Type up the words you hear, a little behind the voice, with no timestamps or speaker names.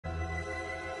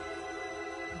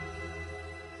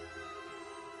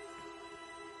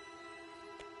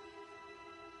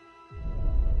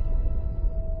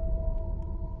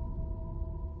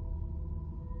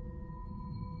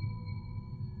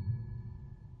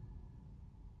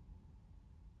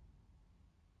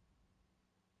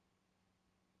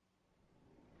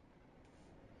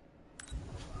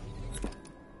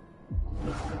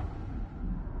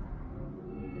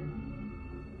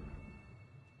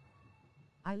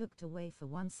I looked away for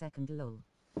 1 second, lol.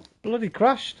 Bloody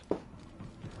crashed.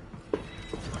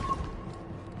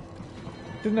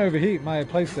 Didn't overheat my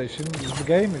PlayStation. It was the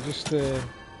game. It just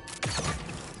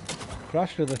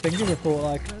crashed with a thingy report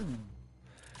like.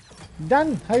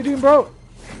 Dan, how you doing, bro?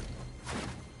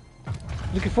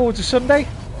 Looking forward to Sunday?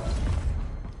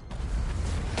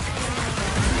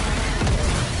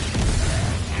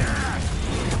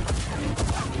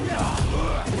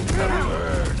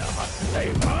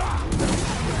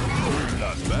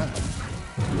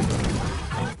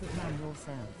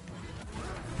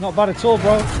 Not bad at all,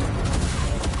 bro.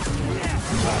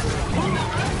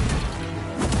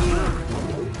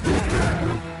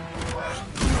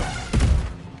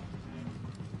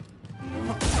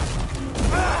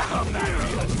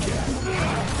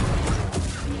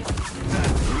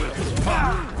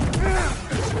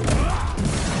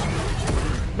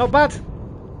 Not bad.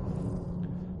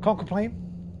 Can't complain.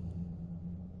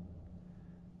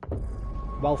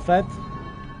 Well fed.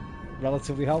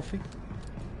 Relatively healthy.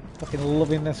 Fucking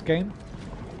loving this game.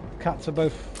 Cats are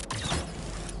both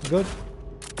good.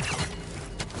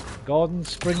 Garden's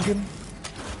springing.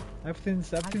 Everything's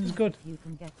good. You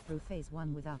can get through phase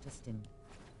 1 without a stim.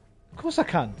 Of course I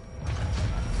can.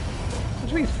 What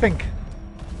do you think?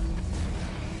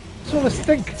 What's all this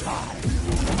think?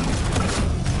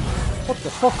 What the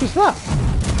fuck was that?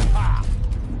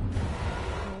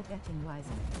 You're getting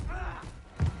wiser.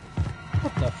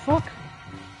 What the fuck?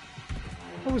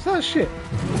 What was that shit?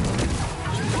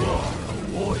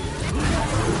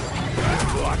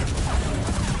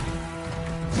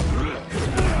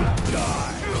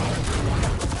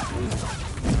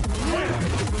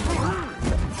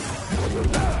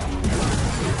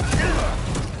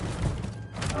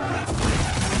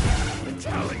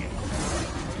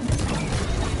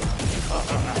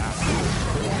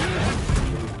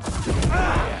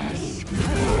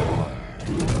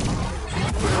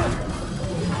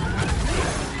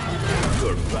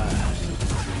 You're fast.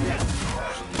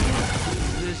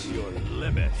 Is this your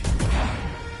limit?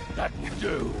 That can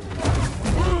do.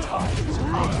 Time's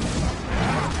up.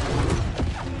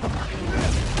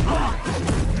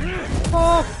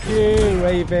 Fuck you,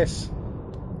 Ravis.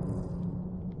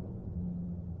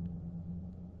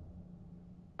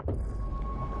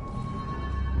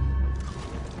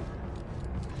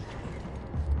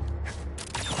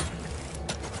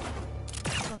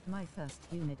 Got my first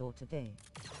humidor today.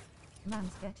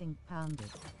 Man's getting pounded.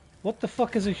 What the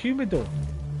fuck is a humidor?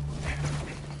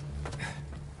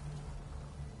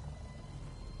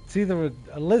 It's either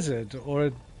a lizard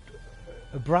or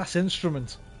a brass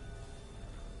instrument.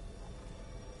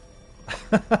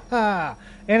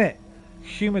 Innit?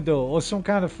 Humidor or some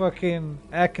kind of fucking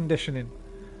air conditioning.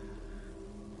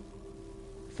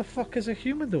 What the fuck is a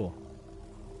humidor?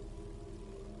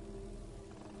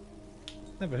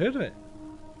 Never heard of it.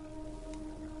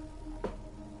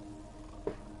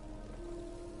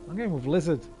 I'm going with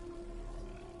lizard.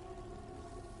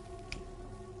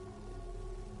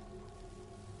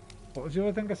 What was the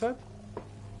other thing I said?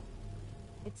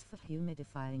 It's for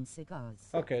humidifying cigars.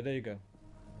 Okay, there you go.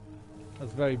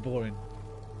 That's very boring.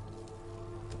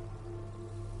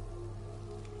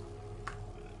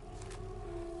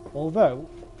 Although,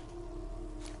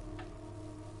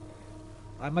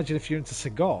 I imagine if you're into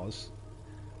cigars,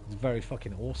 it's very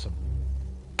fucking awesome.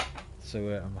 So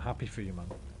I'm happy for you, man.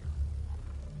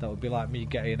 That would be like me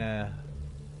getting a...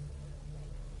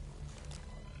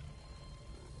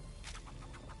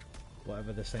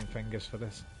 whatever the same thing is for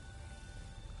this.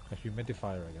 A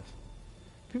humidifier, I guess.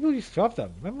 People used to have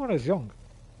them. Remember when I was young?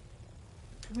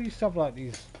 People used to have like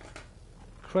these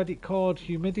credit card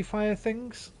humidifier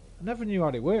things. I never knew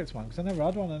how they worked, man, because I never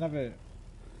had one. I never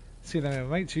seen any of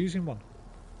my mates using one.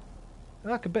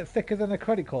 They're like a bit thicker than a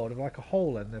credit card with like a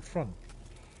hole in the front.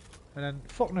 And then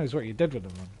fuck knows what you did with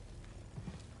them, man.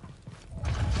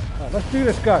 Right, let's do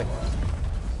this, guy.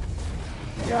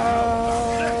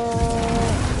 Yo!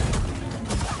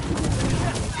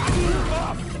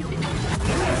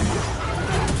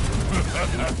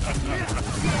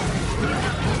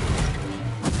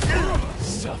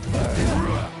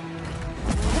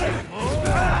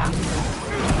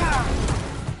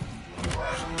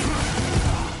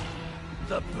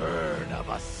 The burn of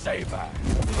a saber.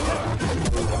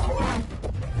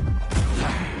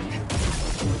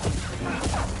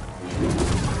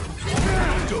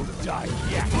 Don't die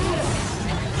yet.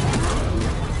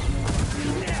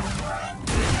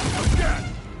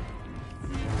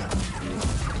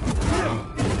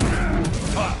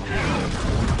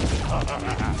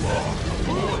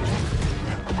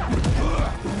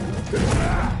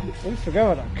 I always forget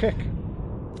about that kick.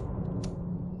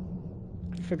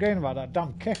 Keep forgetting about that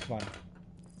damn kick, man.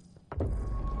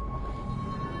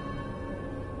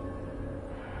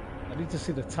 I need to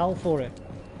see the towel for it.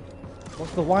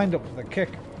 What's the wind up for the kick?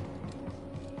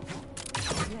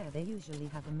 Yeah, they usually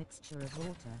have a mixture of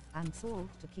water and salt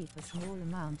to keep a small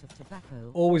amount of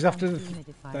tobacco. Always after and the...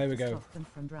 humidifier There we to go. stop them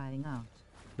from drying out.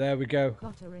 There we go.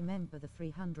 Gotta remember the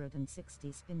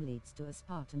 360 spin leads to a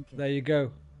Spartan kick. There you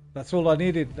go. That's all I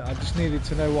needed. I just needed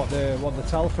to know what the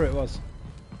tell for it was.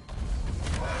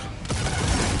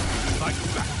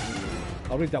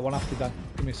 I'll read that one after Dan.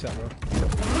 Give me a sec, bro.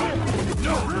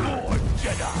 No more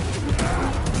Jedi.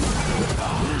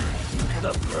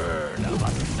 The burn of a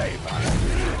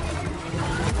saber.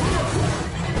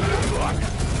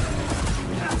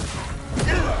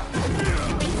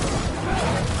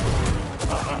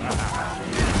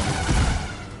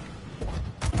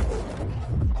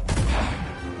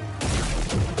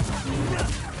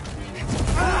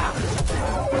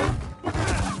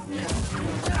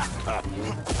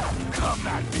 Come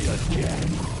at me again.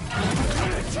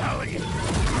 Italian.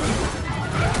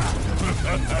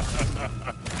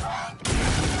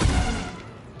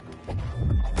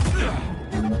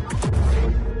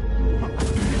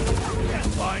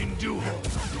 Fine duel.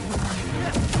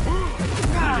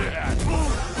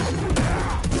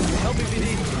 Help me,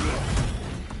 BD.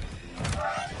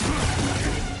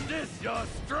 This your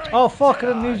strength. Oh fuck! I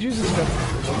didn't need to use this stuff.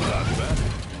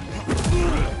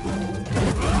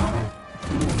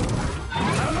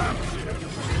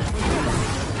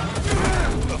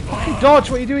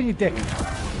 Dodge, what are you doing, you dick?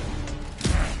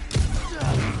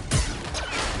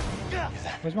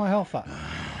 Where's my health at?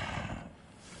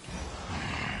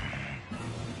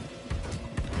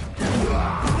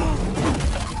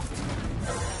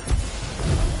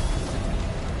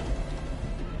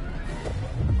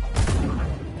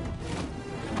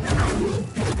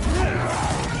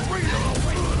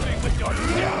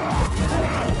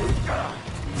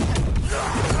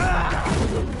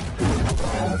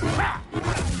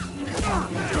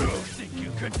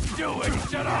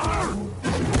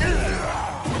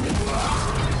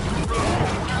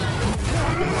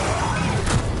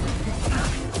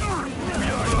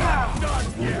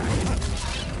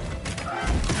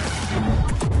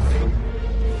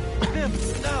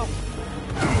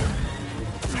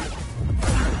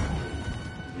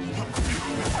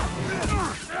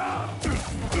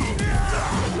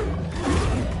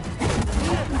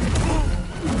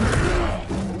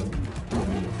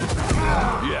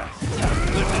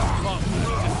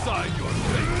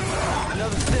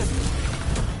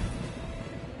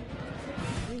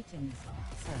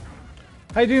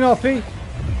 How you doing, RP?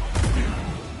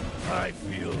 I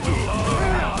feel the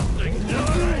long-lasting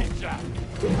rage. A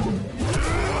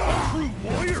true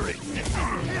warrior exists.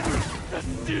 The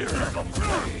sear of a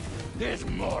blade is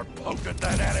more potent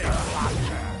than any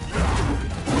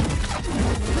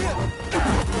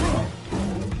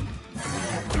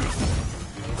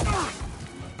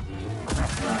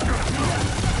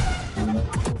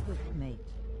Good mate.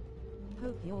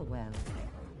 Hope you're well.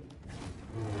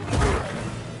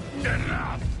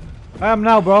 enough. I am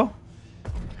now, bro.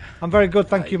 I'm very good,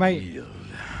 thank you, mate. Yield.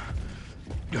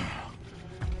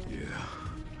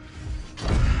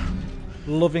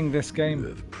 Loving this You game.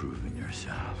 have proven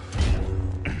yourself.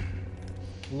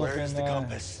 Loving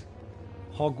compass?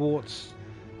 Hogwarts.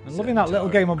 And loving that little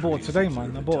game I bought today,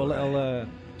 man. I bought a little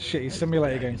shitty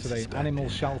simulator game today. Animal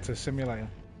Shelter Simulator.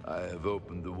 I have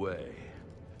opened the way.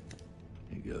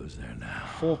 He goes there now.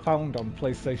 £4 on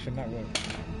PlayStation Network.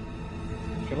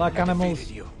 If you like animals,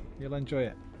 you'll enjoy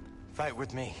it. Fight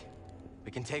with me.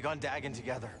 We can take on Dagon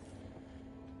together.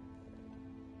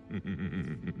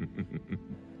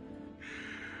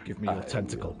 Give me your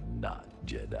tentacle. Not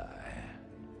Jedi.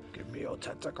 Give me your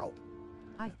tentacle.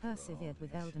 I've persevered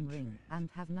with Elden Ring and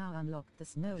have now unlocked the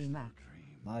snowy map.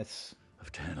 Nice.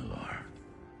 Of Tanalor.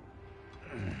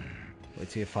 Wait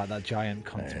till you fight that giant I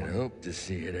cunt, man. hope to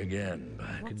see it again,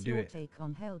 but What's do your it. take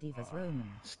on Heldiva's Roman?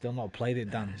 Still not played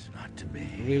it, Dan. it's not to be.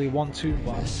 Really want to,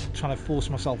 but I'm trying to force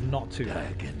myself not to.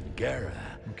 Dagon Gera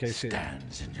In case it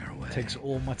stands in your way. takes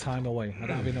all my time away. I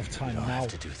don't have enough time You'll now. have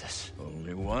to do this.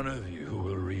 Only one of you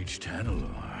will reach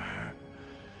Tanalor.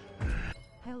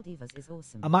 Heldiva's is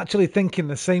awesome. I'm actually thinking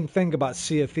the same thing about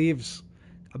Sea of Thieves.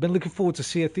 I've been looking forward to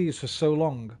Sea of Thieves for so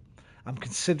long. I'm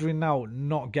considering now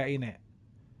not getting it.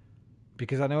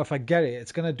 Because I know if I get it,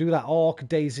 it's going to do that Ark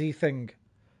DayZ thing.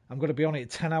 I'm going to be on it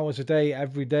 10 hours a day,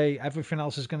 every day. Everything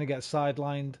else is going to get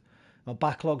sidelined. My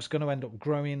backlog's going to end up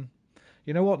growing.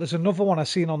 You know what? There's another one I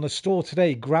seen on the store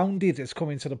today. Grounded is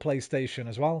coming to the PlayStation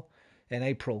as well in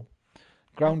April. I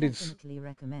Grounded's definitely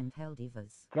recommend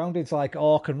Heldiva's. Grounded's like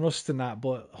Ark and Rust and that,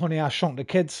 but Honey, I Shrunk the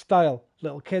Kids style.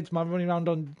 Little kids, man, running around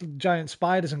on giant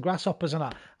spiders and grasshoppers and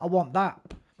that. I want that.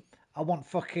 I want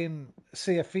fucking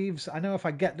Sea of Thieves. I know if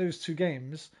I get those two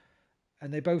games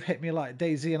and they both hit me like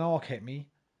DayZ and Ark hit me,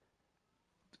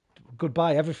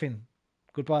 goodbye everything.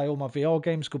 Goodbye all my VR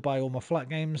games. Goodbye all my flat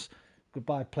games.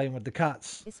 Goodbye playing with the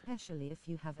cats. Especially if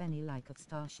you have any like of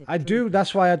Starship I do. Troopers.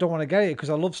 That's why I don't want to get it, because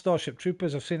I love Starship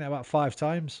Troopers. I've seen it about 5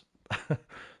 times.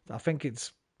 I think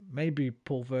it's maybe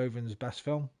Paul Verhoeven's best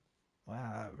film.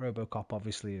 RoboCop,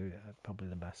 obviously, probably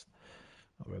the best.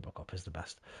 RoboCop is the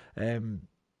best.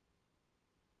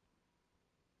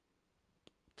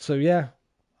 So yeah,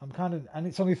 I'm kind of, and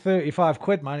it's only 35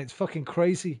 quid, man. It's fucking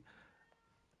crazy.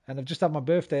 And I've just had my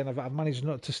birthday, and I've managed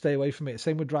not to stay away from it.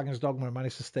 Same with Dragon's Dogma, I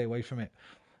managed to stay away from it.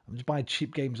 I'm just buying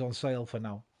cheap games on sale for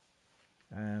now.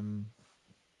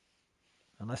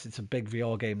 Unless it's a big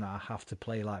VR game that I have to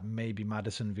play, like maybe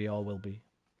Madison VR will be.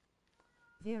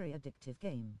 Very addictive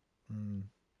game.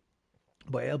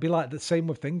 But it'll be like the same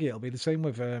with Thingy. It'll be the same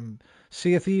with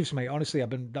Sea of Thieves, mate. Honestly,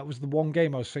 that was the one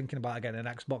game I was thinking about getting an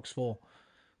Xbox for,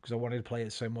 because I wanted to play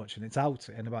it so much, and it's out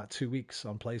in about 2 weeks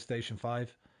on PlayStation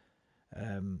 5.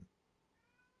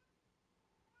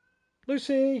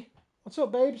 Lucy, what's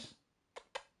up, babes?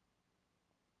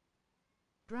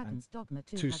 Dragon's Dogma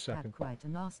 2 2 has had seconds. quite a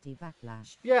nasty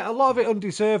backlash. Yeah, a lot of it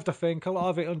undeserved, I think. A lot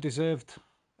of it undeserved.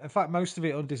 In fact, most of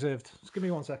it undeserved. Just give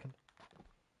me 1 second.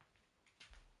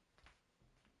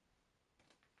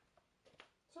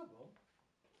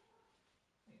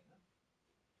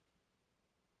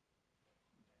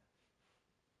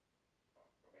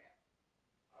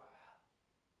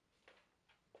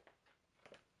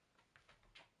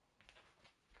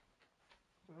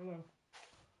 Hello.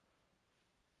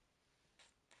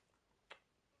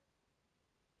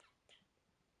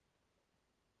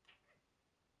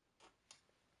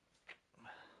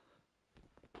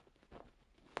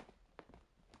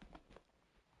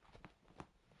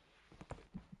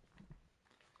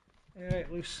 Yeah,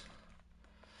 loose.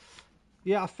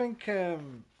 Yeah, I think I've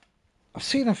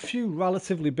seen a few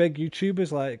relatively big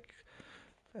YouTubers like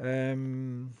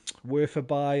Worth a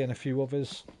Buy and a few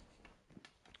others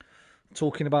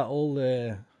talking about all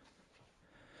the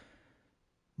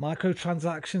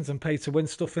microtransactions and pay-to-win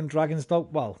stuff in Dragon's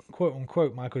Dogma. Well,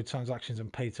 quote-unquote microtransactions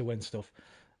and pay-to-win stuff.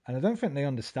 And I don't think they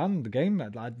understand the game.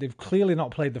 Like, they've clearly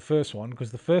not played the first one,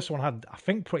 because the first one had, I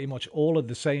think, pretty much all of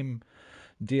the same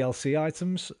DLC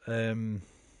items. And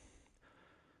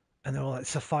they're all like,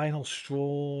 it's a final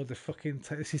straw. The fucking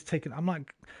this is taking. I'm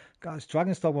like, guys,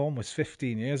 Dragon's Dogma 1 was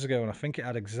 15 years ago, and I think it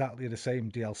had exactly the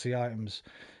same DLC items.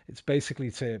 It's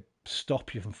basically to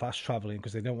stop you from fast traveling,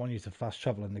 because they don't want you to fast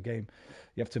travel in the game.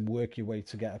 You have to work your way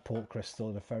to get a port crystal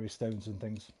and a fairy stones and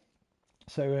things.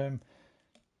 So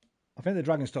I think the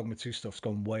Dragon's Dogma 2 stuff's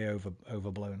gone way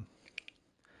overblown.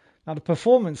 Now the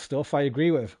performance stuff, I agree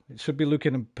with. It should be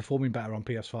looking and performing better on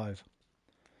PS5.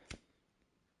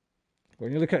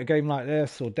 When you look at a game like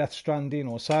this, or Death Stranding,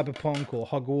 or Cyberpunk, or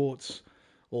Hogwarts,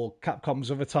 or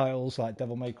Capcom's other titles like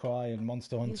Devil May Cry and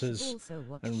Monster Hunters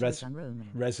and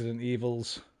Resident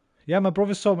Evils. Yeah, my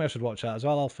brother's told me I should watch that as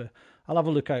well, Alpha. I'll have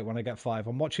a look at it when I get 5.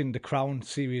 I'm watching The Crown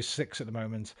Series 6 at the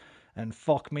moment, and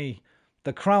fuck me.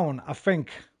 The Crown, I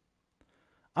think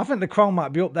The Crown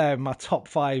might be up there in my top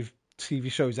 5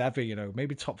 TV shows ever, you know,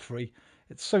 maybe top 3.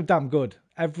 It's so damn good.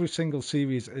 Every single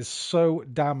series is so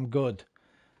damn good.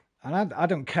 And I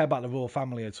don't care about the royal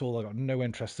family at all. I've got no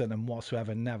interest in them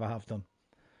whatsoever, never have done.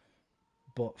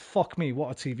 But fuck me, what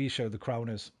a TV show The Crown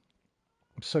is.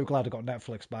 I'm so glad I got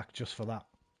Netflix back just for that.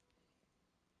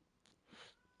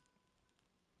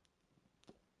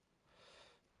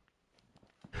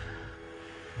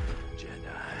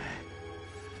 Jedi,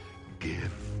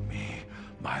 give me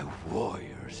my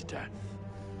warrior's death.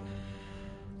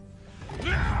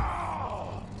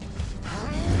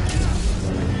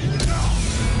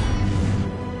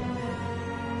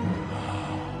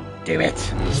 Do it!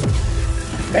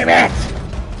 Do it!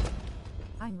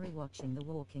 I'm rewatching The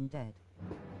Walking Dead.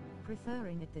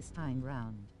 Preferring it this time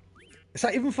round. Is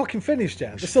that even fucking finished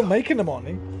yet? They're still making them, aren't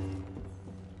they?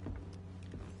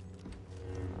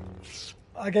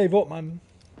 I gave up, man.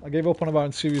 I gave up on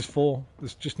about Series 4.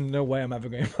 There's just no way I'm ever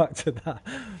going back to that.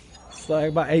 It's like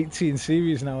about 18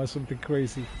 series now or something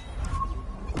crazy.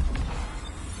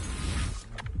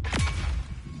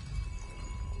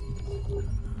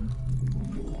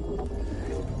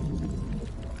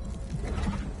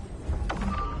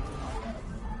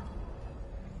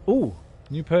 Ooh,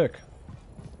 new perk.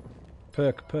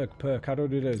 Perk. How do I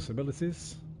do those?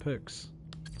 Abilities? Perks.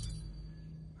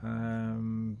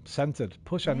 Centered.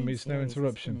 Push enemies, no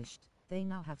interruption. They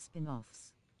now have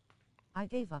spin-offs. I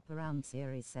gave up around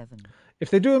Series 7. If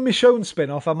they do a Michonne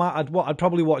spin-off, I'd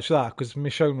probably watch that, because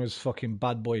Michonne was fucking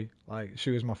bad boy. Like, she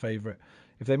was my favourite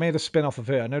If they made a spin-off of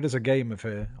her, I know there's a game of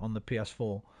her on the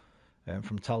PS4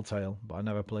 from Telltale, but I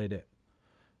never played it.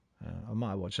 I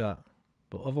might watch that.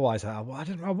 But otherwise, I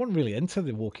wasn't really into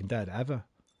The Walking Dead ever.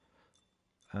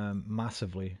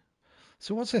 Massively.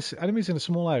 So what's this? Enemies in a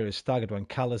small area is staggered when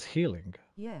Cal is healing.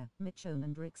 Yeah, Michonne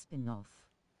and Rick spin-off.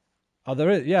 Oh,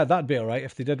 there is. Yeah, that'd be alright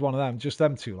if they did one of them. Just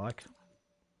them two, like.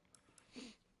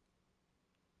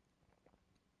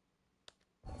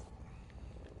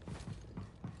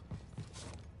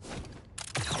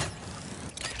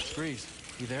 Freeze,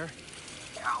 you there?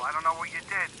 Cal, I don't know what you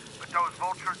did, but those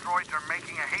vulture droids are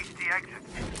making a hasty exit.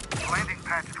 The landing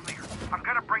pad's clear. I'm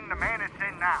gonna bring the Manus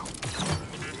in now.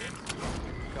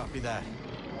 Copy that.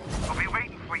 I'll be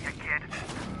waiting for you, kid.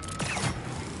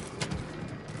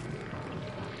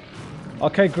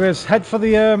 Okay, Grizz, head for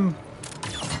the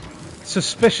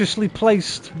suspiciously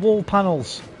placed wall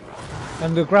panels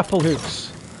and the grapple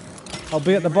hooks. I'll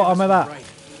be at the bottom of that. Right.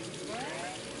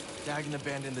 Dagon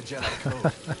abandoned the Jedi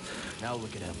code. Now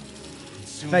look at him.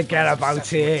 Forget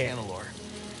about it.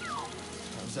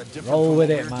 Roll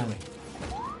with it, man.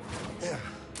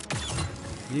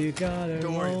 You gotta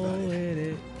roll with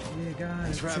it. You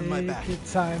gotta take your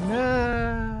time.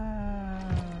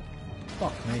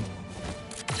 Fuck me.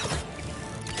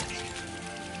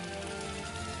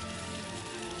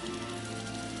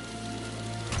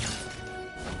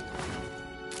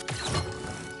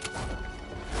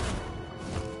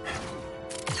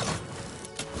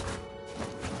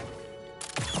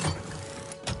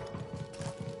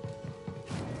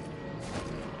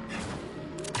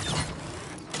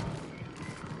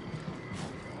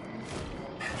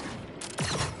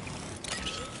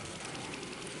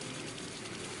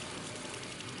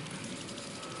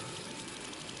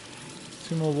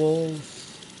 Two more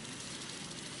walls.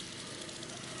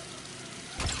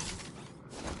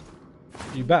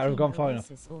 You better have gone far enough.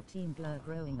 Or Team Blur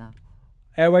growing up.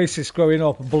 Oasis growing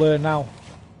up, Blur now.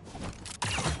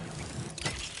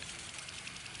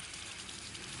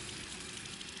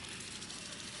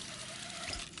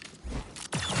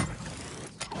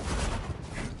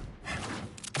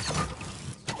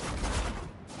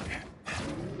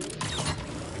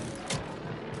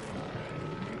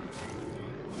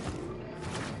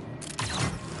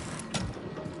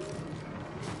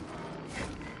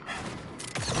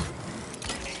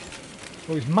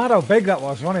 It was mad how big that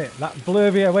was, wasn't it? That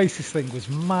blurry Oasis thing was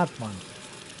mad, man.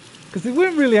 Because they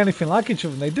weren't really anything like each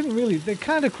other. They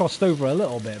kind of crossed over a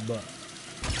little bit, but...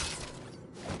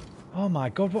 Oh my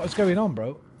god, what is going on,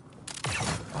 bro?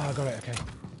 Oh, I got it, okay.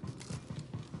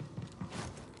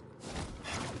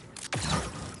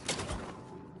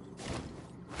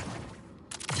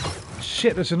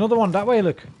 Shit, there's another one that way,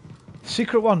 look.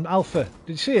 Secret one, Alpha.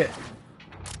 Did you see it?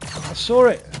 I saw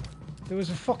it. There was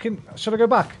a fucking... Should I go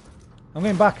back? I'm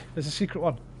going back. There's a secret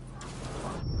one.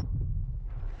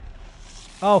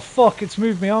 Oh, fuck. It's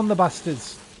moved me on, the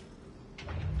bastards.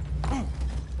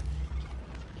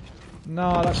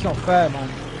 No, that's not fair, man.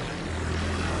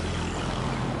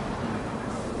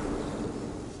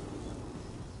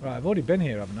 Right, I've already been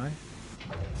here, haven't I?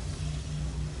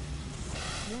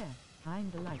 Yeah,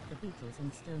 kinda like the Beatles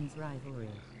and Stones rivalry.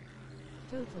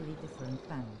 Totally different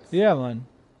bands. Yeah, man.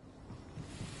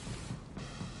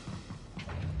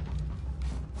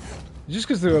 Just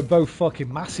because they were both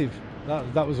fucking massive.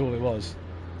 That was all it was.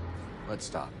 Let's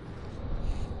stop.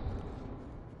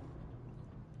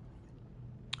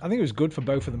 I think it was good for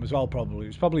both of them as well, probably. It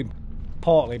was probably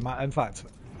partly... In fact,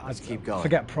 Let's keep going.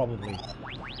 Forget probably.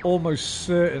 Almost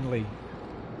certainly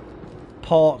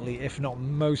partly, if not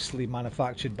mostly,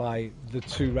 manufactured by the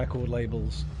two record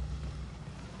labels.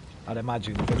 I'd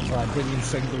imagine things like bringing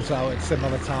singles out at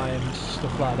similar times,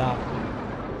 stuff like that.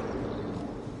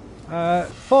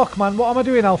 Fuck, man, what am I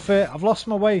doing, Alfie? I've lost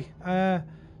my way.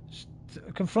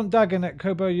 Confront Dagon at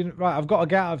Kobo unit. Right, I've got to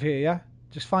get out of here, yeah?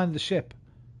 Just find the ship.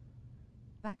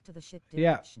 Back to the ship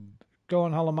direction. Yeah. Go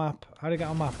on hollow map. How do you get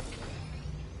on map?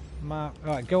 Map.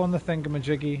 Right, go on the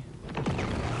thingamajiggy.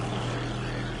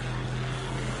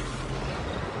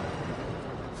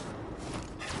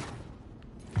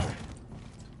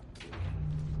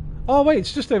 Oh, wait,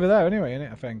 it's just over there anyway, isn't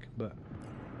it, I think? But...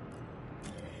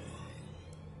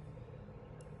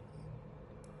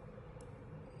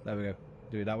 There we go.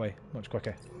 Do it that way. Much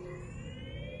quicker.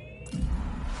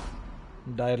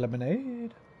 Diet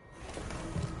lemonade.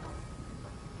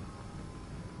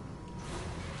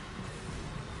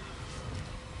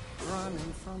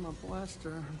 Running from a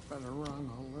blaster, better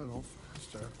run a little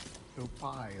faster. Go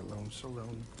buy a lone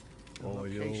saloon. Or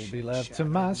you'll be left to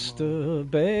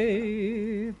masturbate.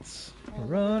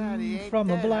 Run from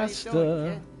a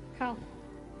blaster.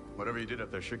 Whatever you did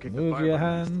up there should kick the Move fire. your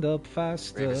hand up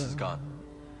faster. Ravis is gone.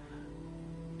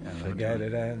 Forget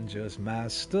it and just So let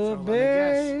me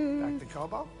guess. masturbate. Back to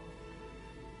Kobo?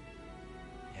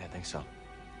 Yeah, I think so.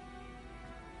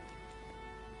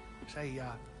 Say,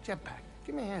 Jetpack,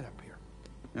 give me a hand up here.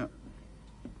 Yeah.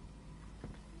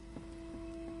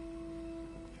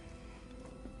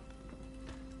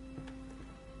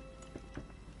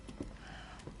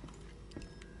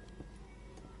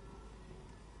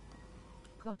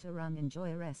 Gotta run.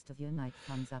 Enjoy rest of your night.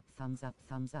 Thumbs up, thumbs up,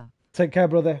 thumbs up. Take care,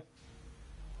 brother.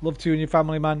 Love to you and your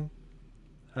family, man.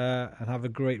 And have a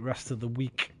great rest of the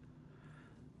week.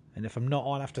 And if I'm not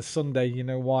on after Sunday, you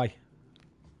know why.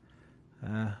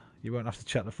 You won't have to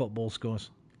check the football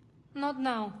scores. Not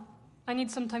now. I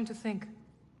need some time to think.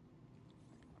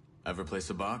 Ever play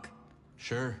Sabacc?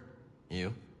 Sure.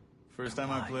 You? First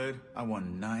time I played, I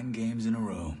won 9 games in a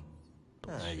row.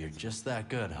 You're just that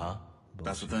good, huh?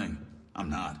 That's the thing. I'm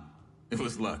not. It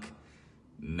was luck.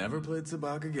 Never played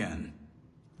Sabacc again.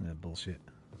 Yeah, bullshit.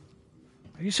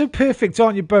 You're so perfect,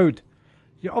 aren't you, Bode?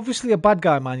 You're obviously a bad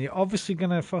guy, man. You're obviously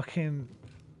gonna fucking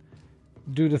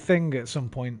do the thing at some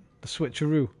point. The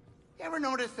switcheroo. You ever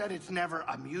notice that it's never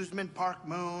amusement park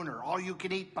moon or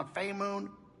all-you-can-eat buffet moon?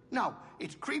 No,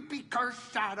 it's creepy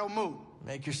cursed shadow moon.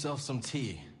 Make yourself some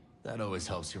tea. That always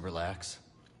helps you relax.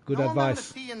 Good no advice. amount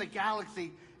of tea in the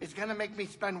galaxy is gonna make me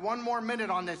spend one more minute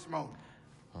on this moon.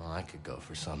 Well, I could go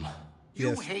for some. You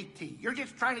Yes. hate tea. You're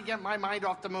just trying to get my mind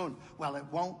off the moon. Well, it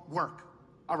won't work.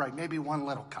 All right, maybe one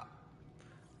little cup.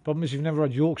 Problem is you've never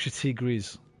had Yorkshire tea,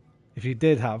 Grease. If you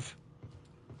did have,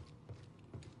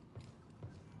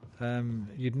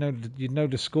 you'd know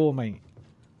the score, mate.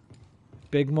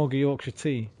 Big mug of Yorkshire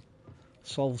tea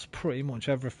solves pretty much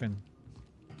everything.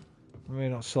 Maybe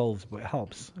not solves, but it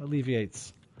helps,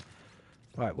 alleviates.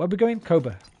 Right, where are we going?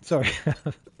 Koba. Sorry,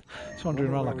 just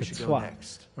wandering around like a twat.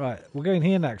 Next. Right, we're going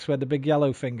here next, where the big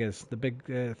yellow thing is, the big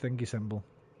thingy symbol,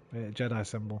 Jedi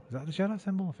symbol. Is that the Jedi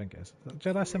symbol? I think it is. Is that the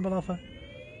Jedi symbol, Alpha?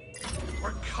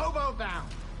 We're Kobo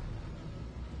bound.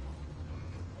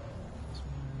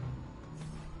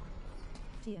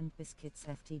 Tea and biscuits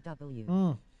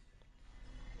FTW.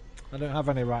 I don't have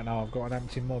any right now. I've got an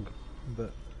empty mug,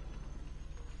 but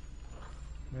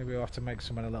maybe I'll have to make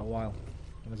some in a little while.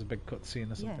 When there's a big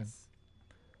cutscene or something. Yes.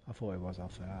 I thought it was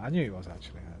Alpha. I knew it was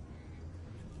actually.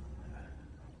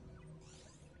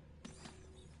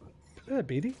 There,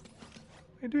 Beady.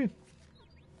 What are you doing?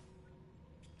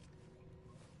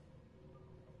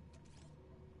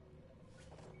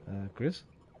 Grizz?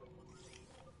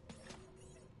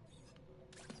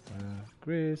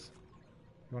 Grizz?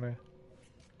 You wanna...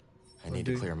 I need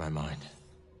to clear my mind.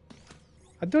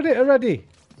 I done it already!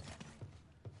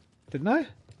 Didn't I?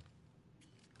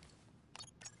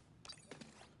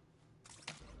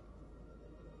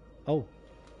 Oh.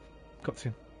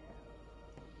 Cutscene.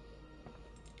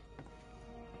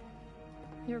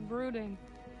 You're brooding.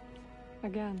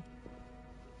 Again.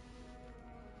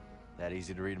 That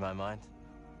easy to read my mind?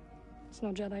 It's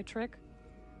no Jedi trick.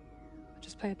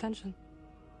 Just pay attention.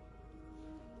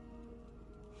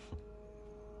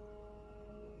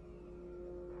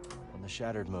 On the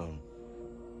shattered moon,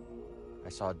 I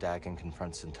saw Dagon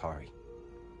confront Centauri.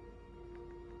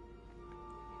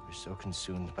 He was so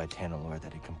consumed by Tanalorr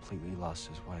that he completely lost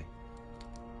his way.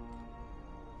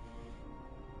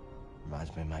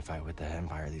 Reminds me of my fight with the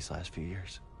Empire these last few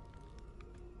years.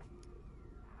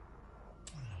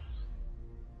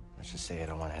 Let's just say I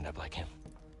don't want to end up like him.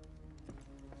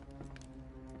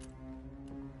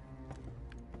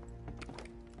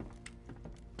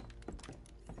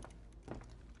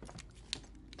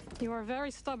 You are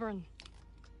very stubborn,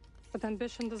 but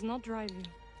ambition does not drive you.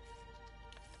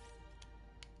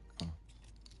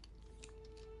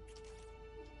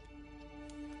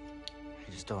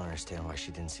 I just don't understand why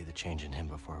she didn't see the change in him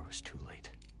before it was too late.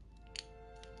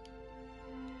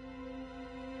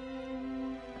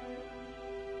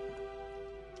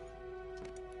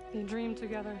 They dreamed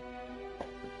together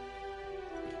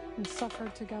and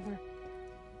suffered together.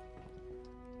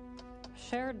 A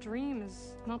shared dream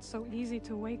is not so easy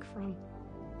to wake from.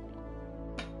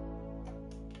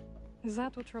 Is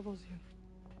that what troubles you?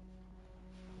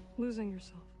 Losing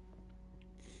yourself?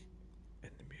 In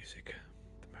the music,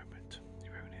 the moment you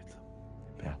own it,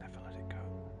 Yeah. never let it go.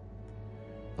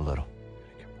 A little.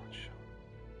 Make it one shot.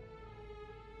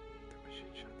 The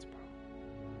machine shuts, bro.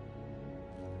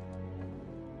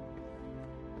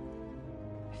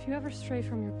 If you ever stray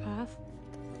from your path,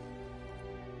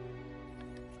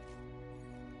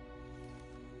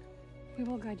 we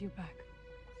will guide you back.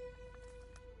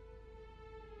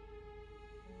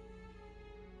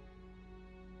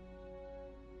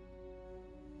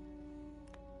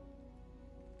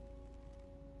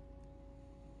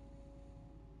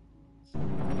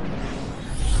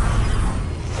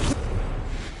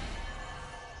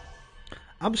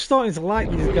 I'm starting to like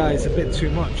these guys a bit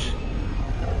too much.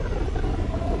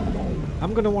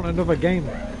 I'm going to want another game.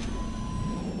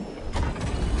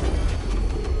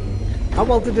 How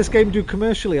well did this game do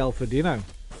commercially, Alpha? Do you know?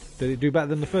 Did it do better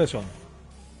than the first one?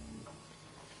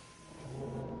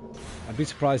 I'd be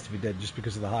surprised if it did, just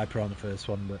because of the hype around the first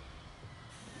one, but...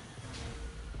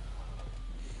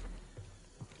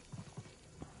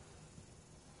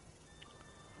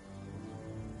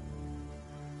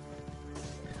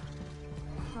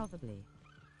 Probably.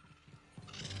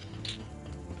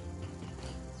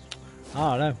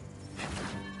 I don't know.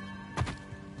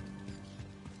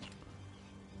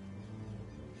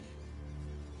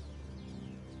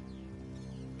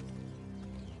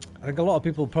 I think a lot of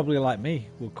people, probably like me,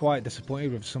 were quite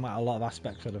disappointed with a lot of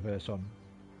aspects of the first one,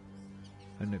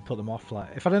 and it put them off.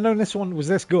 Like, if I'd have known this one was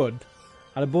this good,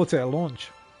 I'd have bought it at launch.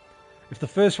 If the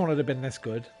first one had been this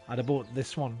good, I'd have bought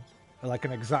this one, like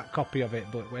an exact copy of it,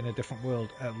 but in a different world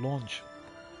at launch.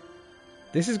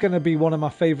 This is going to be one of my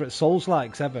favourite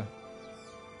Souls-likes ever.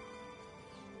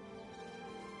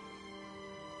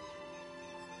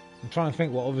 I'm trying to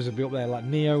think what others would be up there, like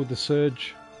Neo, The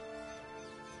Surge.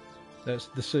 That's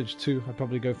The Surge 2. I'd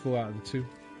probably go 4 out of the 2.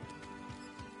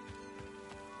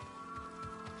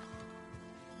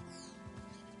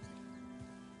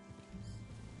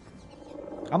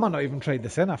 I might not even trade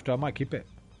this in after. I might keep it.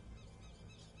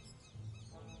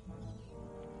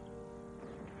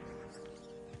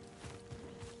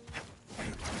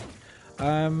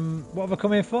 What have I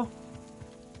come here for?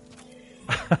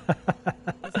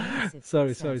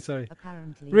 Sorry.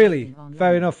 Really?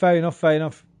 Fair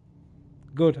enough.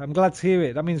 Good. I'm glad to hear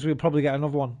it. That means we'll probably get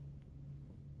another one.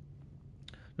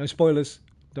 No spoilers.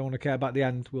 Don't want to care about the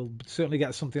end. We'll certainly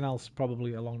get something else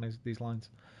probably along these lines.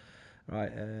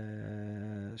 Right.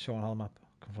 Show on hull map.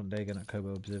 Confront Dagon at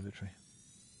Kobo Observatory.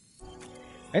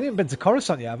 I ain't even been to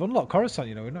Coruscant yet. I've unlocked Coruscant,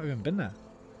 you know. We've not even been there.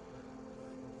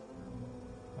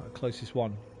 Right, closest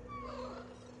one.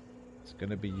 It's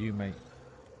going to be you, mate.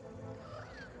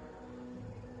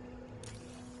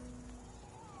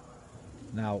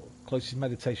 Now, closest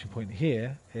meditation point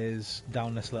here is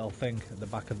down this little thing at the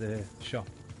back of the shop.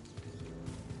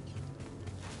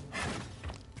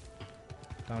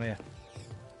 Down here.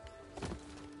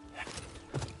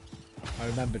 I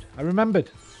remembered. I remember.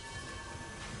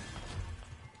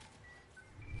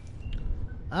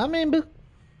 I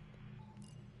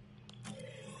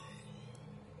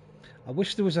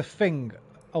wish there was a thing.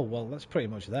 Oh, well, that's pretty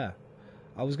much there.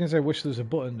 I was going to say I wish there was a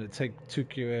button that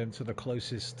took you to the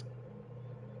closest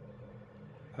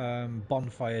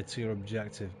bonfire to your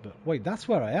objective. But wait, that's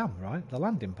where I am, right? The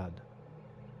landing pad.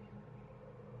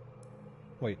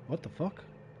 Wait, what the fuck?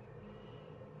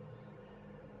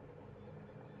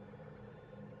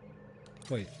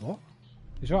 Wait, what?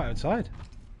 He's right outside.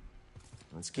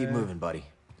 Let's keep moving, buddy.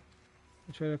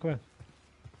 Which way do I go in?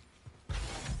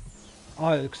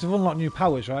 Oh, because I've unlocked new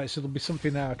powers, right? So there'll be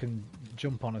something there I can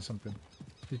jump on or something.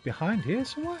 He's behind here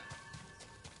somewhere?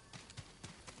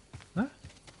 Huh?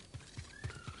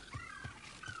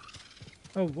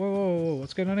 Oh, whoa,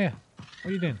 what's going on here?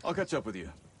 What are you doing? I'll catch up with you.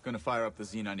 Gonna fire up the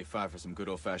Z95 for some good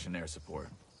old-fashioned air support.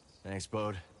 Thanks,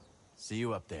 Bode. See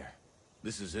you up there.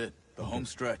 This is it. The home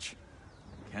stretch.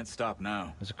 Can't stop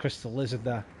now. There's a crystal lizard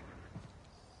there.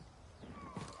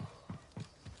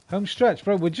 Home stretch,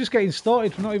 bro. We're just getting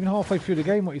started. We're not even halfway through the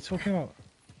game. What are you talking about?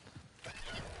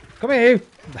 Come here, you.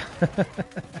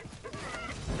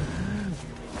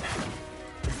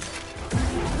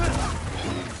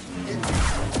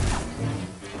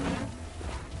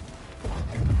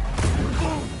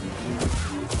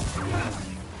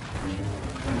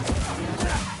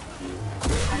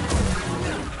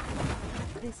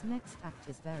 This next act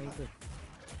is very good.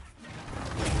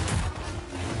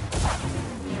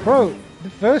 Bro,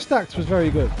 the first act was very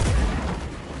good.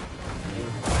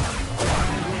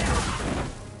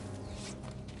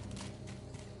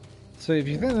 So if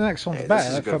you think the next one's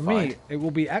better, for me, it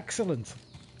will be excellent.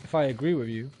 If I agree with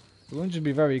you. It won't just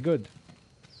be very good.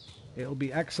 It'll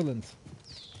be excellent.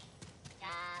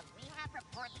 We have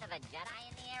reports of a Jedi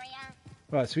in the area.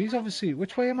 Right, so he's obviously...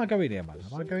 Which way am I going here, man?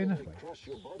 Am I going this way? Crush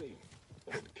your body,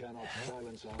 but it cannot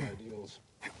silence our ideals.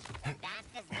 That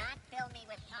does not fill me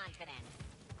with confidence.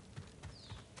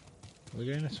 Are we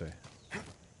going this way?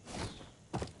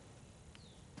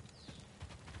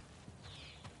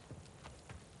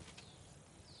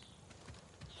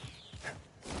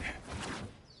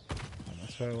 Oh,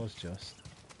 that's where I was just.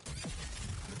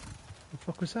 What the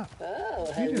fuck was that?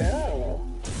 Oh, hello.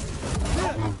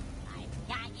 I've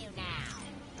got you now.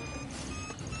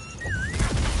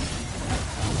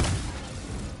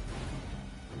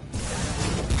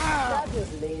 That was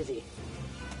lazy.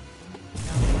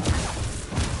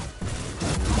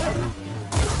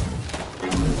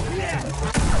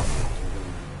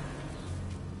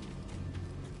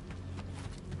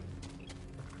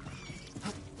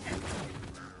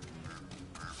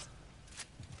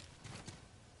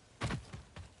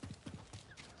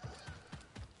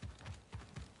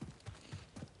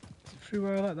 through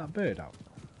where I let that bird out?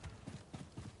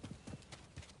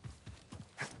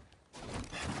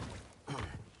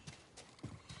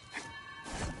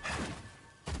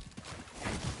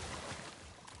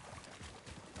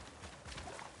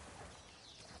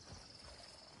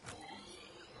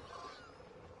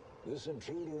 This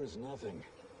intruder is nothing.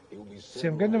 He'll be See,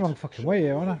 I'm getting the wrong fucking way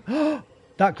here, aren't I?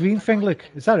 That green thing, look.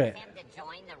 Is that it?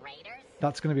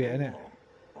 That's going to be it, isn't it?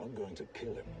 I'm going to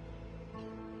kill him.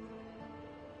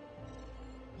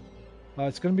 Oh,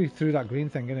 it's going to be through that green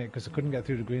thing, isn't it? Because I couldn't get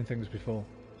through the green things before.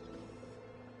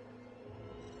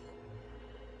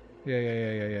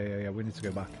 Yeah. We need to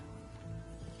go back.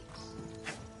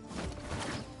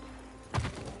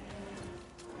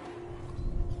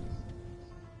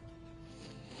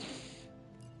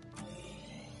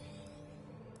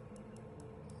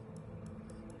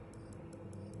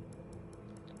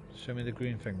 Show me the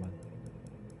green thing, man.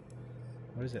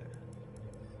 What is it?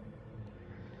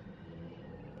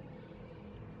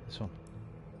 This one.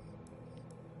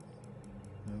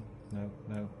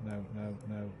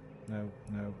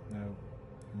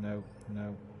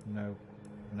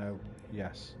 No.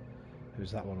 Yes. It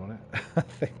was that one, wasn't it? I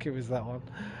think it was that one.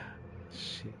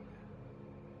 Shit.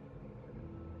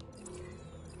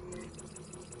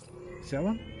 See that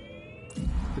one?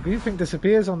 The green thing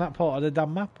disappears on that part of the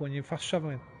damn map when you're fast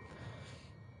travelling.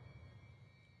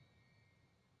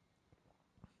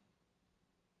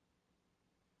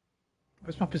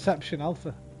 Where's my perception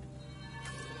alpha?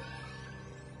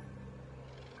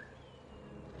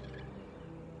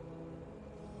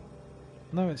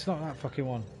 No, it's not that fucking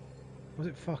one. Was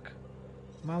it fuck?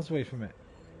 Miles away from it.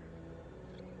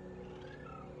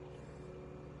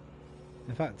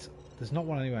 In fact, there's not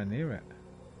one anywhere near it.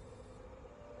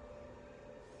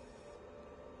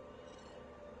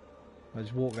 I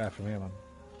just walk there from here, man.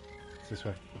 It's this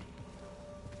way.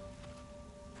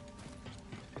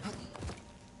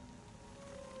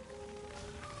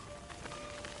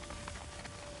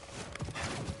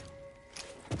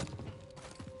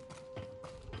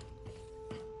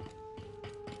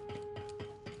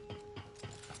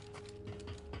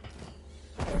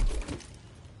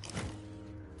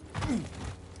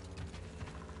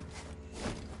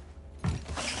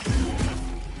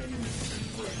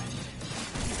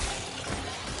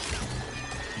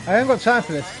 I ain't got time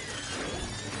for this.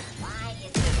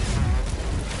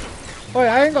 Oi,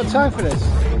 I ain't got time for this.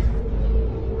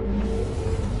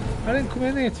 I didn't come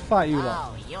in here to fight you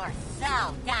lot. Oh, you're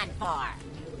so done for.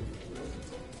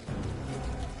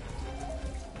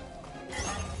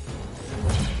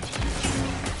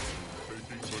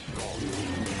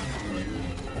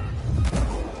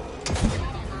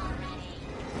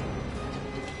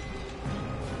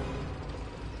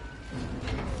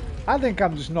 I think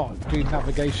I'm just not doing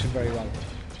navigation very well.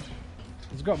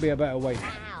 There's got to be a better way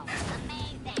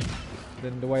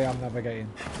than the way I'm navigating.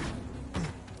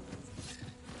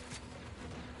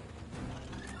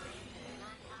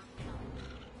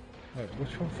 Wait,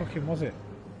 which one fucking was it?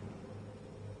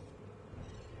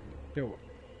 Yo,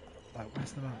 like,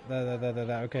 where's the map?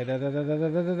 There. Okay, there.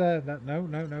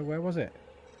 No. Where was it?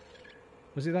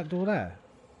 Was it that door there?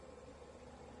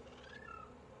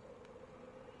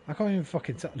 I can't even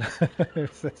fucking tell.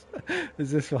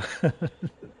 Is this one?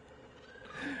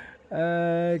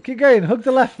 Keep going. Hug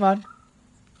the left, man.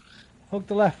 Hug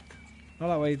the left. Not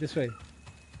that way. This way.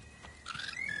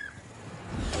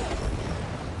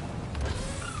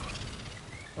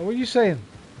 Oh, what are you saying?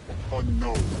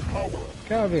 Unknown power.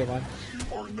 Get out of here, man.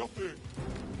 You are nothing.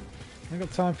 I ain't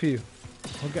got time for you.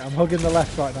 I'm hugging the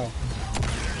left right now.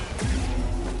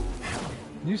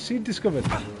 New seed discovered.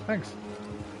 Thanks.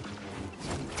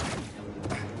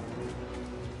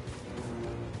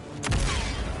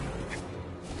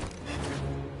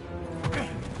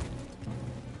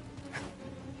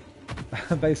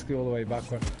 Basically all the way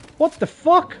backward. What the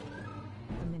fuck?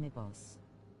 The mini boss.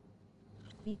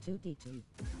 B2D2.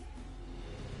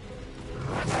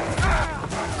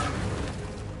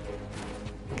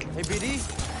 Hey, BD.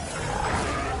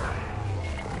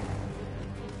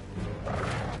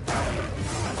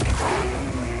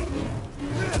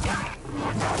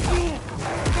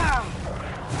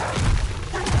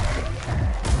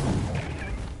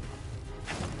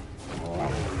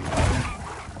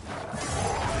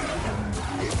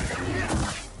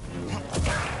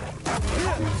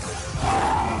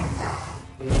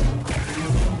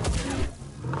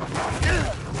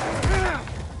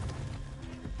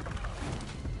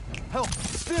 Help!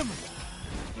 Stim!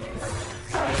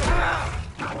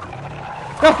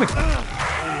 Guffy!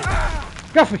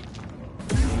 Guffy!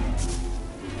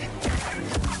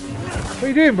 What are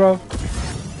you doing, bro?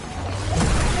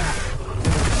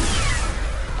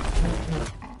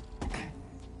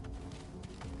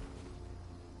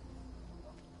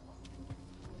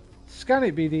 scan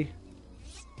it, BD.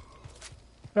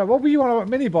 Right, what were you on about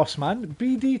mini boss, man?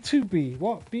 BD2B.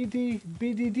 What?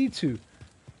 BDD2.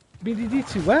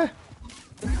 BDD2, where?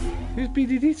 Who's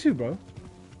BDD2, bro?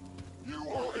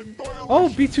 Oh,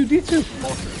 B2D2.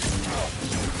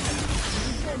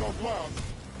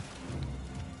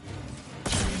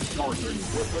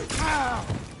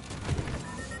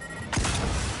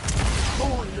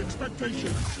 Lowering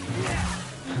expectations.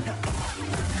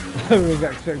 Lowering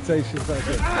expectations, that's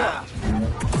it.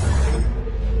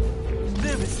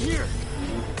 Liv is here.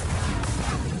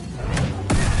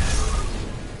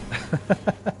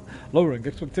 Lowering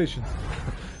expectations.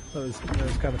 that was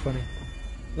kind of funny.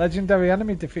 Legendary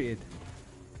enemy defeated.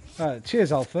 Alright,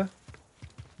 cheers, Alpha.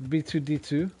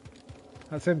 B2D2.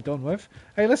 That's him done with.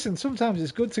 Hey, listen, sometimes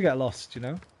it's good to get lost, you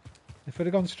know? If we'd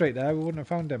have gone straight there, we wouldn't have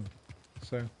found him.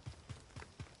 So, I'll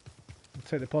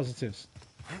take the positives.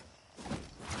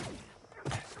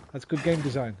 That's good game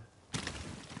design.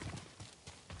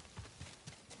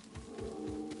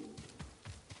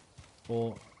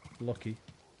 Or lucky.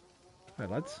 Hey,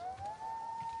 lads.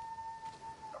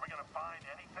 Are we gonna find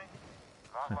anything?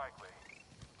 Not likely.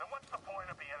 Then what's the point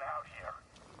of being out here?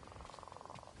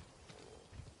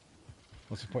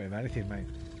 What's the point of anything, mate?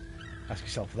 Ask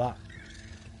yourself that.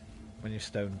 When you're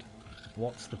stoned.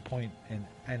 What's the point in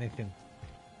anything?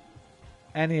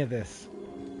 Any of this?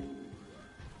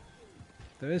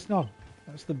 There is none.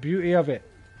 That's the beauty of it.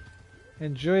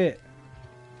 Enjoy it.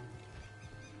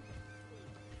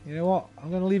 You know what? I'm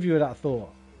going to leave you with that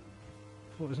thought.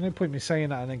 Well, there's no point in me saying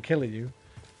that and then killing you.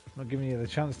 I'm not giving you the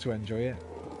chance to enjoy it.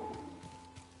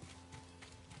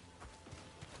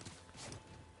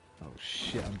 Oh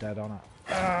shit, I'm dead on it.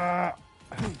 Ah!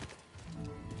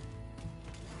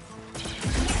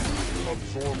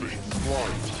 Absorbing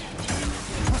light.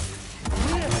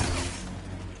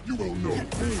 You will know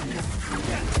pain.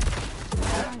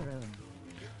 Tyrone,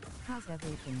 how's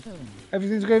everything going?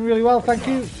 Everything's going really well, thank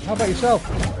you. How about yourself?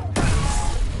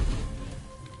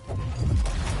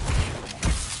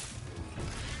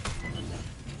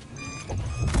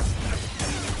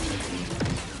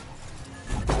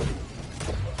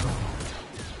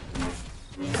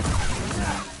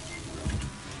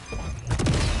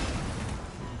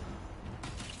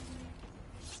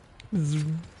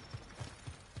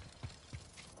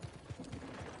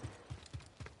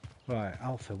 Right,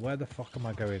 Alpha, where the fuck am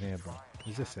I going here, bro?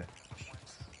 Is this it?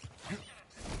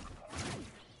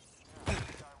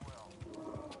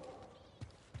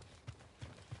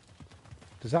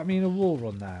 Does that mean a wall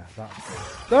run there? That...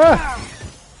 Ah!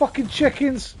 Fucking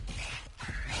chickens!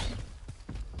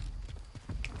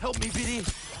 Help me, BD.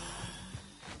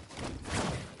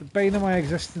 The bane of my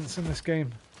existence in this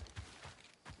game.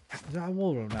 Is that a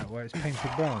wall run there where it's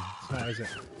painted brown? It's not, is it?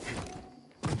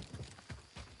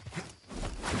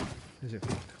 Is it?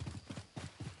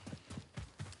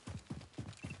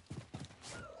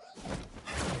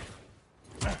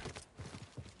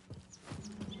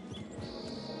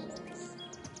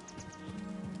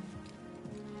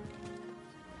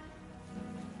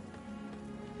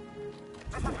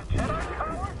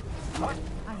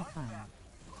 I'm fine.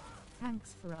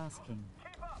 Thanks for asking.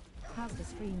 How's the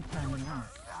stream turning out?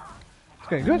 It's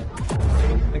going good.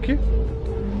 Thank you.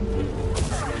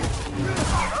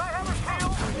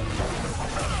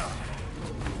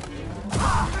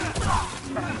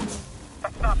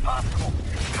 That's not possible.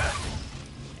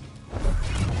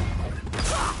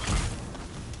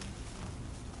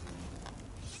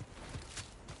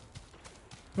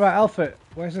 Right, Alpha,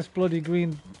 where's this bloody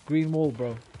green wall,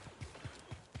 bro?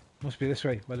 Must be this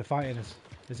way, where the fighting is.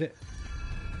 Is it?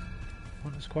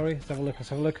 On this quarry? Let's have a look, let's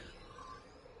have a look.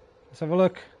 Let's have a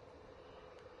look.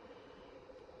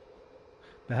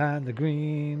 Behind the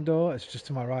green door. It's just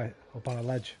to my right, up on a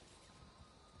ledge.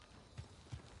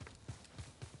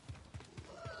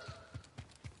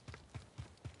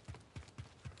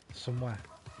 Somewhere.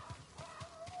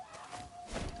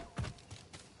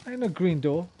 Ain't no green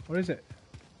door, or is it?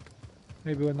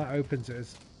 Maybe when that opens it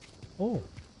is. Oh!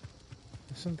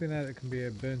 There's something there that can be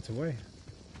burnt away.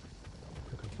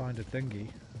 I can find a thingy,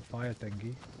 a fire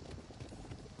thingy.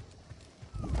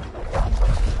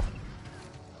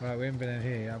 Right, we haven't been in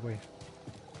here, have we?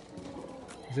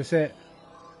 Is this it?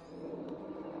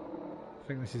 I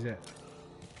think this is it.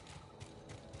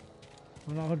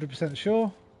 I'm not 100%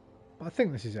 sure, but I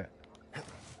think this is it.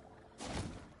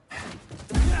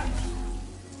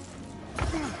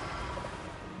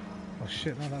 Oh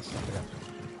shit, no, that's not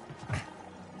it.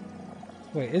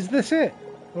 Wait, is this it?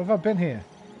 Or have I been here?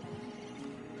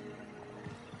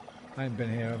 I ain't been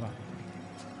here, have I?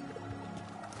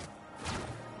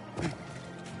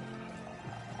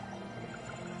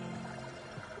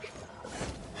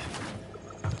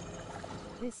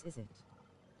 This is it.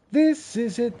 This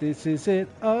is it, this is it.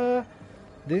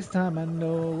 This time I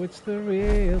know it's the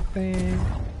real thing.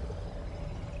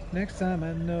 Next time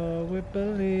I know we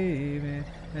believe it.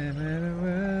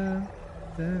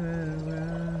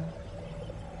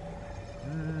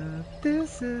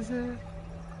 This is it.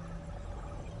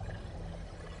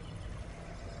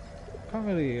 Can't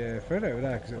really throw it over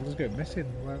there because it'll just go missing.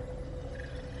 Right,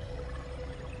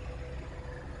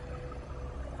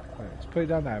 let's put it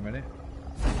down there a minute.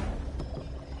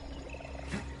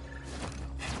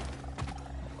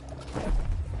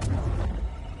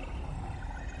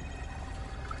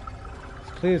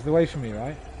 It clears the way for me,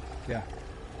 right? Yeah.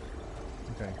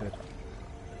 Okay, good.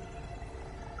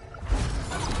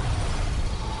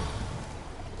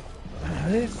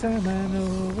 This time I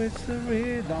know it's the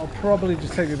real. That'll probably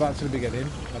just take me back to the beginning,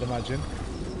 I'd imagine.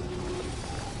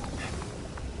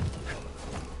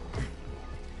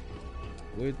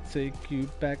 We'll take you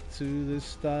back to the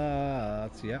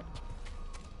start. Yep.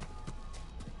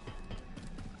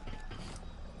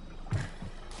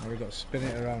 Now we've got to spin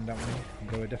it around, don't we? And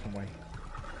go a different way.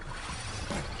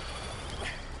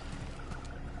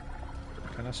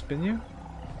 Can I spin you?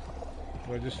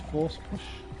 Do I just force push?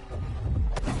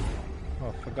 Oh,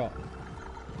 I forgot.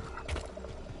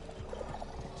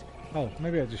 Oh,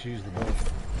 maybe I'll just use the ball.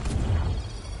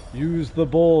 Use the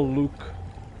ball, Luke.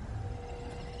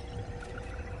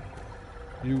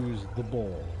 Use the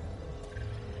ball.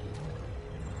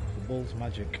 The ball's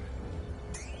magic.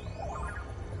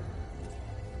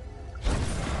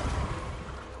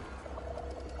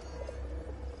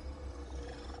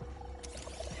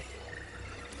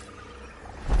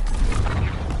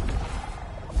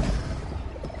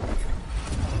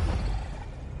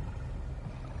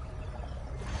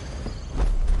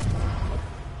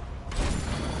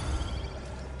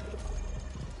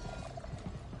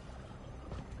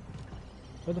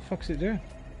 What the fuck's it doing?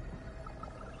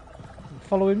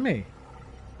 Following me?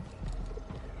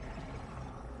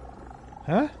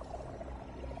 Huh?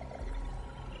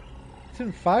 It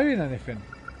isn't firing anything.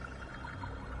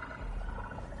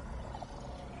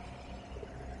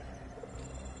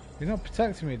 You're not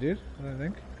protecting me, dude. I don't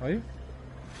think. Are you?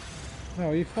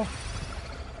 No, are you fuck?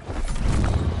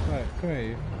 Right, come here,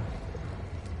 you.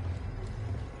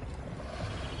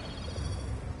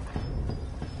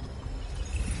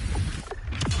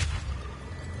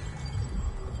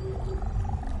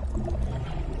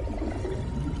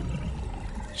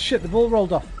 Shit, the ball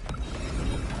rolled off.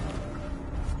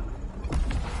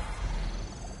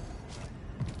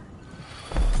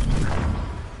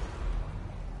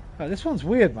 Oh, this one's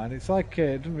weird, man. It's like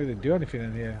it doesn't really do anything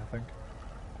in here, I think.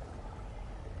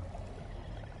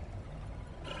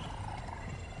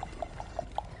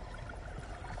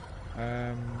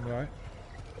 Right.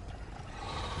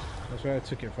 That's where I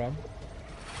took it from.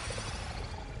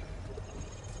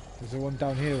 There's the one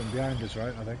down here and behind us,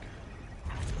 right, I think.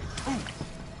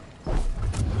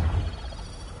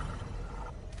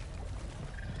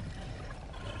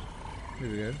 Here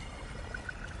we go.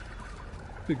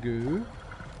 The goo.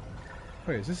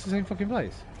 Wait, is this the same fucking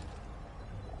place?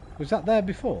 Was that there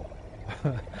before?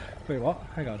 Wait, what?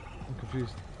 Hang on, I'm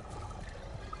confused.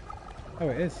 Oh,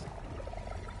 it is.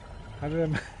 How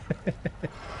did I...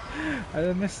 How did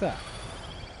I miss that?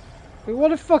 Wait, what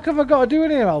the fuck have I got to do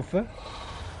in here, Alpha?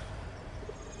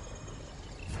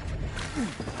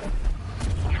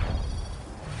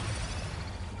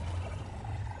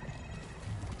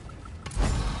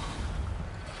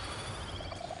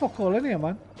 Fuck all in here,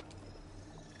 man.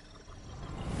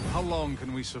 How long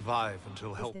can we survive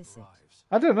until help arrives?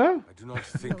 I don't know. I do not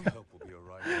think help will be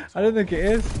arriving. I don't think it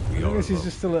is. I think this is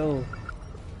just a little...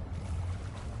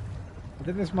 I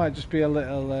think this might just be a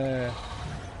little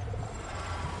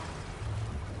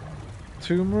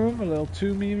tomb room, a little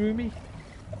tomby roomy.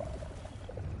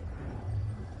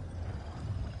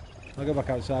 I'll go back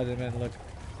outside in a minute and look.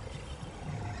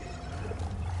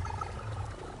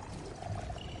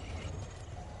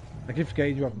 I keep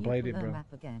forgetting you haven't played it, bro.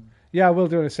 Yeah, I will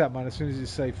do in a set, man, as soon as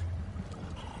it's safe.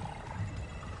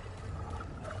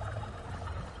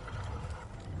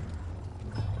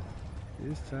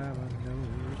 This time I know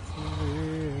it's the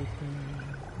real thing.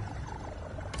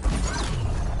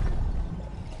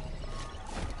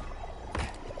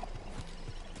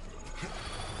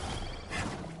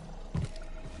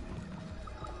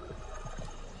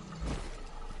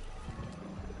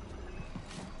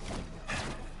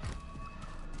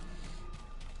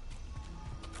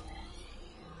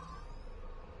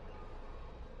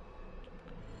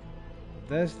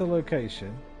 There's the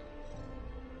location.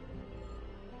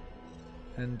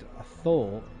 And I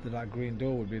thought that that green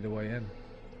door would be the way in.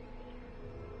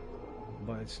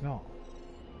 But it's not.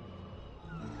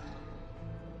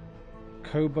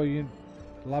 Kobo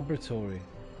Laboratory.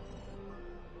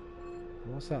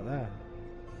 What's that there?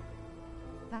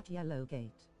 That yellow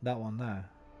gate. That one there.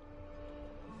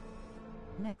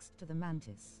 Next to the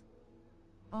mantis.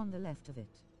 On the left of it.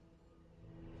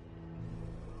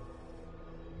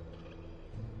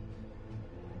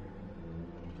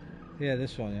 Yeah,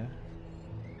 this one, yeah.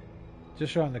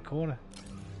 Just around the corner.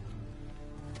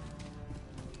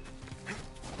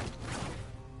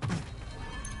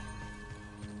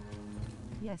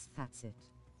 Yes, that's it.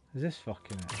 Is this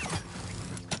fucking it?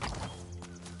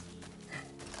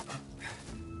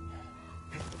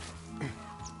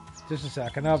 Just a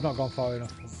sec, I know I've not gone far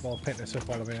enough. I'll pick this up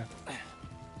while I'm here.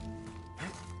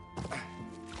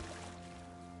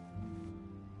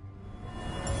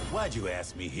 Why'd you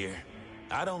ask me here?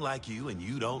 I don't like you and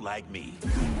you don't like me.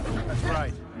 That's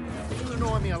right. You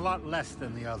annoy me a lot less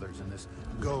than the others in this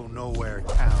go-nowhere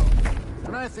town.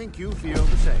 And I think you feel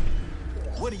the same.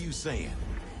 What are you saying?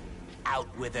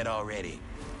 Out with it already.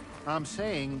 I'm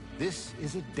saying this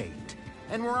is a date,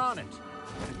 and we're on it.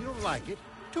 If you don't like it,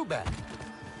 too bad.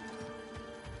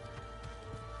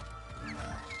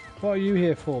 What are you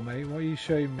here for, mate? What are you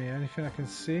showing me? Anything I can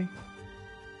see?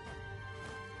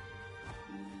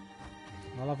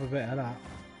 I'll have a bit of that.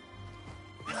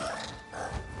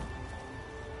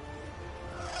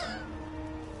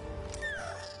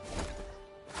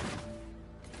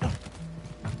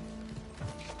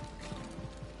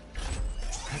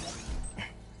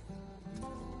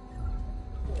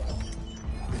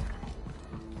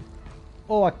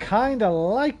 Oh, I kinda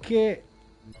like it.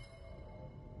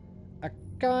 I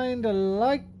kinda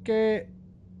like it.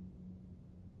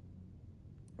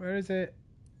 Where is it?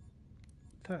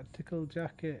 Tactical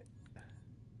jacket.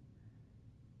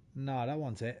 Nah, that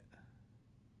one's it.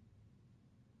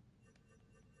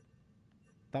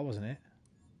 That wasn't it.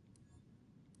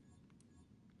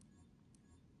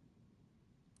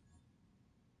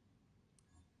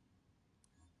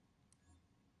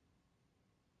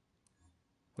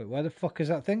 Wait, where the fuck is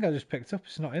that thing I just picked up?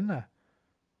 It's not in there.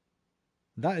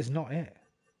 That is not it.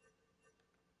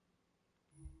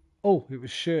 Oh, it was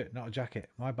shirt, not a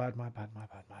jacket. My bad, my bad, my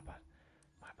bad, my bad.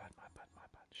 My bad, my bad, my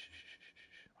bad. Shh, shh, shh, shh,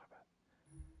 shh, my bad.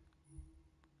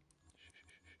 Shh, shh,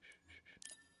 shh, shh, shh,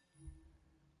 shh.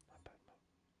 My bad,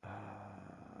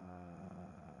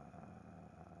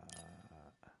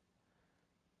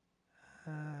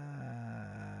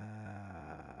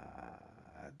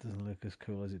 it doesn't look as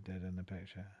cool as it did in the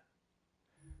picture.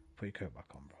 Put your coat back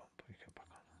on, bro. Put your coat back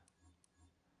on.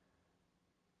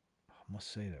 I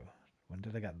must say though, when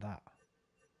did I get that?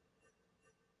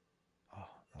 Oh,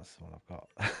 that's the one I've got.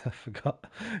 I forgot.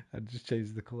 I just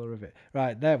changed the colour of it.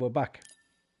 Right, there, we're back.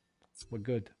 We're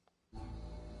good.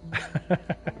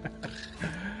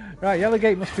 Right, yellow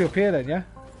gate must be up here then, yeah?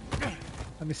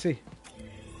 Let me see.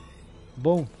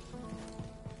 Boom.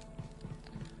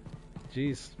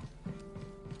 Jeez.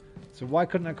 So why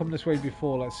couldn't I come this way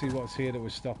before? Let's see what's here that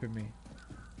was stopping me.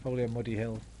 Probably a muddy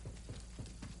hill.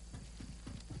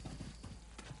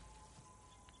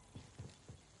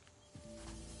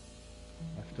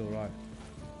 Left or right?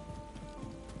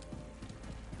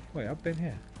 Wait, I've been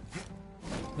here.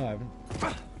 No, I haven't.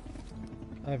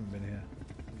 I haven't been here.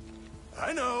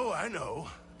 I know, I know.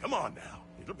 Come on now.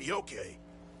 It'll be okay.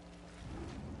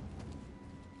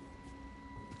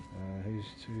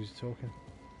 Who's talking?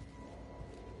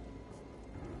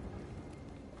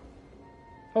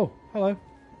 Oh, hello.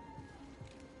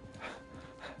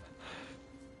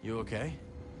 You okay?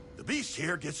 The beast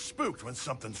here gets spooked when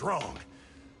something's wrong.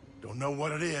 Don't know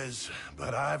what it is,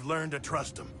 but I've learned to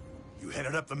trust him. You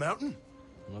headed up the mountain?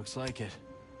 Looks like it.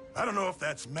 I don't know if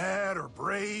that's mad or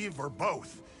brave or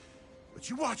both, but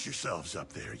you watch yourselves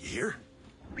up there, you hear?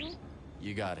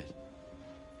 You got it.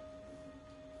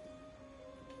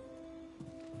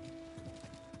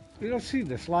 You don't see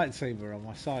this lightsaber on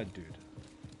my side, dude.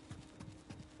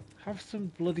 Have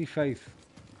some bloody faith.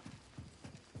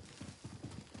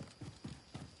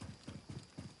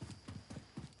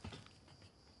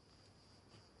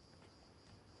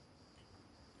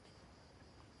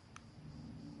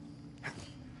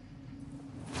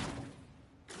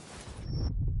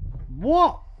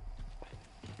 What?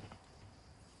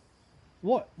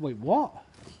 What? Wait, what?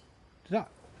 Did that...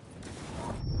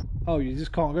 Oh, you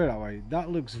just can't go that way.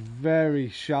 That looks very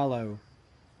shallow.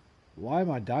 Why am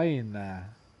I dying there?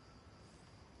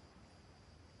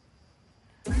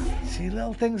 See,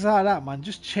 little things like that, man.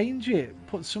 Just change it.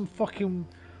 Put some fucking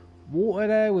water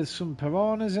there with some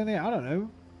piranhas in it. I don't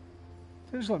know.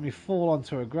 Just let me fall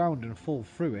onto a ground and fall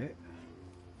through it.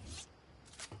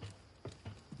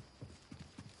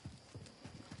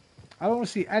 I don't want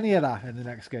to see any of that in the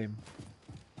next game.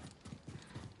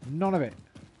 None of it.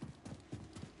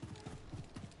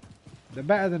 They're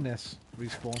better than this,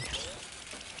 Respawn,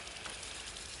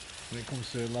 when it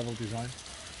comes to level design.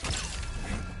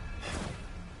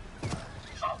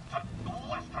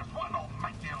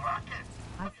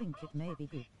 I think it may be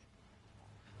good.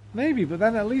 Maybe, but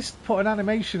then at least put an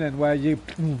animation in where you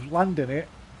land in it,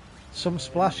 some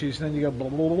splashes, and then you go blah,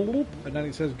 blah, blah, blah, and then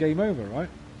it says game over, right?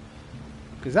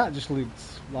 Because that just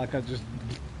looks like I just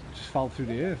fell through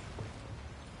the earth.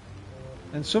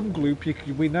 And some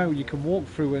gloop, we know you can walk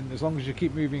through, and as long as you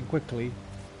keep moving quickly,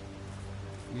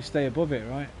 you stay above it,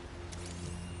 right?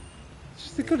 It's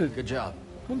just, they could have... Good job.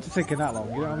 Wouldn't have taken that long,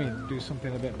 you know what I mean? Do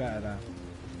something a bit better there.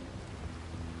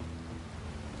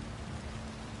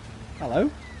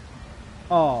 Hello?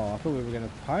 Oh, I thought we were going to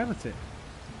pilot it.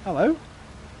 Hello?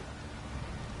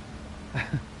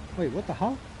 Wait, what the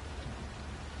hell?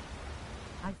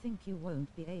 I think you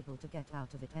won't be able to get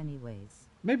out of it anyways.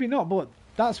 Maybe not, but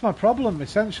that's my problem,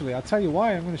 essentially. I'll tell you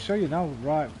why. I'm going to show you now,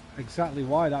 right, exactly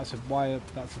why that's a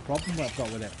problem that I've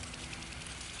got with it.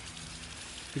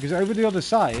 Because over the other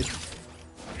side,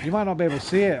 you might not be able to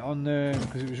see it on the...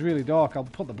 because it was really dark. I'll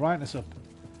put the brightness up.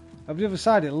 Over the other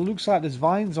side, it looks like there's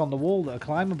vines on the wall that are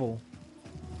climbable.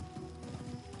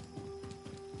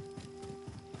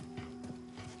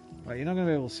 Right, you're not going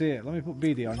to be able to see it. Let me put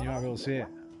BD on, you might be able to see it.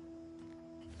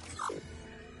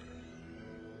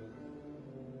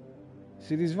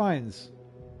 See these vines?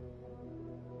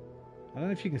 I don't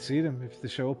know if you can see them, if they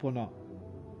show up or not.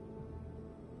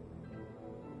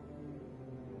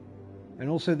 And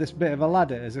also this bit of a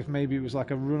ladder, as if maybe it was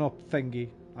like a run-up thingy.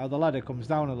 How the ladder comes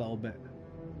down a little bit.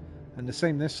 And the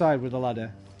same this side with the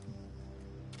ladder.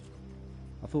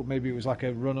 I thought maybe it was like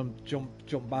a run and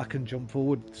jump back and jump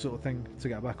forward sort of thing to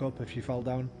get back up if you fell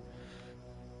down.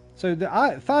 So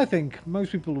I think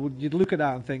most people you'd look at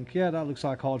that and think, yeah, that looks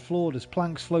like hard floor. There's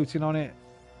planks floating on it.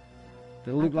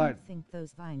 They look like. I don't think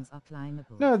those vines are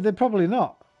climbable. No, they're probably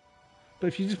not. But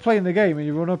if you're just playing the game and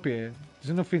you run up here,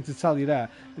 there's nothing to tell you there.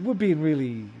 We're being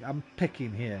really, I'm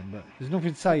picking here, but there's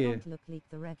nothing to tell you. Don't look like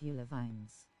the regular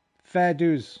vines. Fair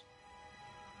dues.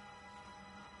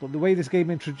 But the way this game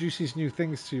introduces new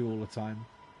things to you all the time.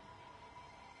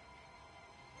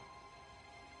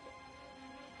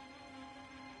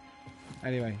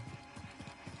 Anyway.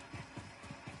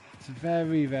 It's a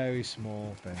very, very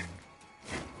small thing.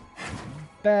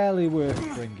 Barely worth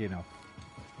bringing up.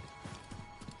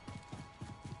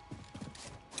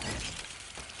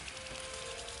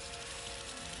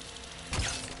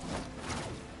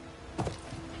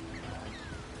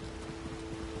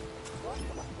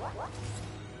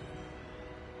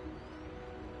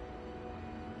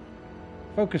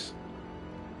 Focus.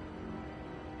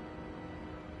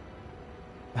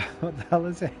 What the hell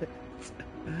is it?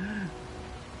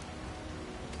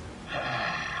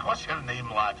 What's your name,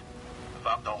 lad? If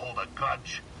I'm to hold a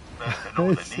grudge, best to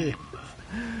know the name.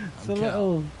 It's a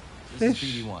little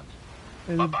fish in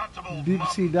a Babatable deep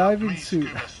sea diving suit.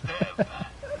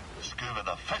 Scuba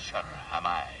the fisher, am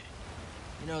I?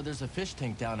 You know, there's a fish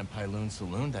tank down in Pyloon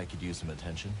Saloon that could use some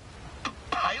attention.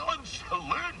 Pyloon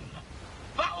Saloon?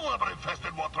 That'll have an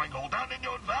infested watering hole down in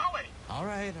your valley. All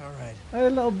right, all right. Hey, a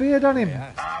little beard on him.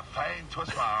 Ah, fine,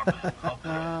 twist my arm. I'll do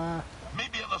it.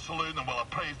 Meet me at the saloon and we'll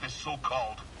appraise this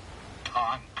so-called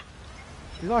tank.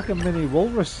 He's like a mini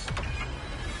walrus.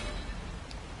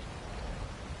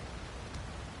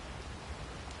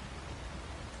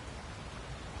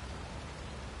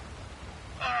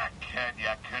 Ah, kid, you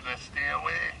couldn't stay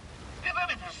away. You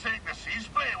didn't forsake the sea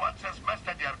spray once it's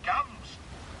misted your gums.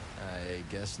 I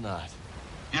guess not.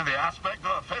 You're the aspect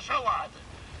of a fisher, lad.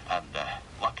 And,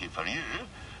 lucky for you,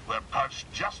 we're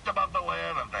perched just above the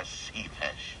lair of the sea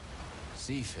fish.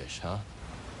 Sea fish, huh?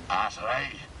 That's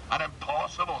right. An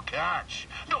impossible catch.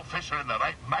 No fisher in the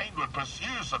right mind would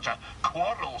pursue such a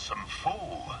quarrelsome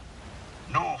foe.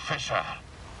 No fisher,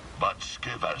 but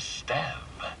Scuba Stev.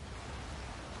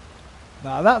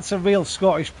 Now that's a real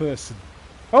Scottish person.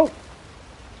 Oh!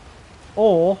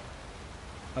 Or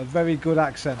a very good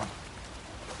accent.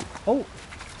 Oh!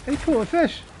 He caught a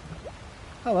fish!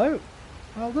 Hello!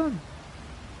 Well done.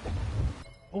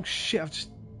 Oh shit, I've just...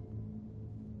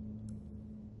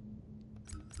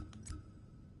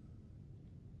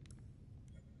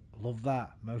 Love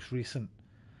that. Most recent.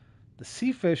 The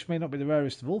sea fish may not be the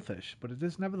rarest of all fish, but it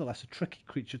is nevertheless a tricky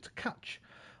creature to catch.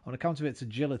 On account of its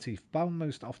agility, found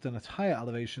most often at higher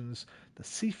elevations, the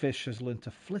sea fish has learned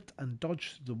to flit and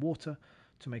dodge through the water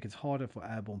to make it harder for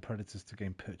airborne predators to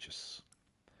gain purchase.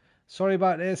 Sorry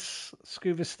about this,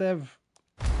 Scuba Stev.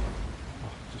 Oh,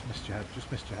 just missed your head,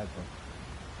 bro.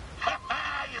 Ha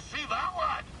ha! You see that,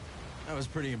 lad? That was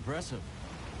pretty impressive.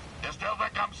 You still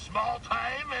think I'm small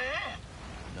time, eh?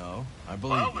 No, I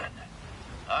believe Well you. then,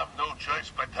 I've no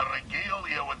choice but to regale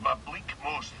you with my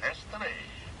bleak-most history.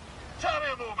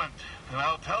 Tarry a moment, and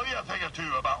I'll tell you a thing or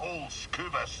two about old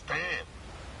Scuba Steve.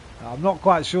 I'm not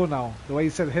quite sure now. The way he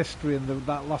said history and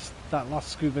that last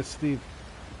Scuba Steve,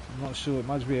 I'm not sure. It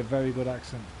must be a very good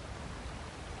accent.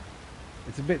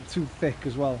 It's a bit too thick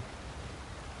as well.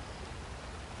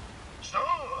 So,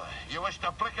 you wish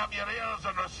to prick up your ears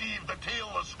and receive the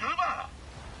tale of Scuba?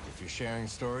 If you're sharing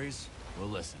stories, we'll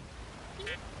listen.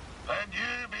 Then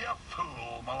you be a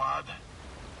fool, my lad.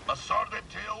 A sordid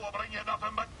tale will bring you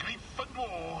nothing but grief and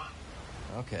woe.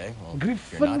 Okay, well,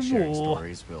 Grief if you're not and sharing woe.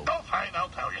 stories, we'll... Oh, fine, I'll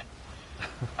tell you.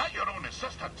 At your own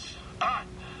insistence, and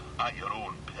at your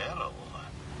own peril.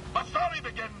 My story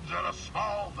begins in a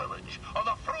small village on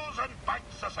the frozen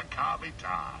banks of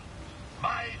Sakavita,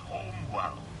 my home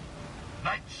world.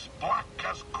 Nights black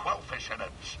as quillfish in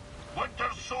it.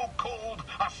 Winters so cold,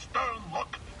 a stern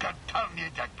look can turn you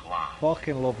to glass.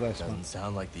 Fucking love this, man. Doesn't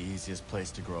sound like the easiest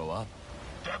place to grow up.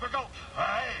 Difficult,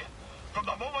 aye. From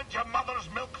the moment your mother's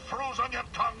milk froze on your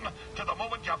tongue to the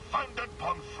moment you found it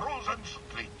upon frozen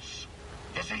streets.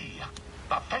 You see,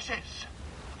 the fishes,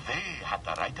 they had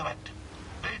the right of it.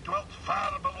 They dwelt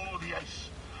far below the ice,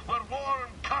 where warm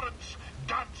currents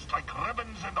danced like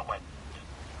ribbons in the wind.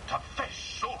 To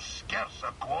fish so scarce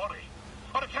a quarry,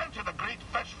 on account of the great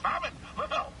fish famine,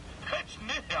 well, it's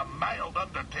near a mild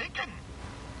undertaking.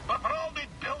 But for all the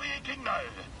belly-aching now,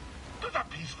 there's a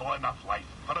peaceful enough life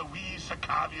for a wee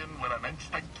Sakavian with an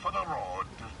instinct for the road.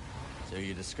 So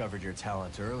you discovered your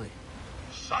talent early.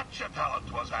 Such a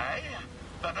talent was I,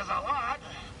 that as a lad,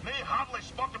 me hardly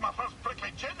sporting my first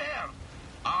prickly chin hair,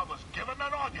 I was given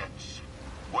an audience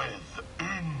with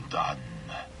Undone.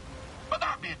 But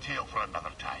that'd be a tale for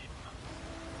another time.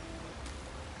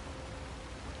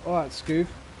 Alright, Scoob.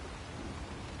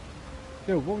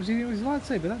 Yo, what was he doing with his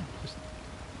lightsaber then? Just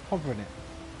hovering it.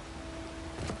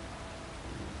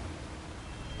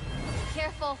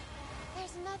 Careful.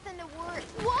 There's nothing to worry.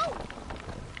 Whoa!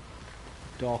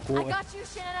 Dark water. I got you,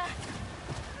 Shanna.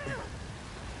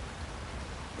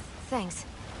 Thanks.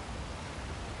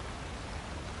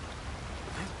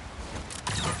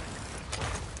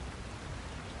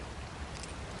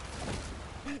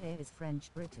 He is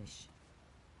French-British.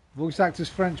 Voice actor's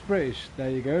French-British. There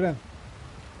you go then.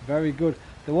 Very good.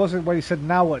 There wasn't when he said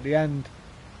now at the end.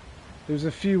 There was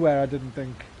a few where I didn't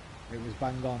think it was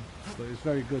bang on, but it was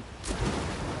very good.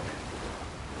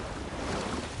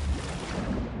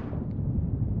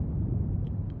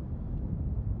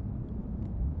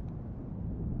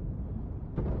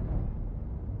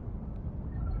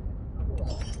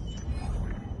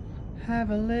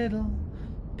 Have a little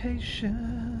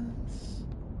patience.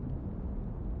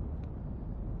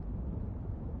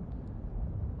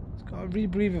 It's got a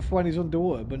rebreather for when he's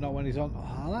underwater, but not when he's on.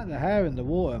 Oh, I like the hair in the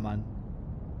water, man.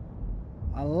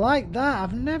 I like that.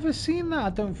 I've never seen that, I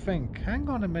don't think. Hang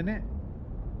on a minute.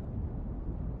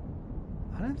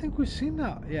 I don't think we've seen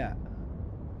that yet.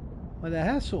 Where the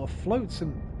hair sort of floats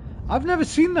and... I've never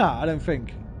seen that, I don't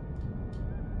think.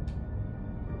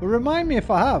 But remind me if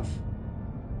I have.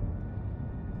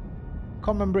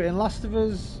 Can't remember it in Last of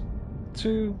Us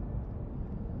 2.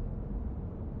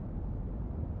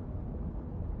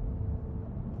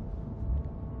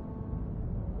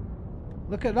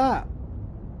 Look at that.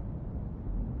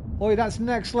 Oi, that's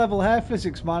next level hair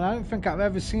physics, man. I don't think I've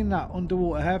ever seen that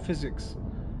underwater hair physics.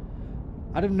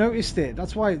 I'd have noticed it.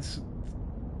 That's why it's...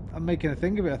 I'm making a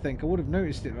thing of it, I think. I would have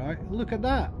noticed it, right? Look at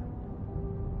that.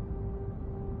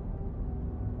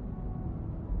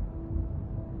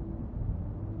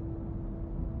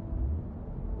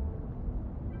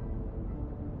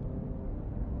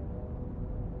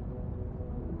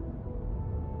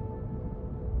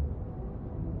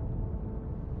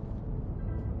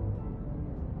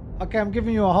 Okay, I'm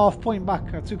giving you a half point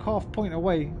back. I took half point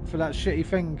away for that shitty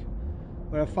thing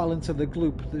where I fell into the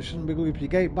gloop. There shouldn't be gloop. You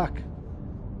get it back.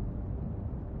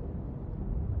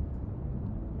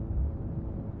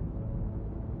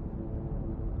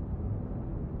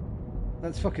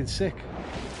 That's fucking sick.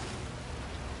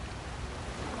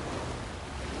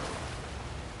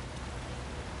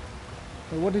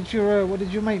 But what did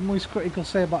your mate Moist Critical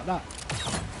say about that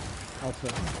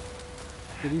outfit?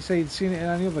 Did he say he'd seen it in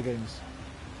any other games?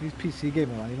 He's PC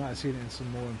gamer, man. He might have seen it in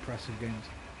some more impressive games.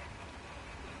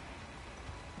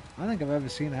 I don't think I've ever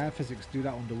seen hair physics do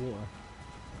that underwater.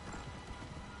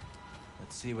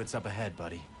 Let's see what's up ahead,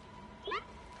 buddy.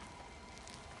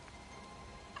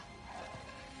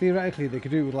 Theoretically, they could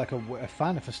do it with like a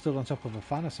fan if I stood on top of a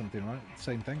fan or something, right?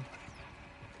 Same thing.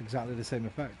 Exactly the same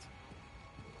effect.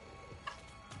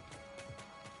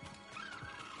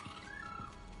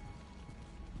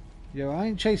 Yo, I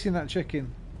ain't chasing that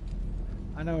chicken.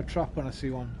 I know a trap when I see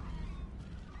one.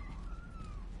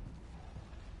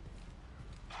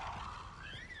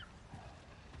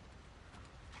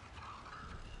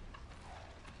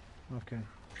 Okay.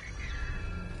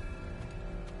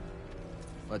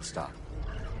 Let's stop.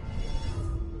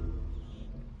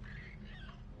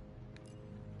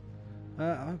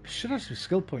 I should have some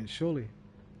skill points, surely.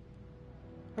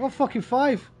 I got fucking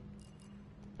 5.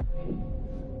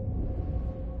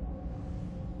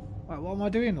 Right, what am I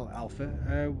doing, Alpha?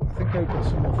 I think I opened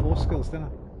some more 4 skills, didn't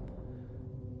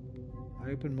I?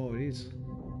 I opened more of these.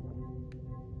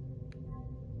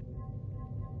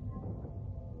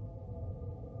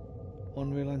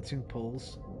 Unrelenting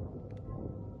pulls.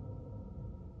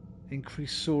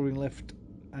 Increased soaring lift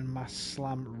and mass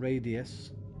slam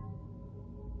radius.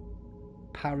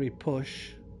 Parry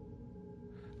push.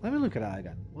 Let me look at that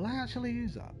again. Will I actually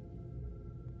use that?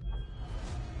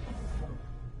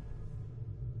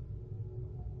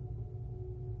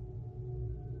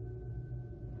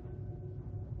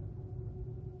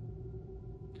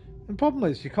 The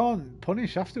problem is you can't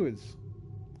punish afterwards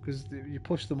because you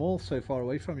push them all so far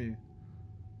away from you.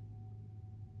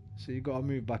 So you've got to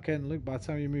move back in. Look, by the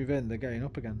time you move in, they're getting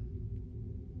up again.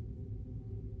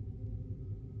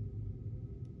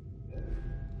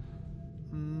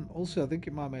 Also, I think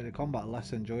it might make the combat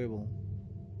less enjoyable.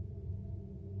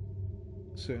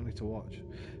 Certainly to watch.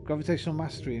 Gravitational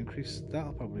mastery increase.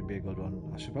 That'll probably be a good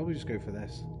one. I should probably just go for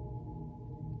this.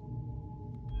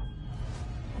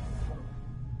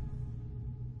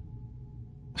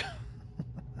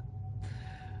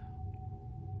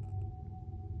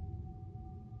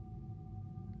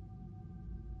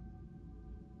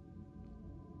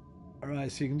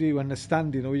 Alright, so you can do it when they're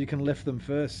standing, or you can lift them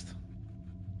first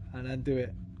and then do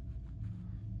it.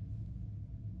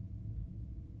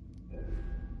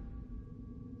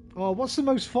 Oh, what's the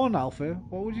most fun, Alpha?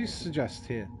 What would you suggest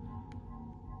here?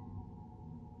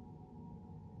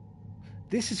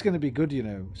 This is going to be good, you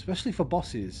know, especially for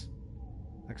bosses.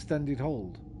 Extended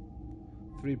hold.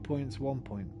 3 points, 1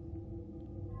 point.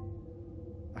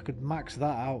 I could max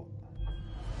that out.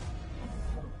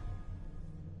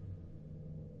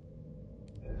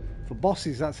 For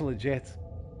bosses, that's legit.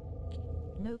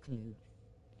 No clue.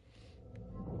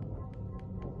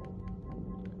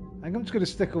 I think I'm just going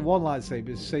to stick with one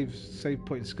lightsaber, save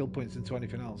putting skill points into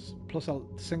anything else. Plus,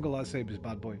 single lightsaber is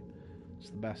bad boy. It's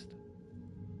the best.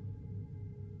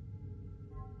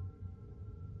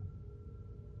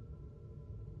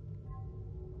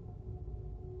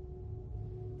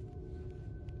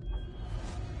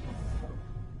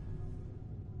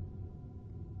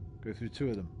 Go through 2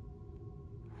 of them.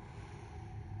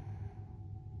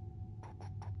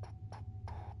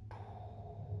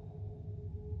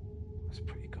 That's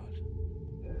pretty good.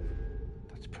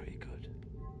 That's pretty good.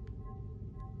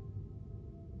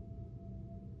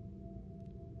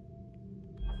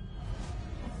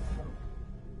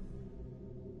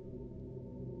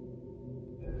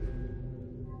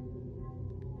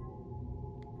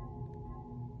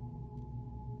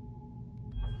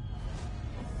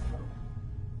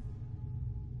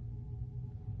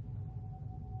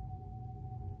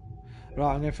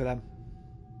 Right, I'm going for them.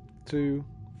 2,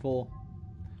 4.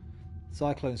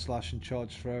 Cyclone slash and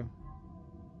charge throw.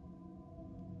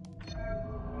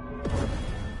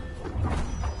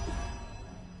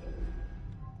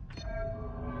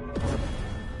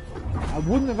 I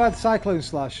wouldn't have had cyclone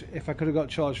slash if I could have got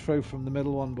charge throw from the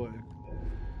middle one, but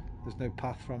there's no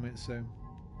path from it, so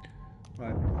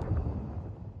right.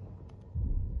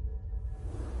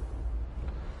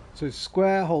 So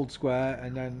square, hold square,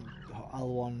 and then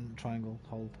L1 triangle,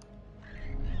 hold.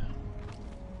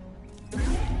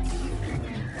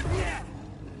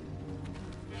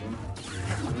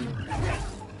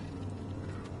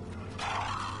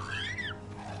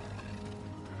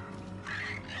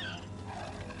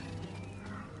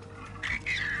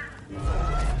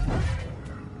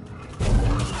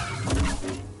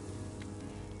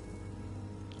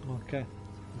 Okay,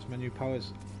 that's my new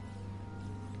powers.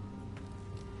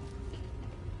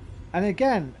 And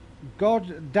again,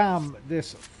 god damn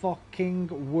this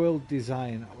fucking world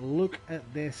design. Look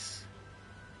at this.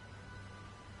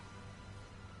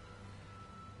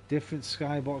 Different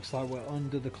skybox, like we're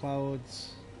under the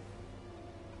clouds.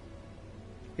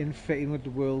 In fitting with the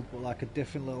world, but like a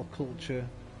different little culture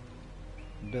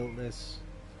built this.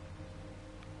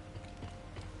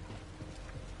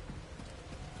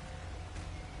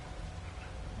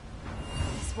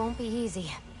 This won't be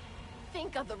easy.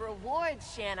 Think of the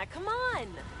rewards, Shanna. Come on.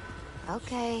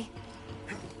 Okay.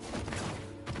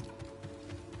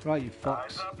 Right, you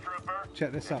fox.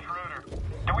 Check this out.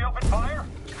 Do we open fire?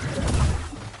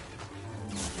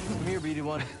 here, beady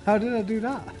one. How did I do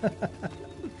that?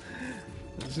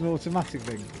 It's an automatic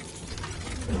thing.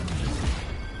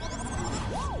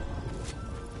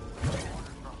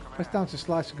 Press down to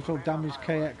slice and control damaged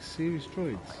KX series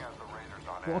droids.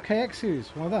 What are KX series?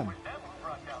 One of them?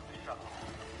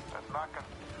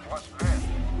 What's this?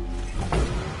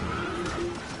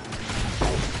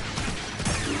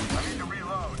 I need to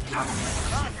reload.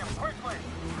 Attack him quickly.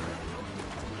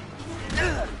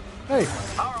 Hey!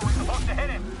 How are we supposed to hit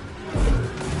him?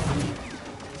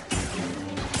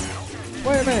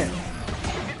 Wait a minute!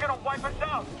 He's gonna wipe us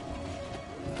out.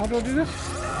 How do I do this?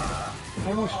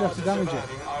 How much do you have to damage it?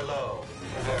 Are low.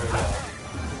 Very low.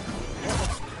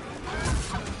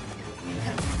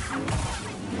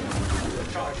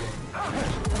 Charging.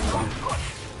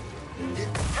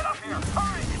 Get up here!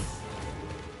 Hurry!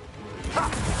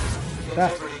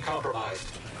 Integrity compromised.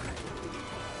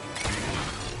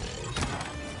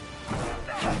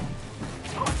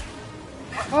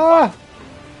 Ah!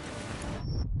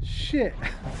 Shit!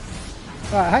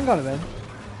 Right, hang on a minute.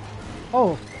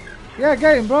 Oh, yeah,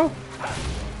 get him, bro.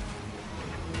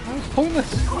 That was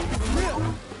pointless.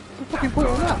 What's the fucking point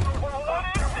of that?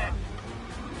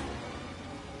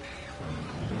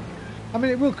 I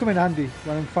mean, it will come in handy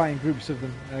when I'm fighting groups of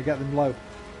them and I get them low.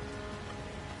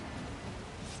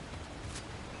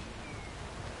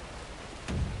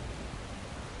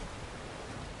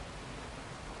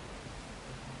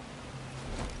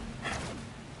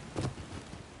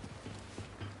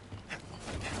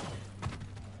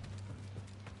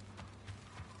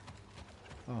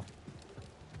 Oh.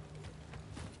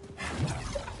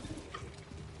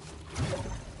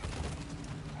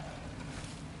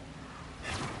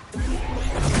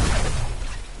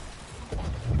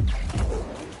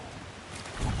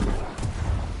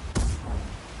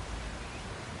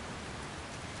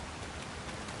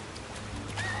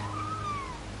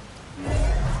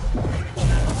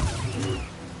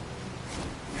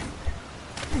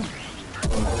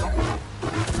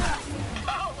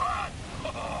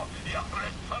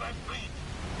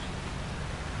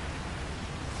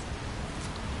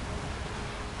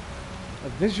 A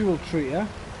visual treat, yeah?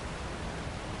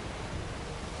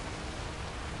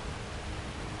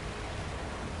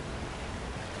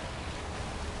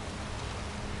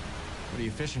 What are you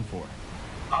fishing for?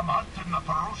 I'm hunting the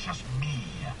ferocious me.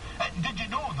 Did you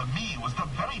know the me was the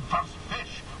very first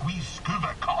fish we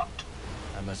scuba caught?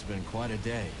 That must have been quite a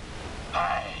day.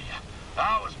 Aye,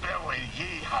 I was barely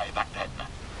yee-high back then.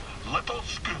 Little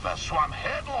scuba swam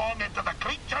headlong into the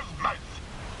creature's mouth.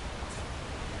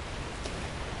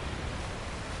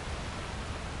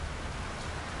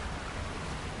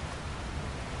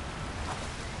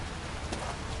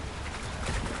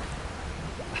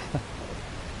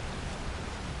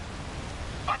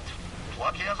 But,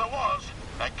 lucky as I was,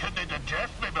 I couldn't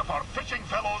digest me before fishing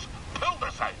fellows pulled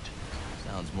us out.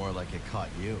 Sounds more like it caught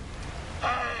you.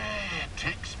 Aye, it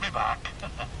takes me back.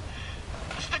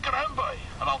 Stick around, boy,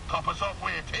 and I'll top us off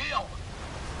with a tail.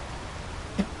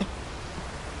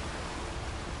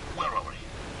 Where were we?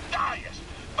 Ah, yes.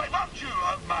 By virtue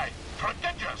of my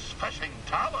prodigious fishing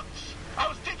talents, I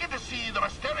was taken to see the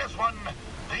mysterious one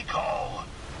they call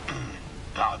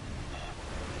Done.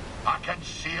 I can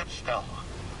see it still.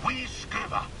 Wee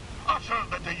scuba,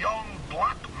 ushered into young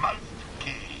black-mouthed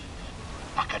cave.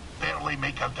 I could barely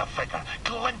make out the figure,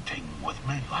 glinting with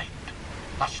moonlight.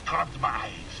 I scrubbed my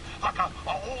eyes, like a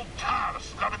old tar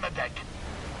scrubbing the deck.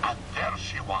 And there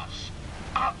she was,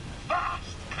 a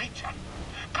vast creature.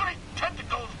 Great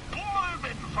tentacles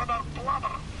blooming from her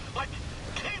bladder, like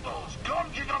cables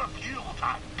gorging on a fuel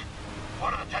tank.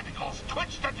 One of the tentacles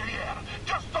twitched into the air,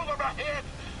 just over my head,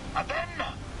 and then,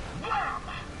 wham!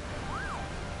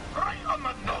 Right on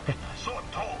the noggin, so I'm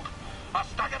told. I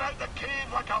staggered out the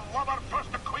cave like a lover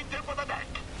first acquainted with a neck.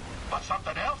 But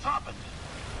something else happened.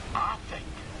 I think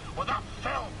when that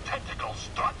fell tentacle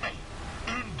struck me,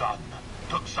 Undone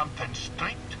took something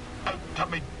straight out to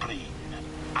my brain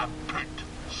and put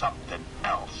something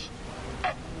else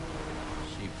in.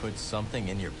 She put something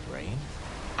in your brain?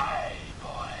 Aye,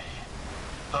 boy.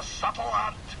 The subtle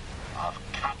art of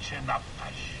catching a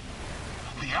fish.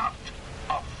 The art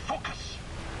of focus.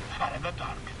 And in the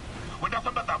dark, with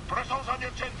nothing but the bristles on your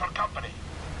chin for company,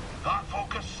 that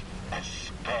focus is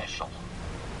special.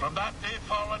 From that day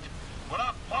forward, when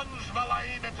I plunged my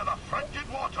line into the frigid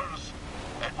waters,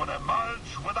 it would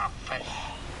emerge with a fish.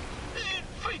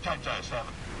 3 times out of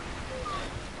 7.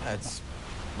 That's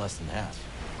less than half.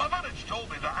 My village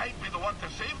told me that I'd be the one to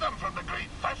save them from the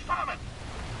great fish famine.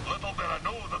 Little did I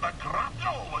know that the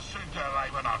grapnel was soon to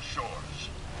arrive on our shores.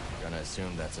 Gonna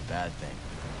assume that's a bad thing.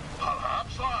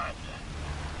 Perhaps, lad.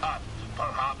 And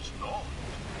perhaps not.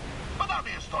 But that'll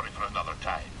be a story for another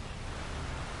time.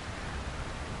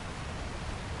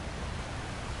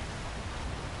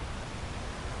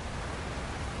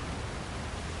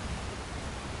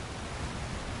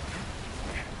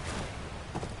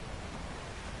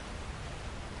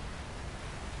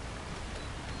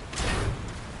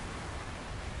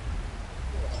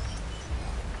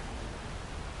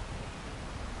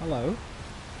 Hello.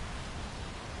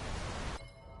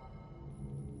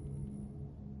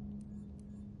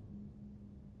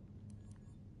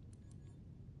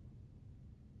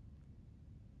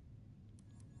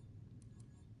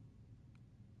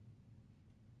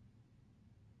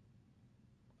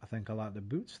 I think I like the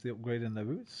boots, the upgrade in the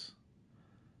boots.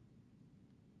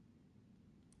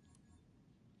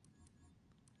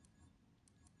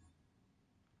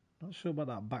 Not sure about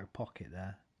that back pocket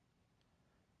there.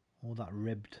 Or that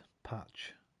ribbed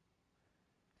patch.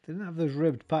 They didn't have those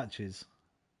ribbed patches.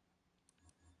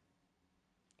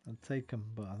 I'd take them,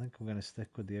 but I think I'm going to stick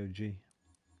with the OG. Can't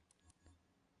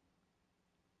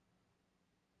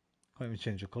even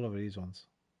change the colour of these ones.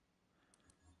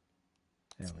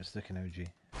 Yeah, we're sticking OG.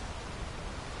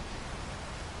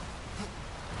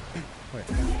 Wait,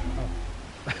 oh.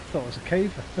 I thought it was a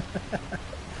cave.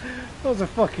 That was a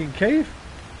fucking cave.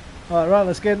 Alright, right,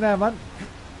 let's get in there, man.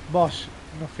 Bosh,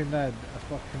 nothing there, a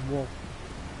fucking wall.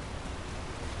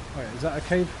 Wait, is that a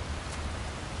cave?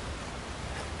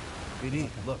 BD,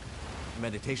 look,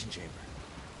 meditation chamber.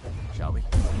 Shall we?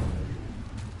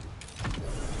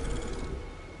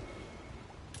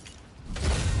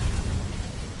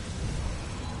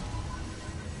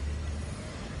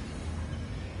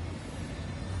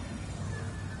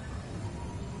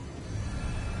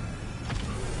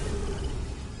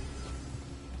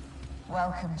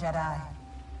 Welcome, Jedi.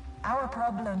 Our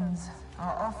problems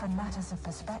are often matters of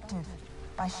perspective.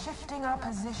 By shifting our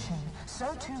position,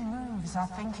 so too moves our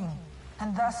thinking.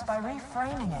 And thus, by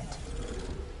reframing it,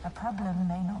 a problem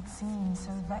may not seem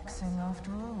so vexing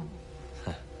after all.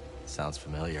 Sounds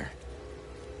familiar.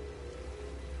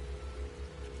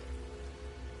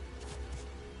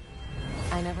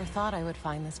 I never thought I would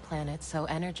find this planet so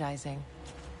energizing.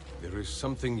 There is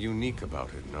something unique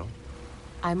about it, no?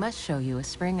 I must show you a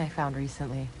spring I found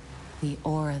recently. The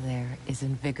aura there is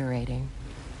invigorating.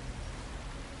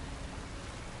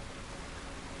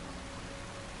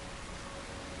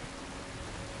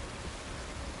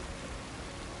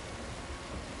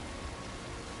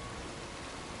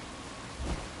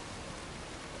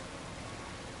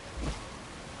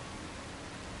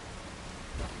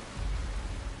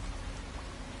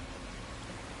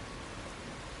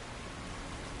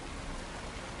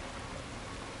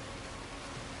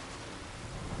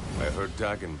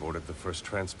 Dagon boarded the first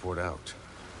transport out.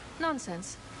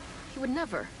 Nonsense. He would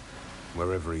never.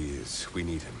 Wherever he is, we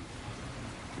need him.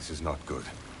 This is not good.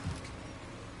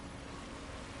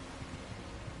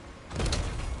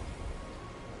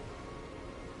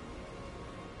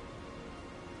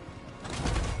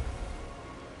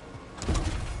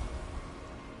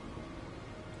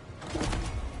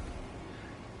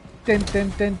 Dun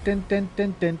dun dun dun dun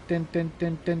dun dun dun dun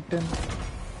dun dun dun.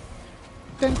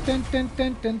 Dun dun dun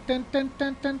dun dun dun dun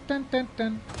dun dun dun dun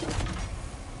dun.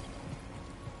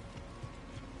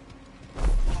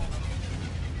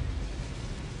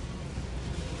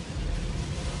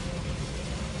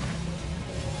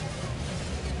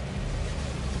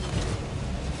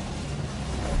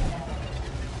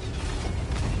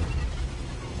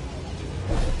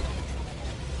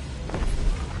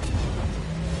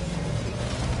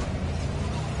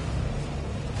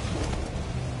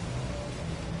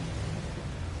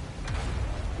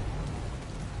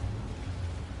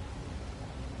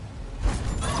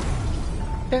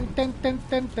 Dun, dun, dun,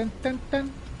 dun, dun, dun,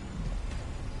 dun.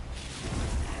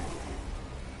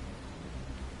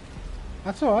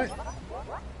 That's alright.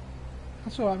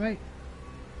 That's alright, mate.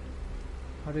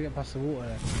 How do you get past the water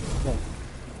there? Whoa.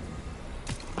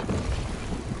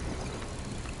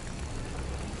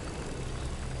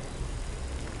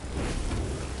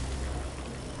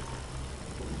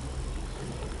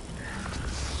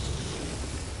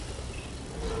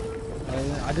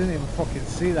 I didn't even fucking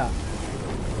see that.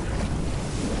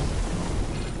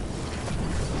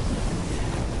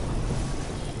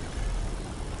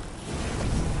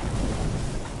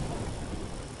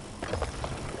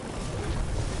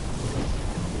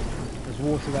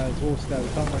 Water there, there's water there, we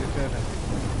can't really turn it.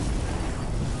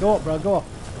 Go up, bro, go up.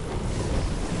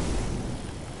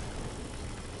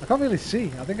 I can't really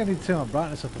see. I think I need to turn my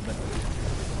brightness up a bit.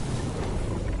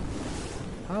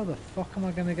 How the fuck am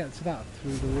I going to get to that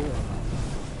through the water?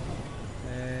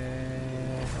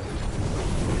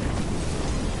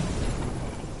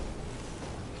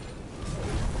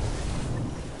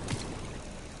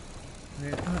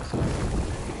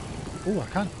 Oh, I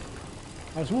can.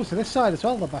 I was to this side as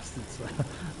well, the bastards. Can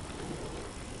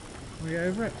we get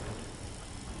over it?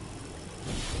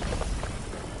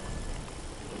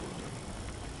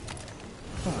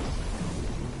 Oh.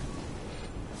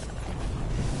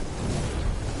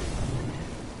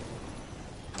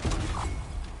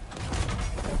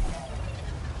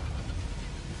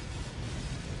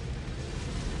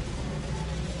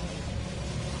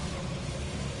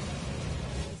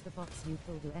 Is the box you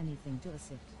pull do anything to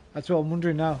assist? That's what I'm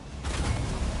wondering now.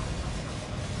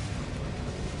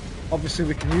 Obviously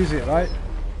we can use it, right?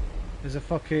 There's a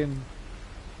fucking...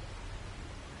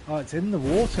 Oh, it's in the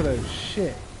water though,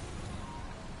 shit.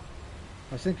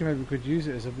 I was thinking maybe we could use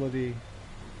it as a bloody...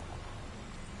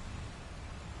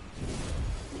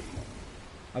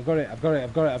 I've got it, I've got it,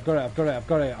 I've got it, I've got it, I've got it, I've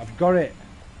got it, I've got it.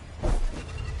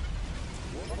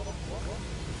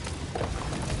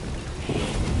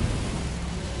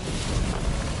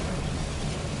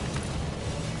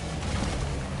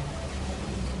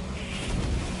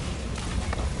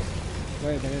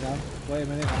 Wait a minute now, wait a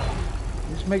minute now.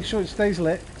 Just make sure it stays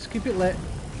lit, just keep it lit.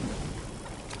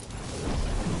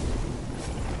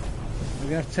 We're going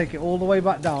to have to take it all the way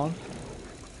back down.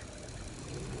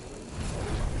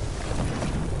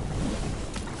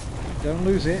 Don't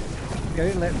lose it. Get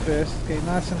it lit first. Get it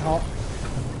nice and hot.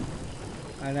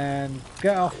 And then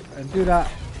get off and do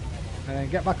that. And then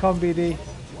get back on, BD.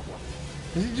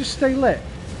 Does it just stay lit?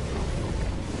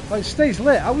 Oh, it stays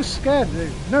lit. I was scared.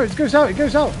 No, it goes out. It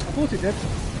goes out. I thought it did.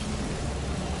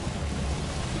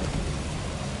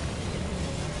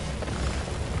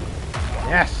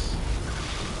 Yes.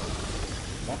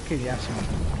 Fucking yes, man.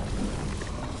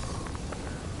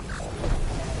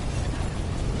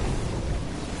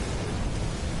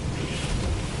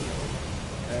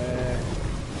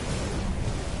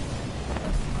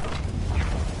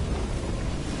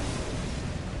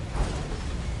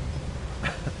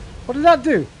 What did that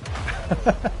do?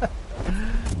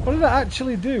 What did that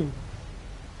actually do?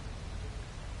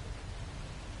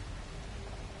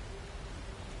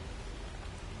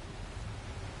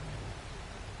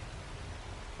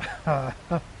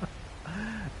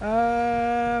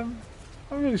 I'm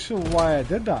not really sure why I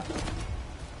did that.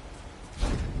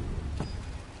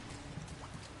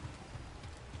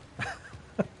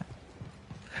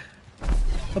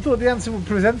 I thought the answer would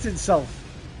present itself.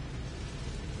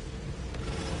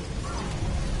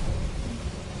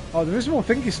 Oh, there is more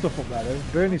thingy stuff up there though,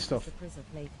 burny stuff.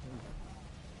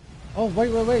 Oh, wait,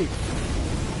 wait, wait.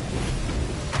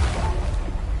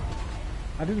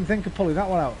 I didn't think of pulling that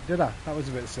one out, did I? That was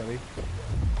a bit silly.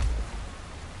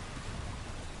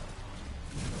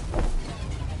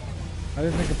 I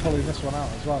didn't think of pulling this one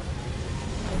out as well.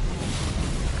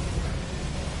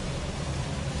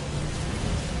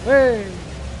 Hey!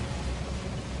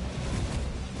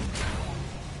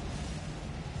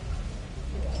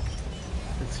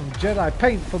 It's some Jedi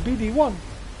paint for BD1.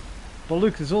 But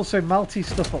look, there's also melty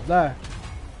stuff up there.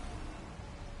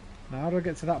 Now how do I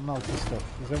get to that melty stuff?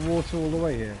 Is there water all the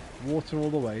way here? Water all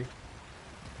the way.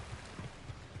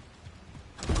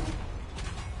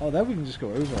 Oh, there we can just go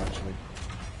over actually.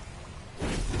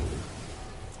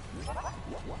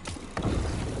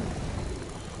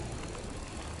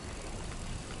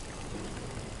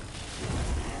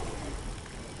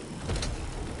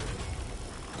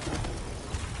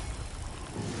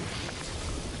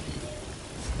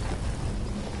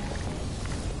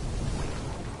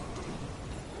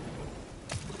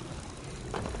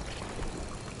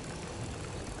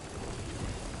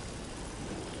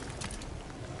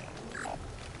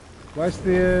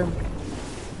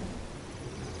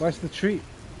 Where's the tree?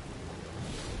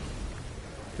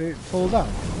 Did it fall down?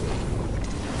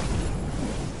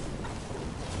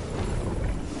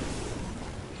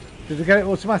 Did they get it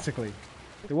automatically?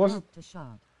 It wasn't.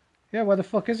 Yeah, where the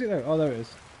fuck is it though? Oh, there it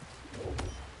is.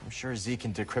 I'm sure Z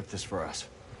can decrypt this for us.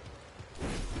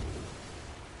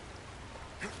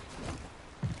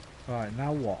 Alright,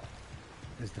 now what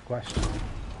is the question?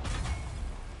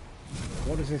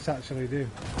 What does this actually do?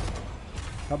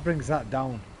 That brings that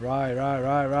down. Right.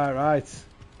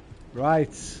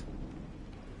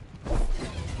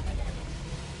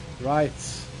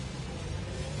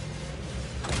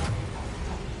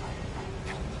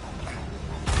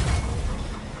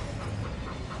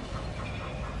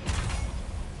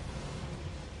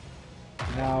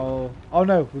 Now, oh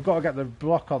no, we've got to get the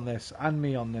block on this and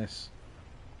me on this.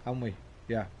 Haven't we?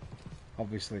 Yeah,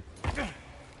 obviously.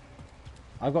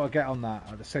 I've got to get on that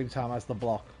at the same time as the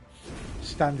block.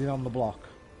 Standing on the block.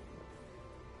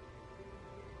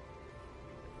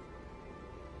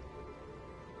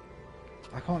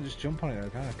 I can't just jump on it though,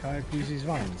 can I? Can I use these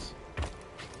vines?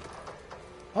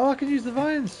 Oh, I can use the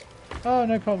vines! Oh,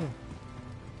 no problem.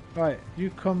 Right,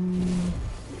 you come.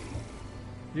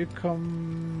 You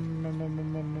come.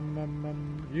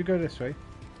 You go this way.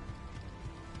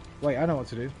 Wait, I know what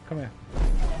to do. Come here.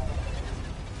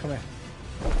 Come here.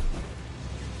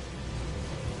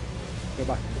 Go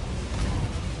back.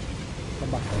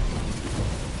 Come back.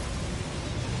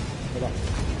 Go back.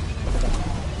 Go back.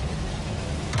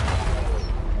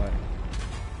 Right.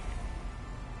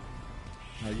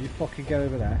 Now you fucking get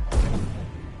over there.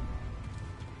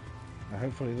 Now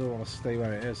hopefully the other one will stay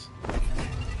where it is.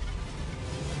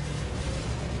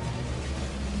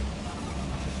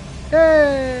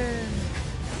 Hey!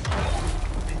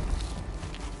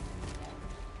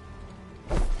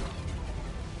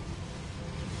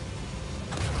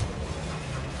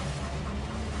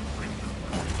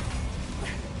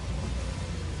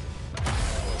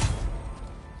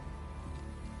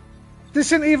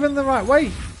 This isn't even the right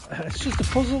way. It's just a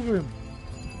puzzle room.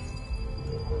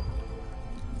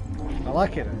 I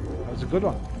like it. That was a good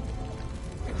one.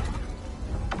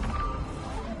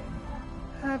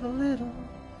 Have a little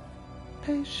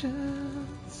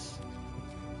patience.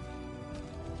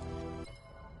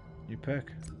 New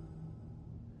perk.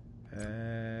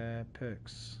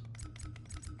 Perks.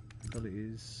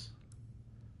 Abilities.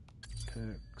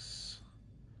 Perks.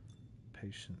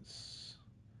 Patience.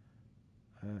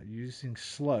 Using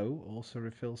slow also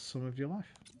refills some of your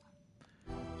life.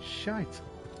 Shite.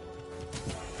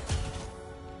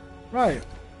 Right.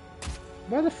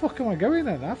 Where the fuck am I going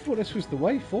then? I thought this was the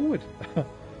way forward. How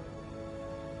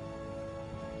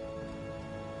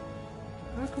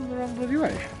come the wrong bloody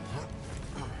way?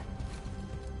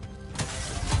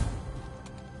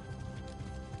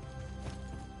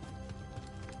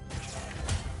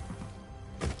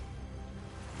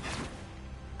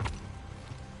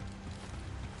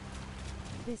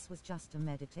 This was just a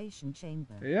meditation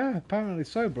chamber. Yeah, apparently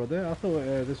so, brother. I thought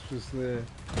this was the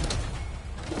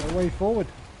way forward.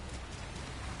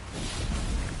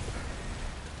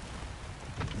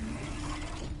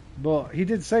 But he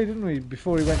did say, didn't we,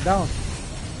 before he went down?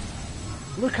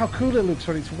 Look how cool it looks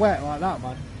when it's wet like that,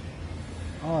 man.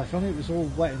 Oh, if only it was all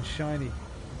wet and shiny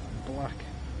and black.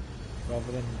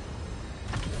 Rather than...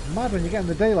 It's mad when you get in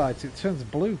the daylight, it turns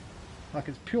blue. Like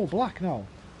it's pure black now.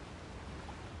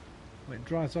 When it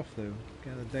dries off though,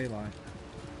 get in the daylight.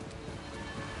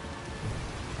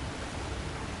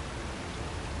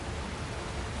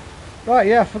 Right,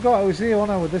 yeah, I forgot I was here,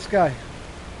 wasn't I, with this guy.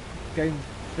 Game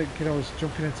thinking I was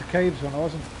jumping into caves when I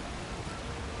wasn't.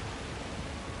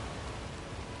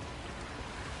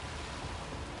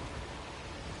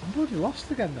 I'm bloody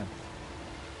lost again then.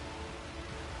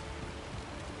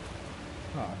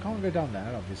 Oh, I can't go down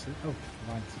there, obviously. Oh,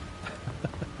 vines.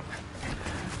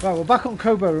 Right, we're back on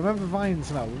Kobo. Remember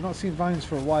vines now. We've not seen vines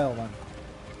for a while, man.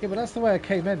 Yeah, but that's the way I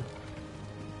came in.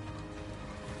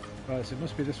 Right, so it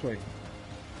must be this way.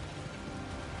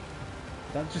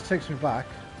 That just takes me back.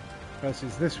 Right, so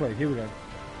it's this way. Here we go.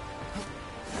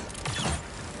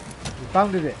 We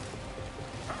bounded it.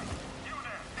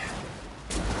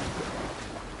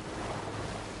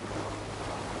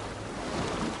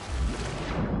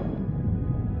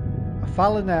 I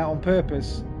fell in there on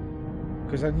purpose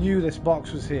because I knew this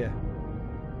box was here.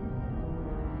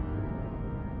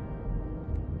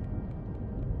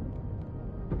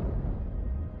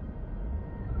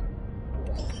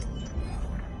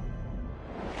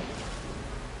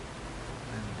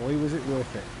 Boy, was it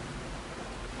worth it.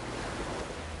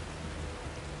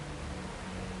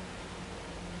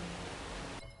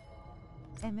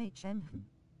 MHM.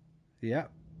 Yeah.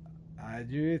 I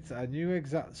knew it. I knew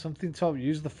exactly. Something told me.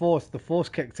 Use the force. The force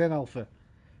kicked in, Alpha.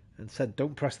 And said,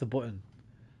 don't press the button.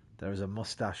 There is a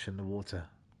mustache in the water.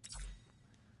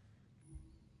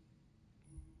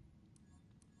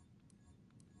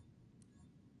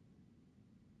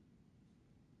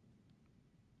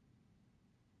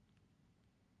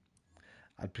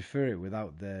 I'd prefer it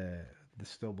without the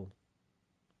stubble.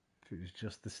 If it was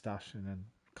just the stash and then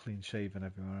clean shaven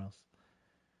everywhere else.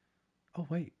 Oh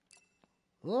wait.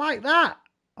 Like that!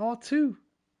 R2!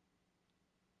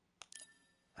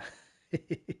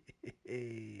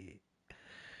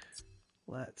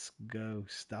 Let's go,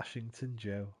 Stashington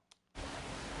Joe.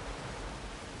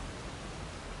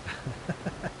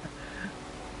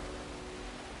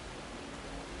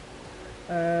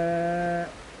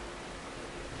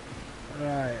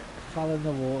 Right, fell in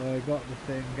the water, got the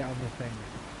thing, get on the thing.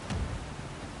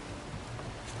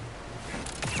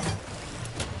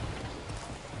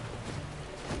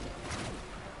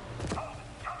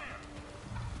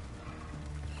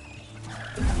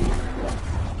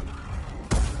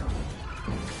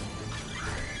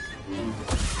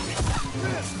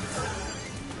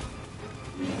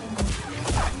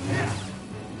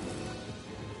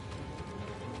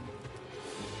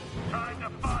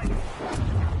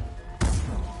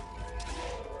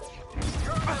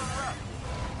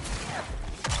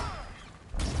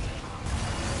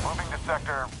 Moving to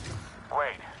sector...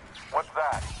 Wait, what's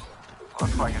that?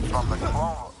 Looks like it's from the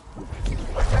clone...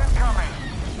 It's incoming!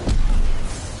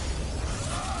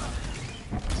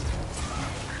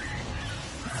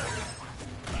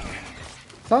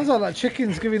 Sounds like that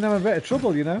chicken's giving them a bit of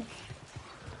trouble, you know?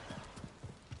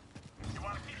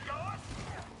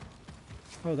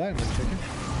 Oh, that ain't no chicken.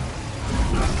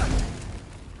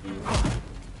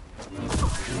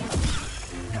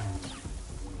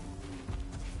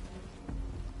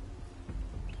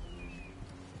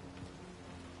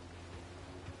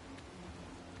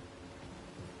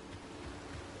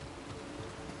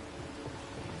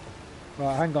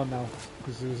 Right, hang on now,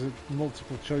 because there's a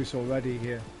multiple choice already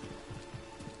here.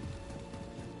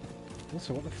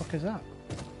 Also, what the fuck is that?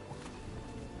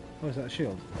 Oh, is that a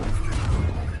shield?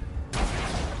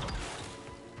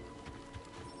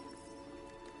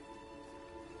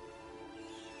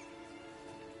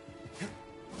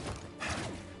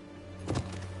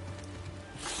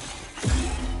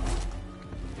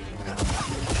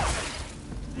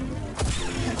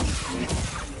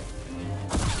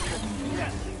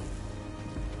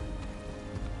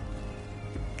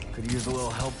 Could use a little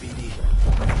help, BD.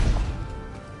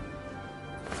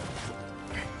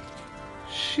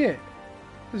 Shit!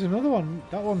 There's another one.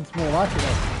 That one's more like it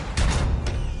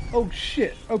though. Oh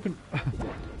shit! Open.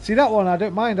 See that one? I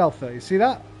don't mind, Alpha. You see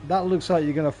that? That looks like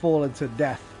you're gonna fall into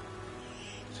death.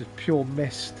 It's just pure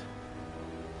mist.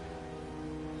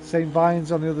 Same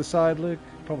vines on the other side, Luke.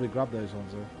 Probably grab those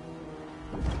ones though.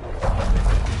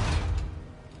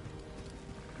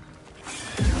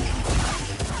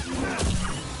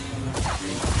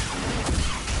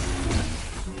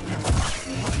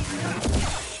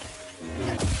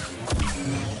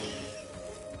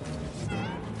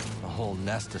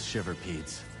 Nest of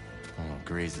shiverpedes. Oh,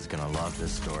 Grease is gonna love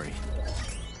this story.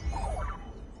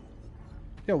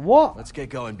 Yeah, what? Let's get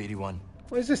going, BD1.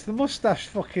 What is this? The mustache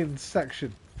fucking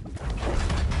section.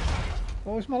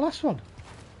 What was my last one?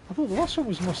 I thought the last one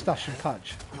was mustache and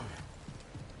patch.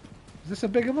 Is this a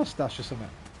bigger mustache or something?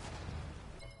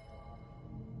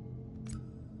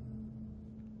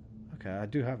 Okay, I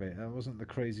do have it. That wasn't the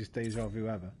craziest deja vu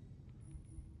ever.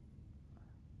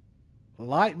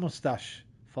 Light mustache.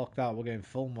 Fuck that, we're getting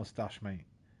full mustache, mate.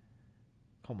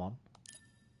 Come on.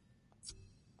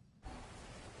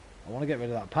 I want to get rid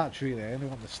of that patch, really. I only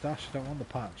want the stash, I don't want the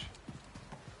patch.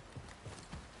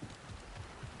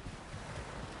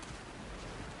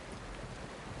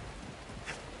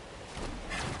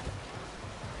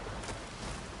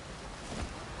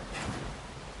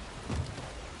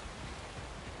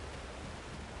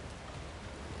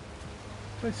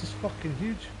 This place is fucking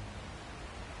huge.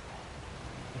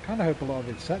 I kind of hope a lot of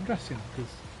it's set dressing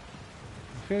because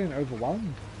I'm feeling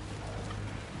overwhelmed.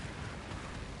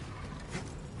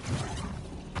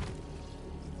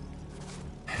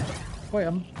 Wait,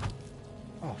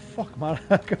 oh fuck, man!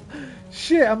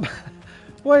 Shit,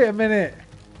 Wait a minute.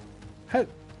 I'm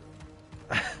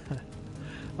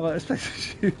like, this place is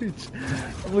huge.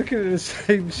 I'm looking at the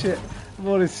same shit I've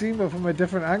already seen, but from a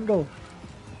different angle.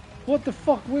 What the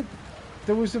fuck?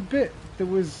 There was a bit. There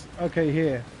was okay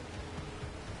here.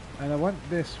 And I went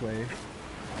this way.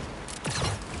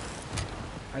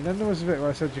 And then there was a bit where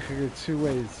I said you could go two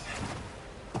ways.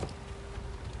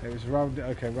 It was round,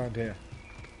 okay, round here.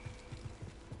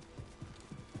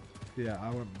 Yeah,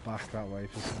 I went back that way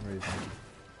for some reason.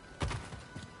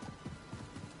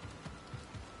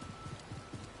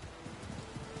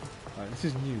 Right, this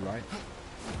is new, right?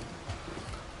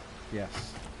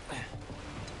 Yes.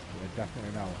 We're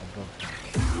definitely now above.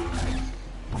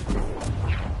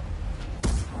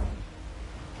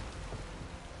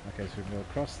 Okay, so we can go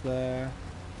across there.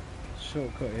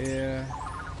 Shortcut here.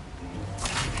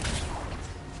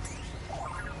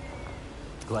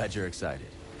 Glad you're excited.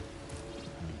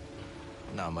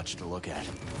 Not much to look at.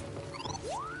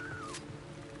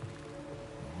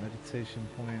 Meditation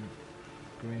point.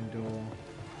 Green door.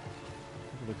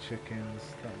 Couple of chickens.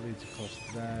 That leads across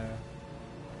there.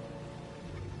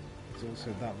 There's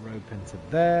also that rope into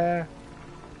there.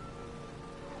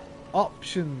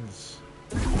 Options.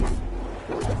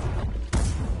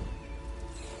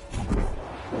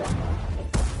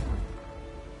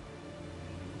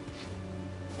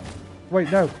 Wait,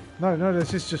 no,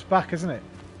 this is just back, isn't it?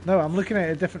 No, I'm looking at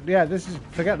it different. Yeah, this is,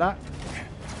 forget that.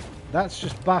 That's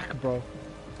just back, bro.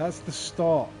 That's the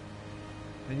start.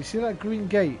 And you see that green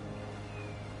gate?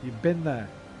 You've been there.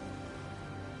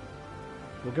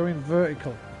 We're going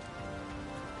vertical.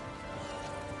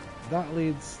 That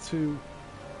leads to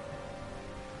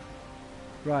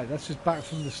Right, that's just back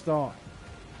from the start.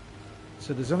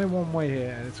 So there's only one way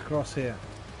here, and it's across here.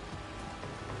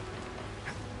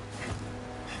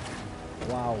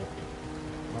 Wow.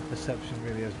 My perception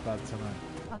really is bad tonight.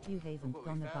 But you haven't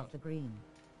gone above the green.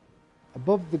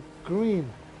 Above the green.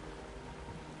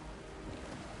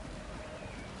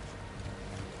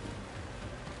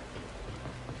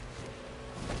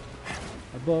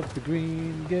 Above the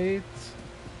green gate.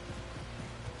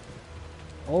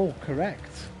 Oh, correct.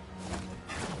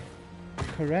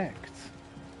 Correct.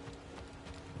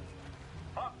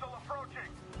 Hostile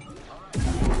approaching.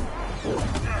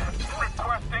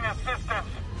 Requesting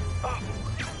assistance.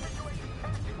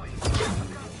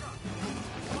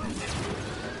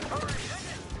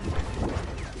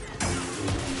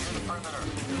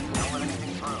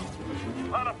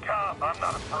 Let him come. I'm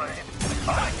not afraid.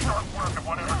 I'll make short work of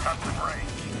whatever comes in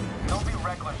range. Don't be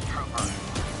reckless, trooper.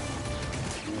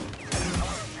 How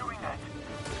are you doing that?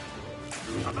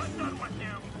 I'm not done with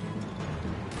you.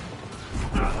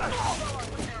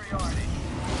 Superiority.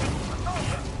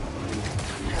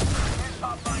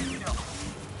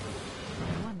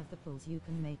 One of the pulls you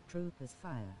can make troopers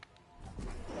fire.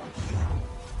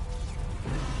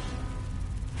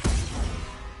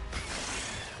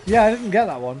 Yeah, I didn't get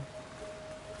that one.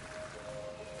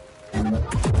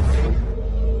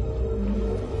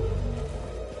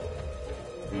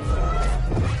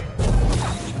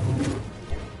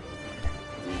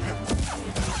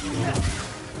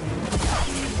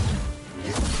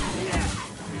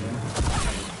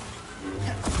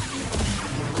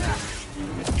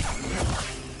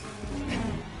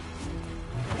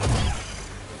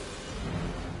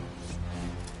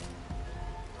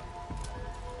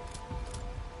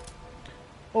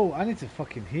 Oh, I need to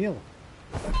fucking heal.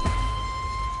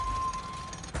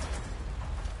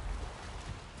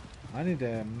 I need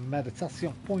a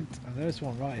meditation point, and there's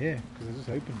one right here, because I just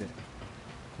opened it.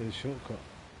 There's a shortcut.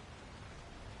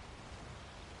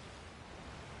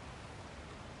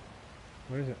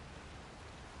 Where is it?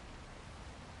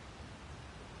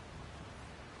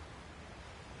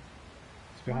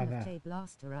 It's behind One of there. K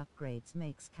blaster upgrades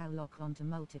makes Cal lock onto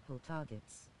multiple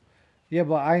targets. Yeah,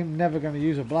 but I'm never going to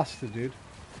use a blaster, dude.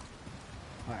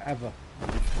 Like, ever.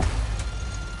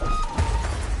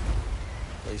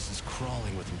 Place is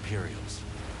crawling with Imperials.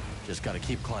 Just gotta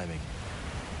keep climbing.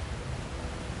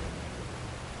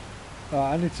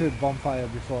 I need to bonfire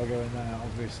before I go in there,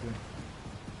 obviously.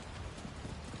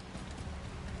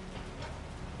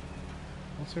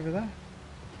 What's over there?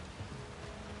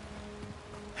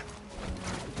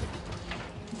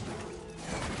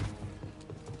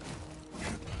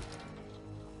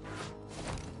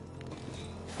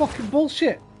 Fucking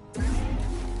bullshit!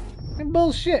 Fucking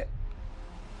bullshit!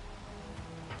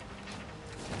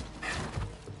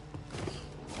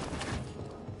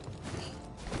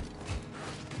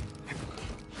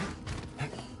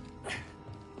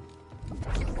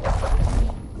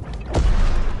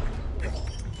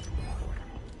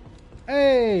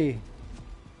 Hey!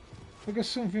 I got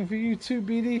something for you too,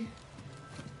 BD.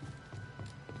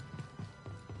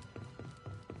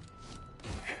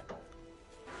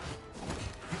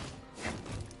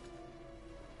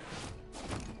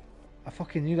 I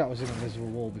fucking knew that was an invisible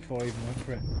wall before I even went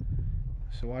for it.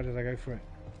 So why did I go for it?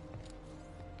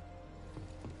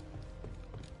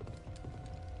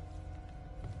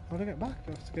 How do I get back?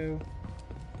 Do I have to go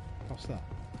past that?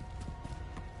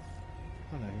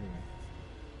 Oh no, here we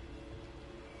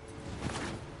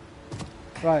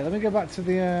go. Right, let me go back to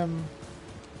the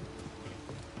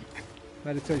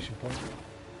meditation point.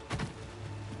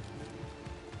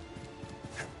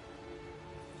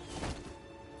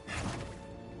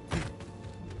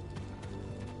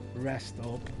 Rest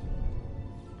up.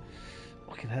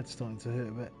 Fucking head's starting to hurt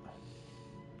a bit.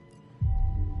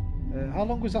 How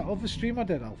long was that other stream I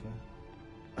did,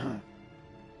 Alpha?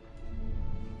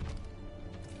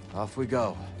 Off we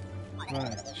go.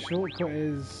 Right, shortcut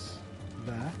is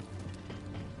there.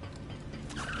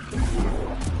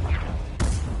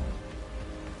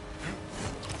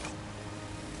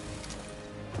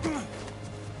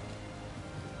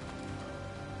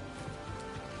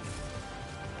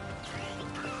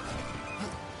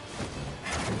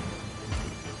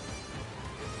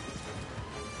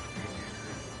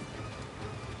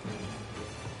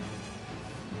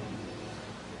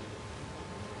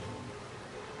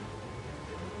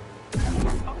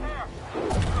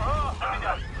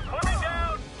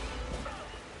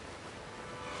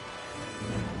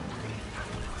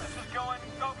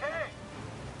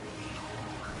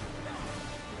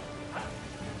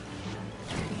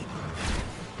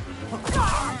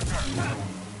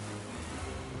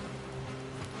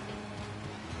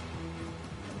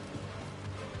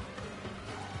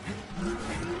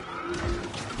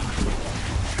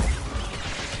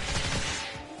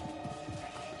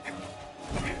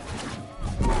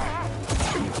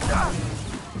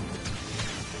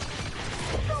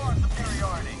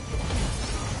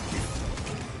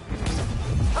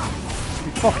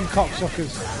 fucking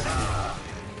cocksuckers.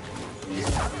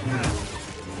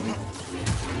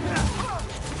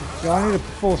 Yo, I need a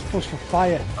force push for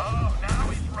fire.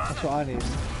 That's what I need.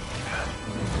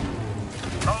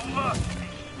 Oh look,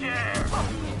 he's scared.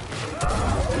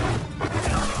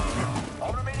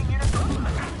 All remaining units are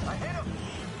I hit him.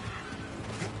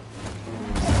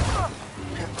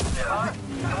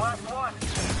 The last one.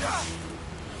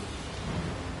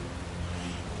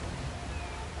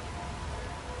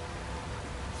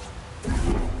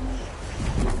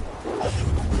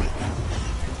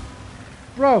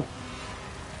 Bro,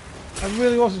 I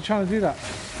really wasn't trying to do that.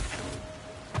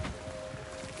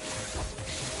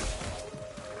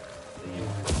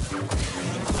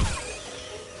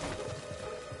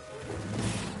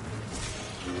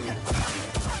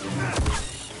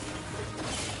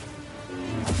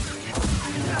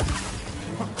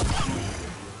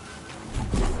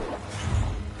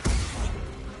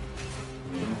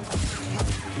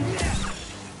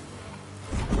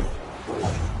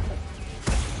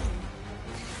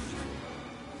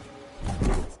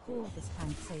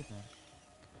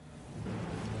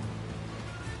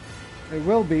 It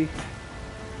will be.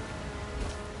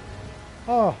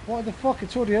 Oh, what the fuck?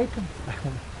 It's already open.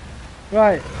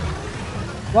 Right.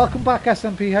 Welcome back,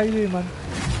 SMP. How you doing, man?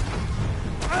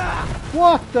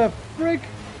 What the frig?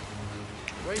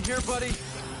 Right here, buddy.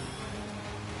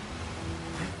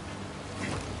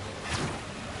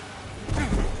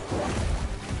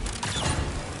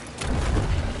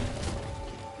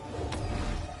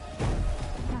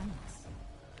 Thanks.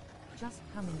 Just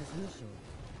coming as usual.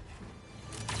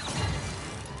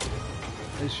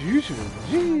 As usual,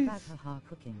 jeez.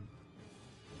 Cooking.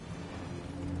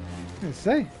 I was gonna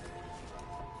say,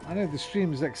 I know the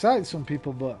streams excite some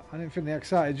people, but I didn't think they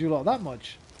excited you lot that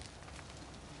much.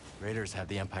 Raiders have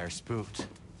the Empire spooked.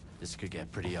 This could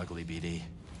get pretty ugly, BD.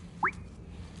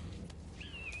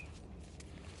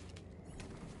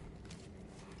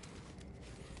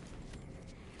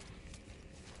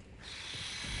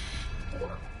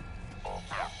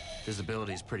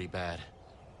 Visibility's pretty bad.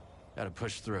 Gotta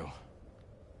push through.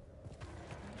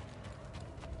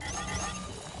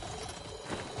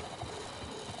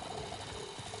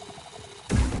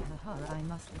 I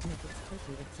must admit it's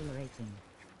pretty exhilarating.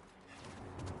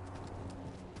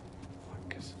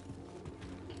 Fuckers.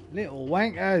 Little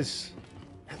wankers.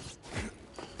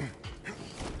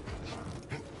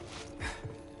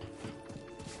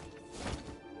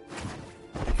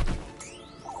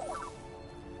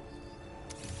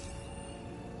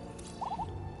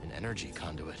 An energy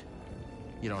conduit.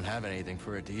 You don't have anything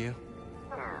for it, do you?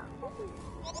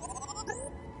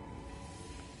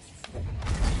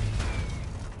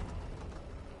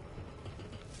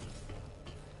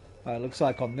 Looks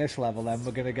like on this level then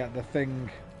we're going to get the thing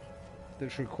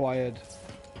that's required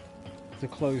to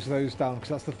close those down, because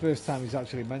that's the first time he's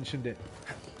actually mentioned it.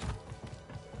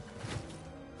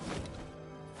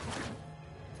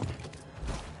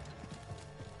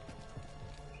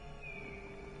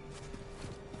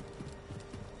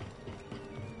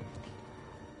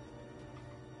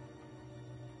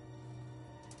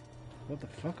 What the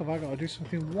fuck, have I got to do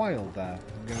something wild there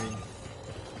and go...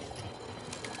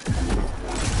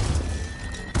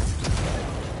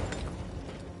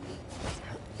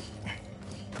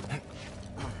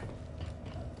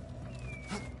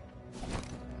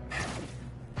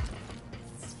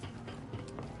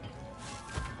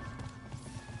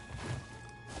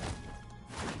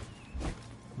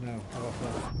 No, I got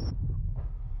that.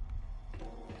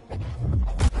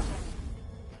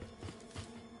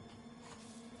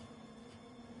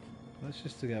 That's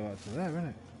just to go back to there, isn't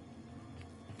it?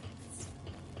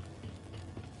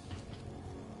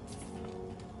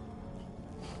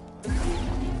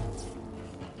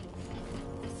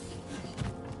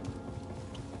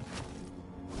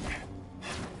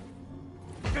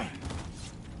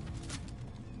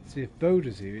 See if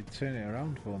Boda's here, he'd turn it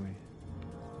around for me.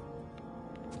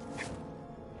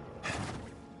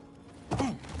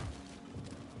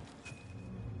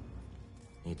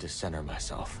 Need to center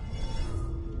myself.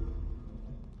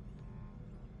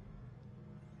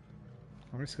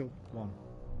 I'll risk it one.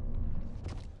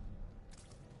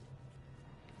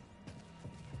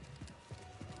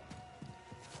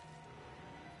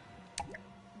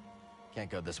 Can't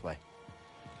go this way.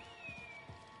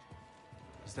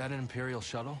 Is that an Imperial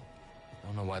shuttle? I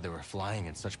don't know why they were flying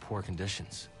in such poor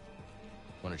conditions.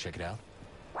 Want to check it out?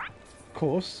 Of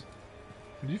course.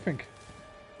 What do you think?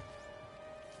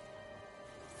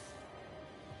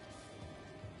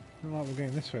 Not like we're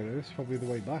going this way though, this is probably the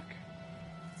way back.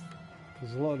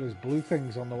 There's a lot of those blue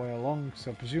things on the way along,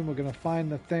 so I presume we're going to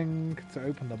find the thing to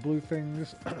open the blue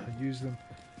things and use them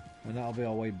And that'll be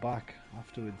our way back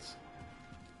afterwards.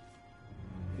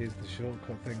 Here's the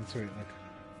shortcut thing to it,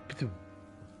 like.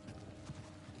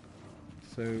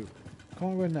 So,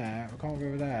 can't go in there, I can't go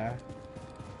over there.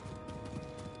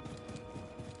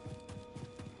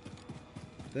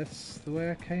 This the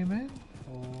way I came in?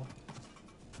 Or...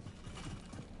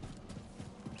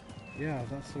 Yeah,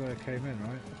 that's the way I came in,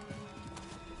 right?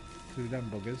 Through them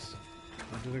buggers.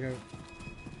 Where did I go?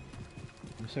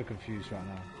 I'm so confused right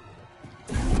now.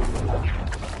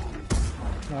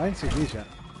 No, I ain't seen these yet.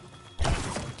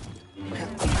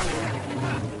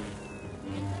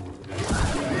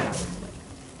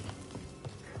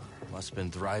 Must have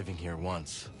been thriving here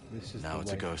once. This is now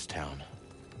it's a ghost town.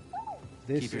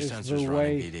 This Keep your is sensors the running,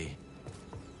 way. BD.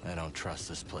 I don't trust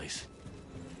this place.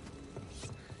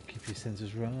 Keep your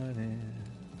sensors running.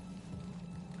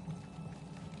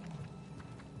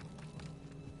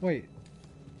 Wait.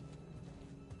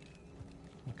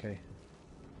 Okay.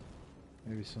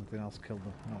 Maybe something else killed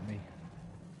them, not me.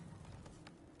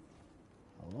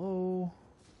 Hello?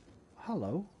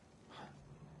 Hello?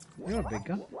 You're a big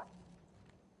gun.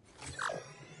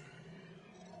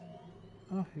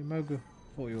 Oh, you're Mogu.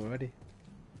 Thought you were ready.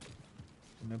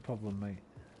 No problem, mate.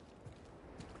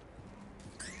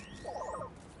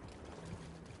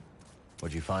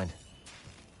 What'd you find?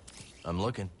 I'm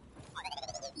looking.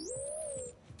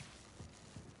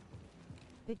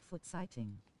 Bigfoot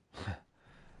sighting.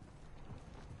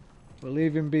 We'll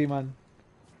leave him be, man.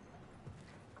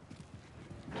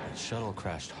 That shuttle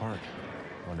crashed hard.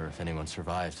 Wonder if anyone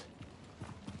survived.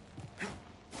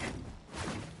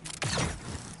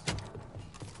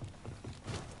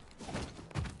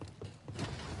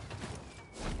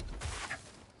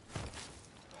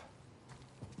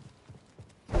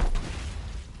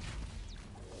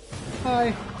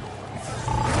 Hi.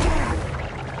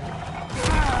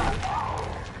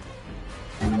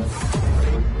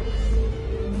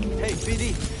 Hey,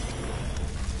 BD.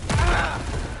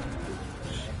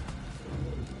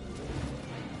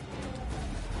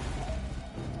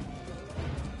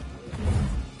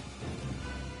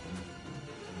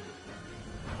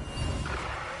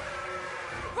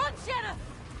 Run, Jenna!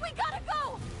 We gotta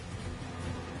go!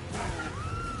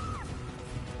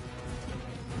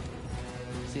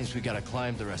 Seems we gotta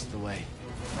climb the rest of the way.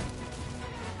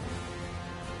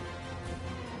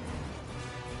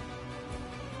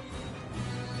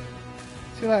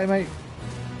 See you later, mate.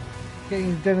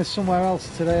 Getting dinner somewhere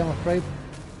else today, I'm afraid.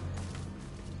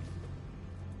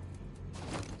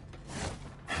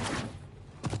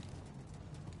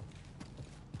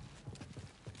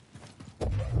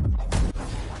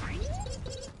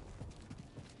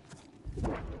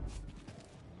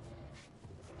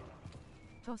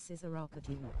 Tosses a rock at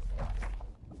you.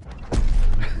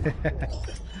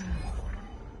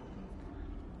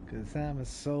 Cause I'm a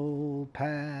soul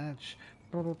patch.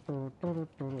 I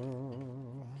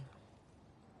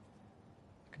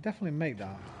could definitely make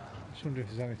that. I just wonder if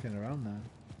there's anything around there.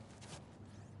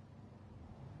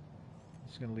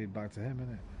 It's gonna lead back to him,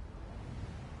 isn't it?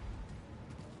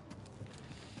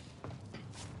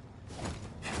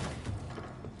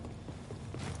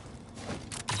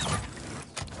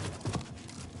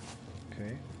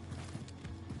 Okay.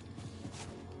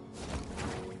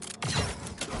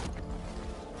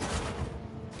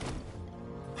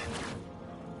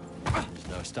 There's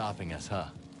no stopping us, huh?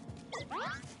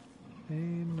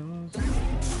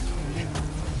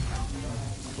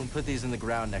 We'll put these in the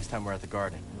ground next time we're at the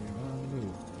garden.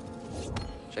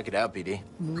 Check it out, BD.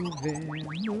 Moving,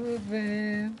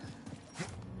 moving.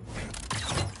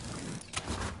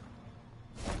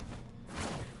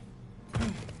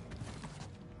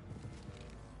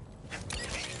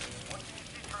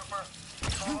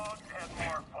 Fog and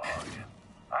more fog.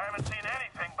 I haven't seen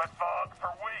anything but fog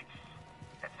for weeks.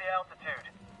 It's the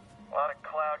altitude. A lot of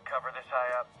cloud cover this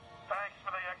high up. Thanks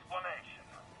for the explanation.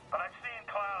 But I've seen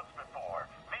clouds before.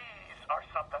 These are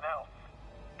something else.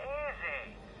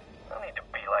 Easy. No need to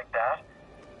be like that.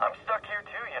 I'm stuck here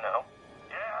too, you know.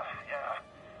 Yeah.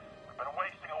 We've been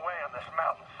wasting away on this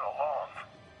mountain so long.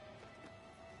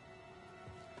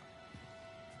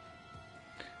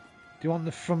 Do you want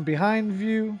the from behind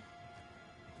view?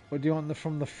 Or do you want the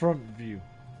from the front view?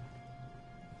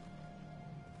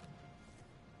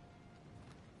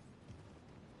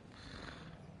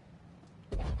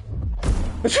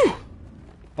 Achoo!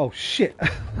 Oh shit!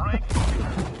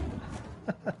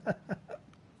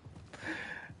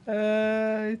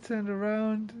 He turned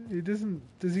around. He doesn't.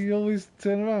 Does he always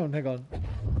turn around? Hang on.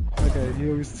 Okay, he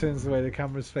always turns the way the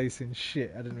camera's facing.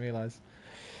 Shit, I didn't realise.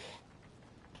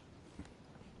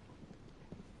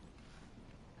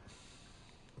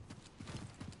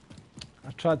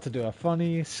 I Tried to do a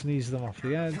funny, sneezed them off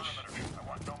the edge. I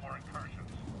want no more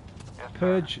incursions. Yes,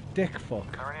 Purge dick fuck.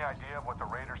 Is there any idea of what the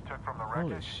raiders took from the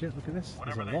Holy wreckage? shit, look at this.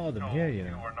 There's Whatever a lot of them here, you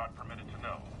know. You are not permitted to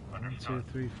know. 1, Understood.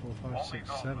 2, 3, 4, 5, Only 6,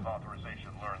 those 7. with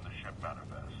authorization learn the ship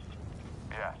manifest.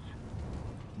 Yes.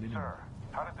 Minimum. Sir,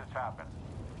 how did this happen?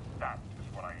 That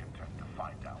is what I intend to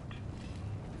find out.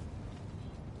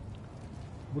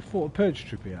 We fought a purge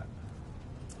trooper yet.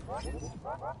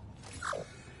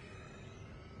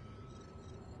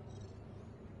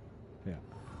 Yeah.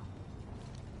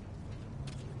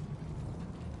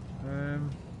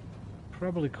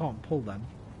 Probably can't pull them.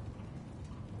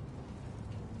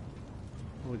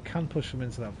 Well, we can push them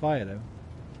into that fire though.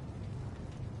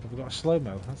 Have we got a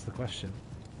slow-mo? That's the question.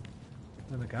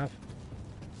 I don't think I have.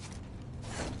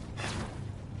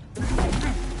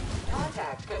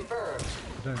 Contact confirmed.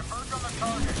 I don't. Converge on the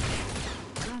target.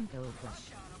 Rambo flush.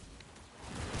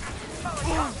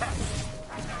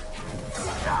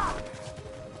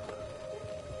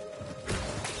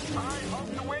 I hope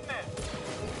to win this.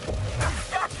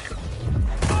 Got you.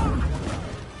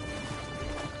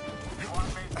 One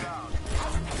base down.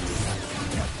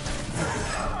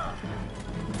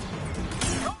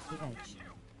 The edge.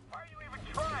 Why are you even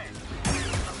trying?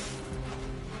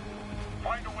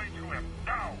 Find a way to him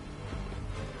now.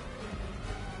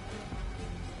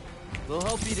 Little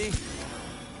help, BD.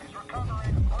 He's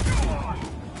recovering.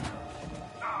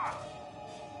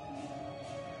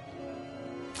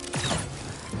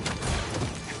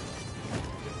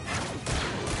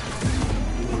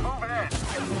 Move it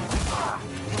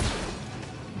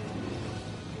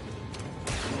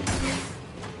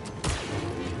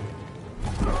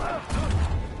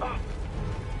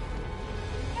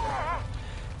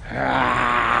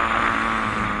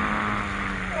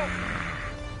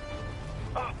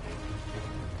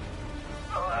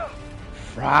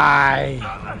Fry!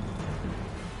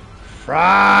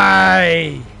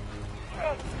 Fry!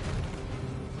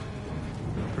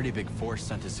 Pretty big force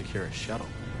sent to secure a shuttle.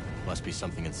 Must be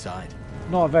something inside.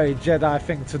 Not a very Jedi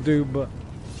thing to do, but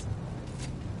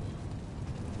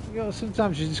you know,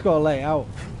 sometimes you just gotta lay it out.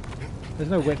 There's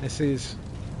no witnesses.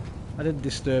 I didn't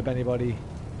disturb anybody.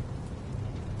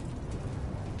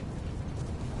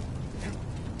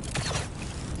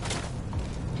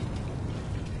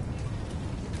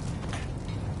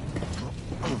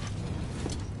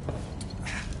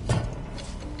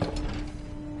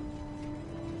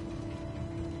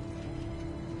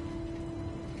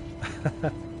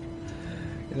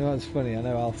 You know what's funny? I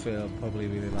know Alfie will probably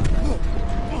really like that.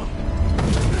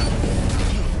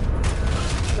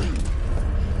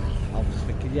 Alfie's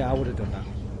thinking, yeah, I would have done that.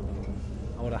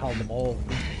 I would have held them all,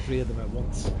 3 of them at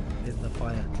once, in the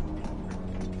fire.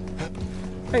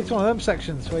 Hey, it's one of them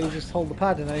sections where you just hold the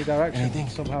pad in any direction. Anything?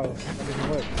 Somehow it doesn't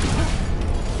work.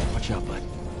 Watch out, bud.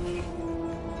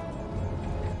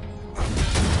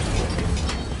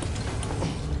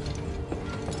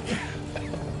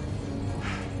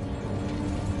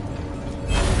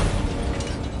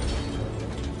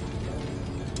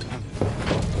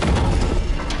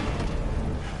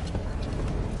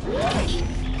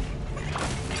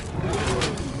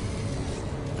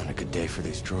 Not a good day for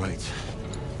these droids.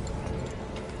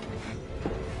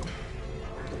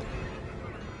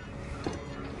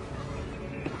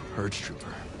 Purge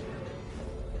trooper.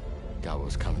 Got what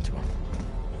was coming to him.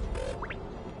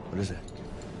 What is it?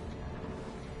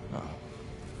 Oh.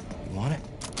 You want it?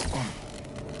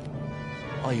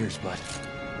 All yours, bud.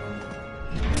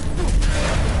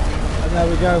 And there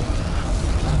we go.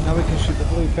 Now we can shoot the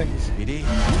blue things. BD.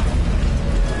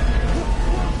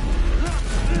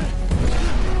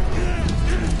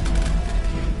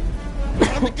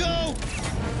 Let me go!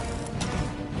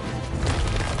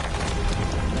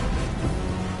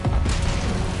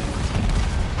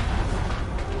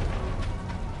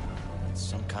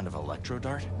 Some kind of electro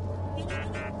dart?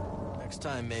 Next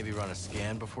time, maybe run a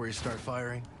scan before you start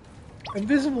firing.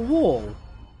 Invisible wall?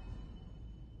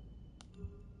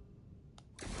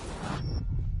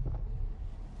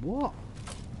 What?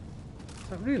 Is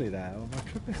that really there? Or am I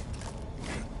tripping?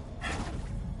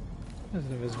 There's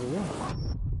an invisible wall.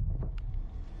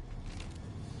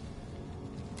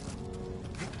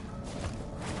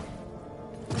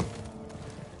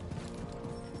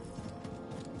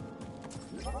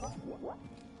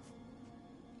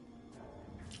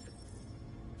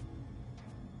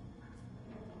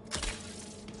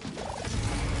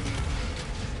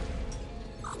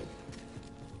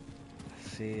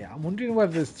 See, I'm wondering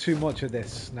whether there's too much of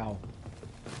this now.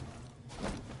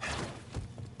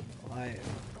 Like,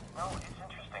 No, it's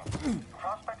interesting.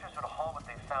 Prospectors would haul what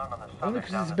they found on the only summit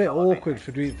because down it's a this bit elevator. awkward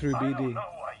for doing it through I don't BD. know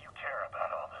why you care about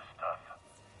all this stuff.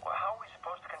 Well, how are we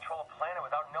supposed to control a planet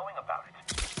without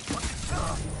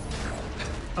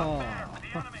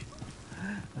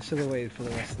I should have waited for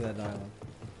the rest of their dialogue.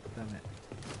 Damn it.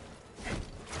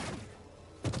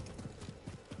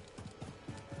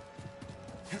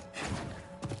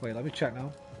 Wait, let me check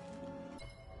now.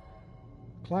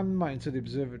 Climb the mountain to the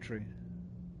observatory.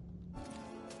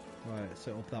 Right, it's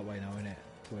up that way now, innit?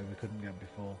 To where we couldn't get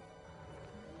before.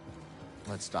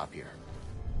 Let's stop here.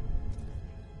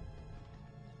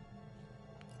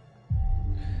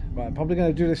 Right, I'm probably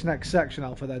going to do this next section,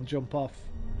 Alpha, then jump off.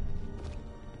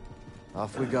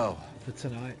 Off we go. For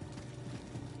tonight.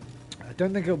 I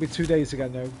don't think it'll be 2 days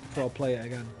again, though, before I'll play it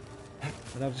again.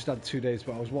 And I've just had 2 days,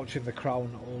 but I was watching The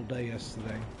Crown all day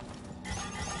yesterday.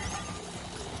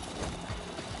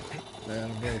 Yeah,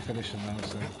 I'm nearly finishing now,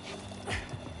 so...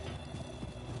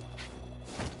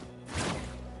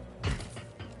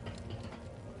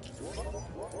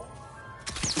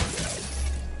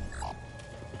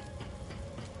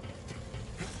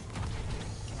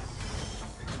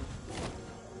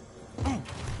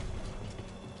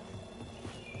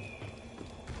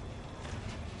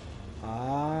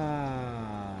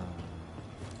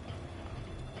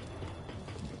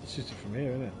 Shoot it from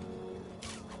here, isn't it?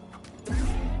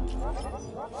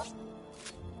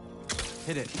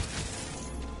 Hit it.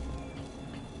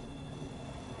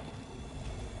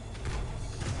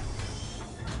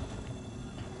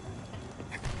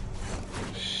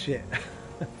 Shit.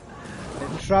 It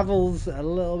travels a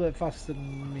little bit faster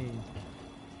than me.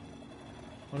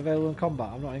 Unavailable in combat?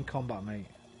 I'm not in combat, mate.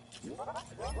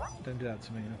 Don't do that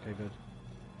to me. Okay, good.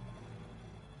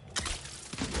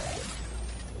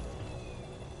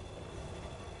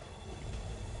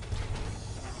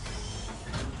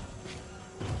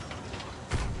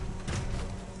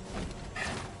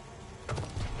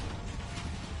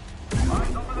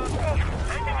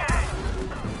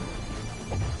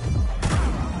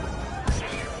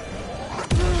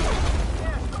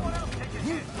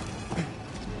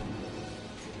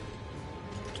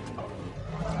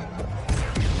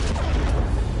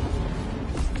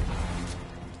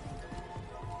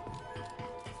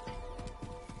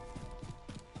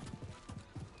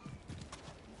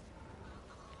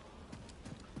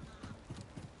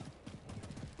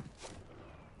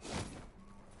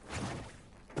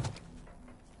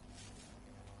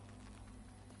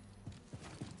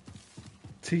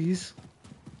 Tease.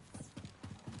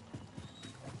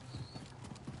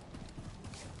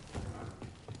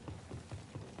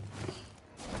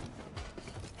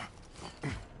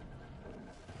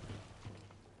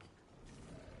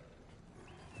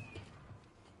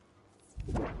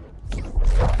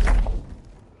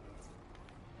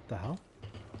 The hell?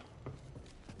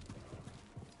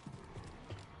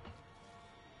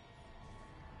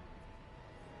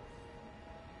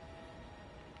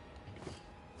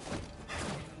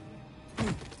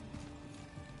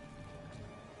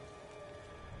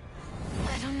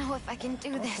 If I can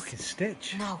do this. Fucking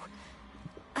Stitch. No.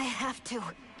 I have to.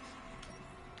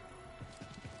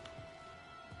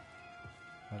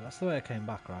 Well, that's the way I came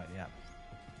back, right? Yeah.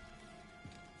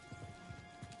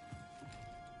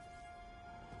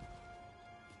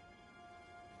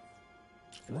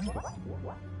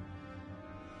 Oh,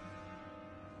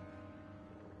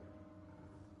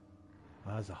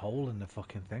 there's a hole in the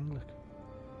fucking thing, look.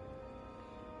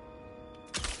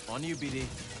 On you, BD.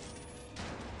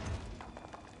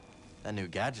 That new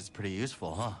gadget's pretty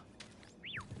useful, huh?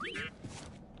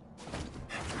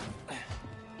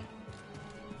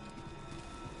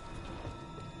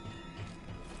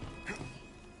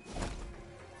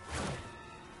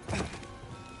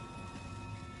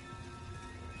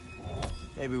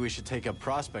 Maybe we should take up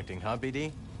prospecting, huh,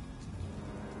 BD?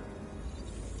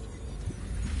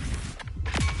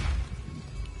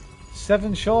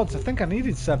 Seven shards. I think I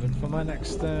needed 7 for my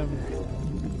next...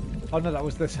 Oh no, that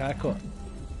was this haircut.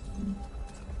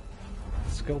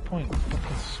 Skill point.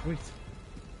 Fucking sweet.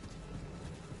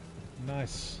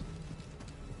 Nice.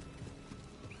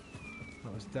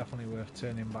 That was definitely worth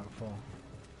turning back for.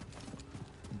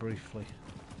 Briefly.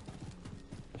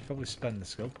 Should probably spend the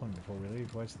skill point before we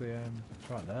leave. Where's the... It's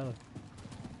right there. Look.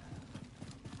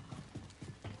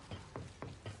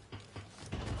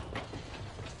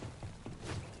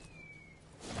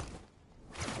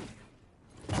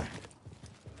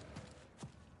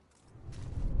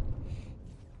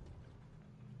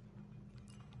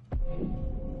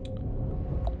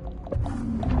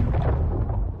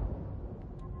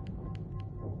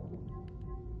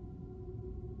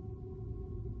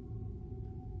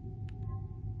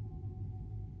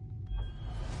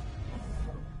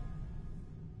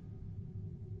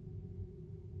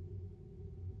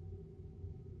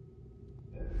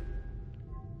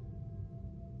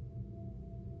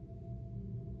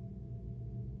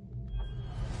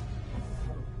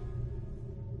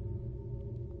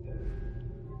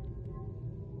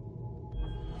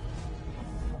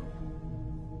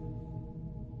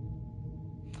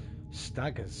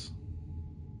 Staggers.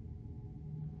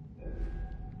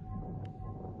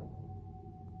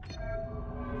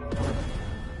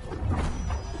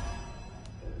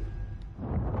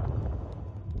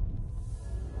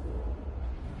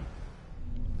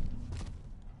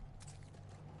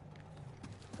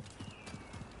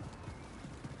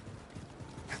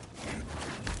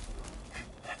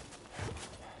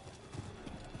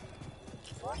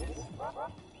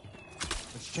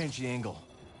 Let's change the angle.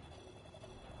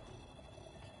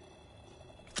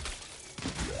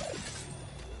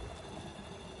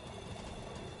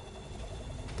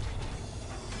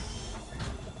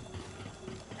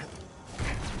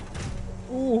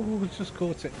 Oh, just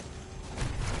caught it.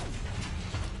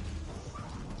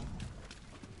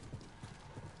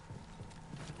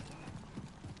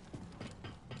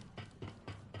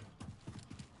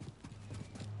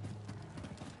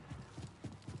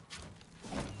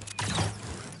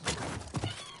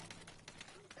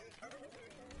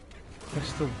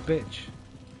 Crystal bitch.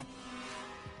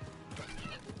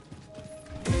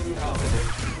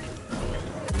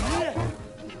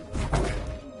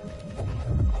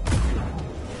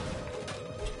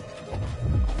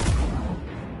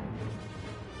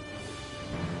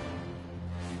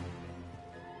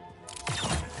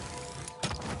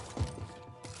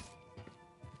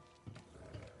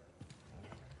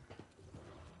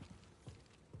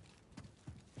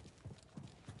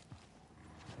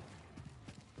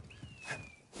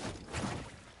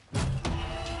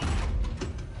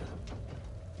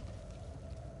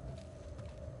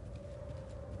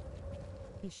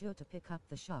 Be sure to pick up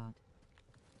the shard.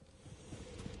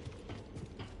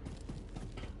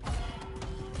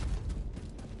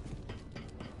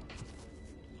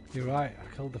 You're right,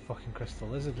 I killed the fucking crystal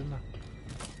lizard, didn't I?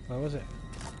 Where was it?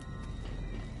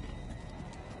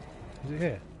 Is it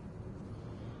here?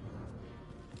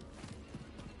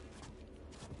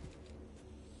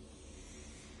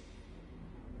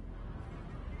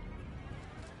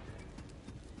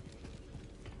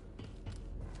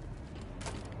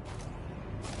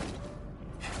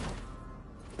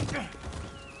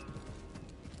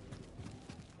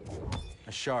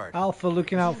 A shard. Alpha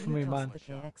looking out for me, You man. tossed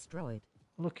the KX droid.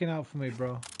 Looking out for me,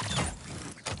 bro.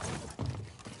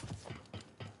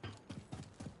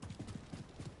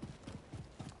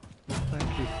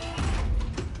 Thank you.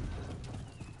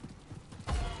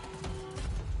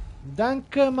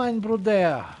 Danke, mein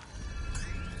Bruder.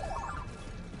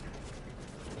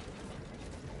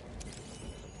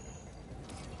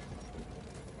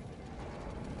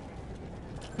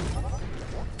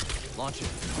 Launch it.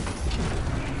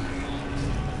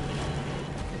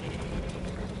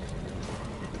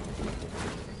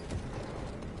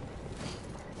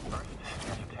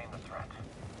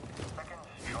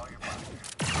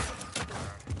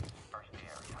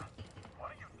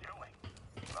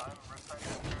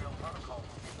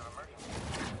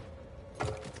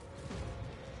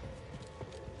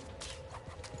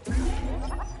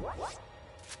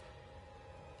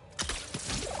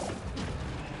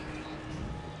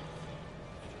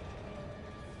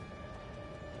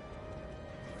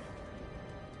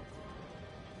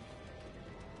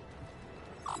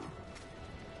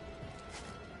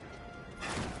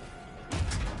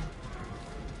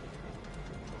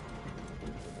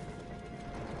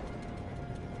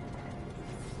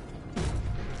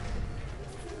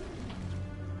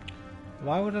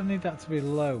 Why would I need that to be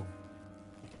low?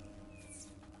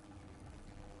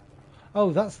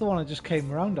 Oh, that's the one I just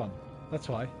came around on. That's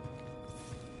why.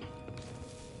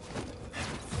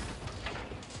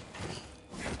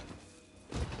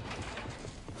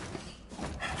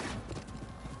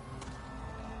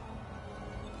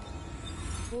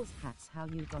 Force that's how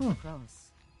you got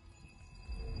across.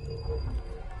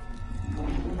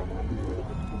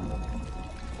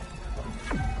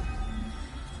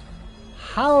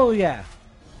 Hell yeah!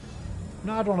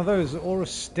 Not had one of those or a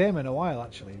stem in a while,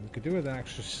 actually. We could do with an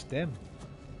extra stem.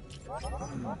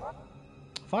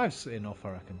 5's enough,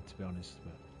 I reckon, to be honest.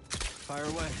 But... Fire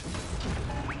away.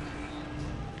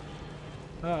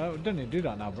 Don't need to do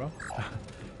that now, bro.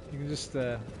 You can just...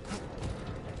 You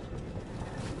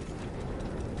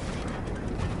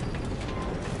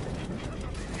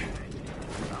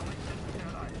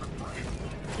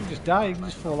can just die, you can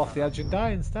just fall off the edge and die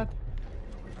instead.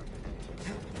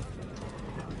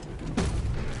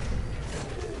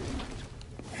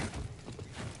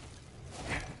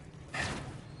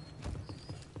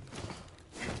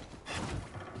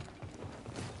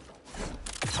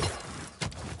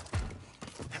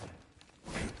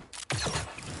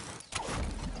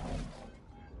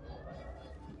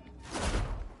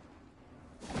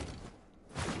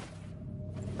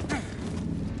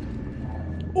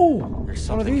 Ooh, There's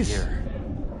one of something these. here.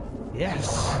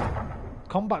 Yes!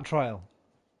 Combat trial.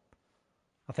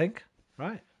 I think.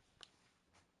 Right?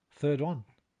 Third one.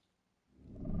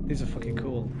 These are fucking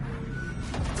cool.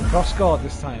 Cross guard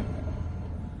this time.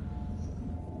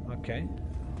 Okay.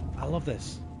 I love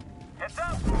this. Heads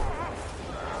up!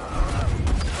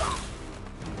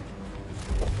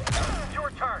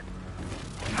 Your turn.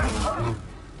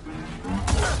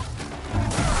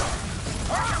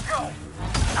 Where'd you go?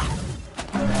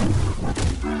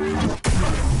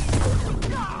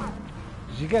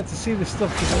 You get to see this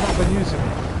stuff because you've not been using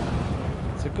it.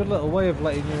 It's a good little way of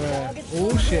letting you...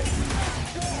 oh shit.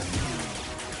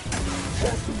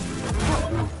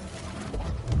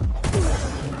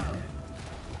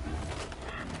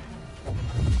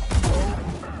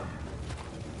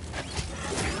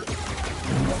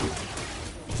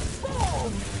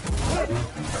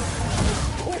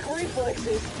 Quick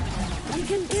reflexes. We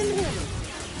can pin him.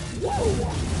 Whoa!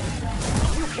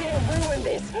 You can't ruin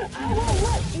this. I won't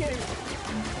let you.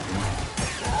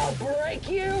 I'll break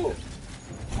you.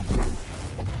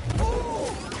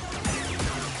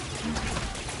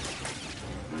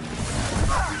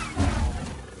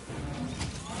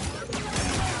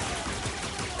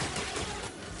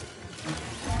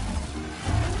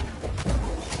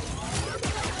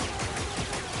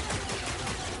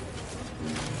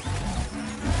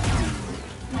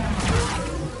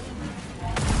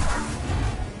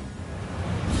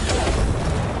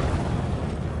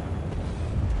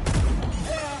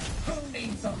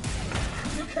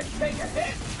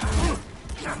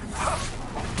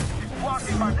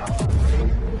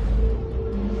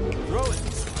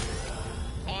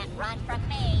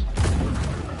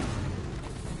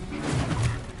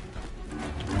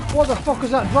 What the fuck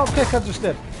was that drop kick I just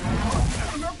did?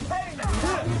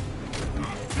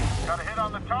 Got a hit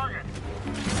on the target.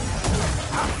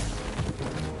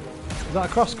 Is that a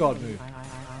cross guard move?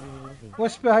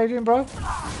 Whisper, how you doing, bro?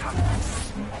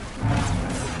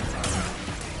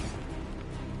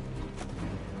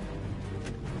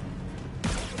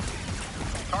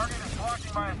 Target is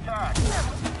blocking my attack.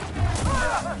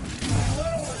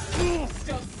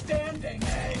 Still standing,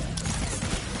 eh?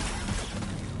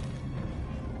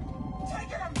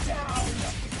 Taking him down!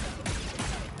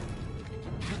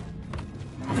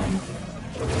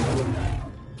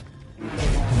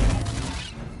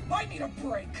 I need a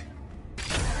break.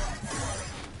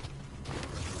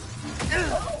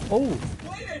 Oh!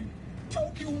 Bleeding!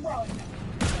 Don't you run!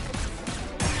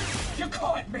 You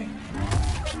caught me!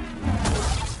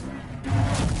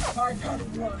 I've had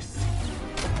it worse.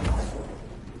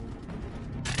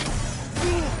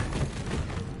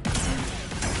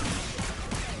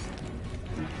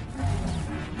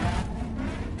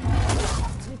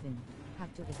 Living.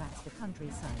 Had to evac the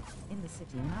countryside. In the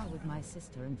city now with my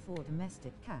sister and 4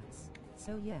 domestic cats.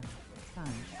 So yeah,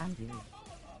 fun. And you.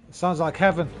 Sounds like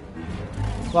heaven.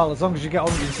 Well, as long as you get on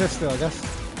with your sister, I guess.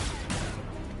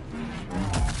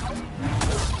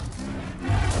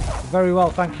 Very well,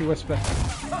 thank you, Whisper.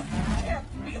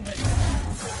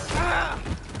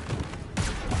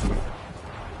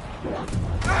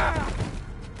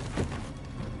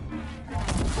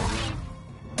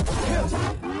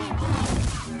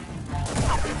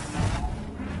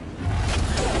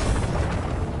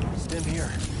 Stim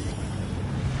here.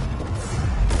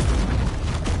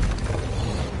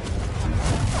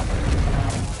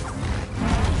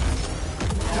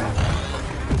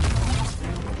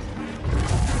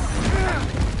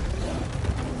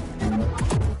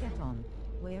 Get on.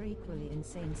 We're equally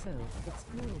insane, so it's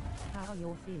cool. How are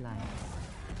your felines?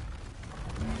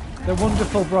 They're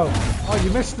wonderful, bro. Oh,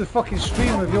 you missed the fucking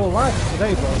stream of your life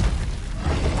today, bro.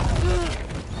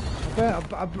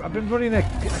 I've been running a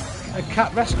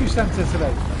cat rescue centre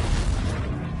today.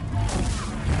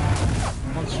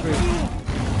 On stream.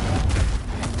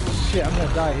 Shit, I'm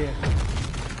gonna die here.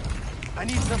 I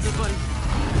need something, buddy.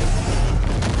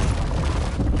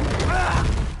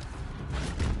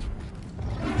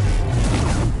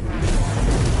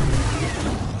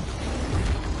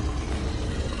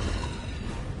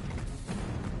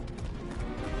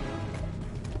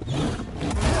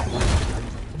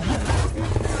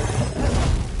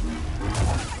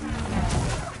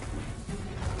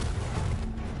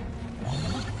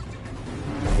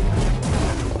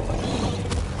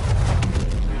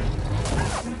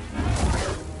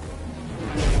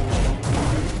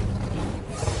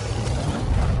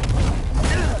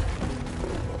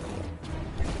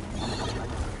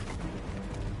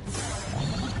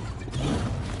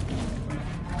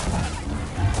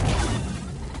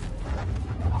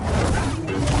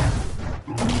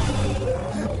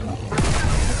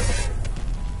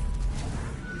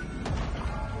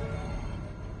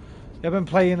 I've been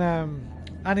playing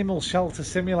Animal Shelter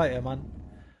Simulator, man.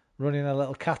 Running a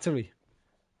little cattery.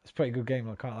 It's a pretty good game.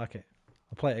 I quite like it.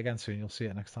 I'll play it again soon. You'll see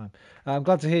it next time. I'm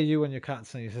glad to hear you and your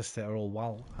cats and your sister are all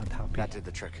well and happy. That did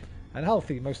the trick. And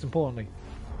healthy, most importantly.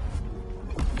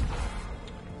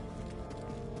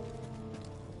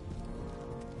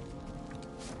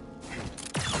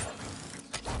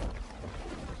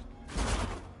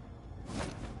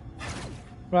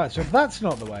 Right, so if that's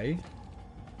not the way,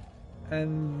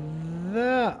 and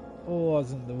that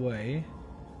wasn't the way,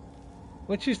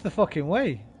 which is the fucking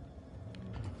way?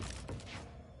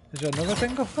 Is there another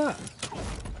thing off that?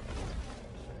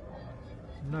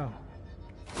 No.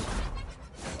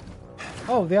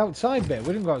 Oh, the outside bit.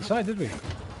 We didn't go outside, did we?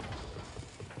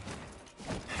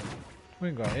 We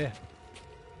didn't go out here.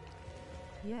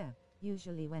 Yeah,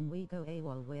 usually when we go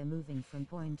AWOL we're moving from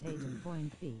point A to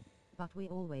point B, but we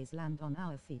always land on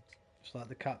our feet. Just like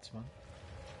the cats, man.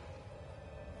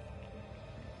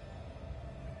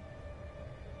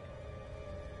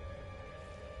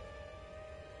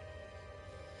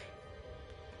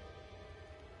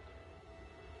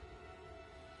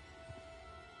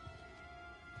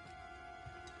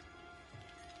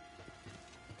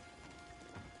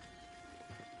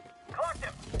 Clocked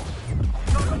him!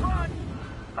 He's on the run!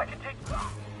 I can take...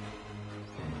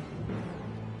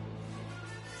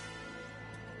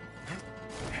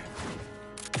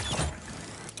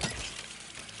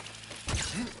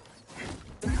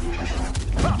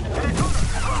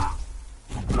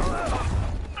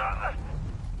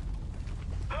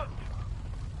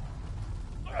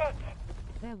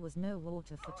 There was no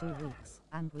water for 2 weeks,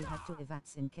 and we had to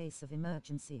evats in case of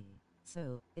emergency,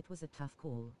 so it was a tough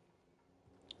call.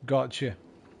 Gotcha.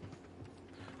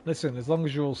 Listen, as long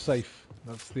as you're all safe,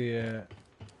 that's the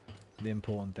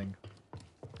important thing.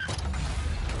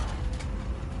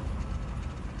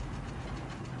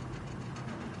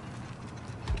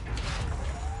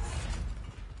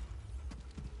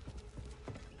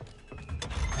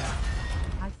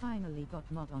 I finally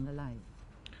got Mod on alive.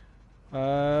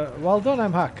 Well done,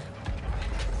 M-Hack.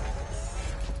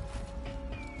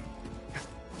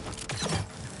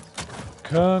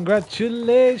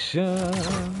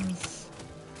 Congratulations.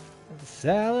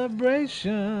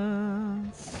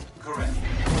 Celebrations. Correct.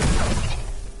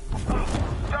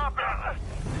 Stop it!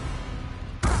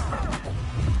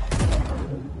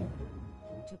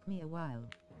 Took me a while.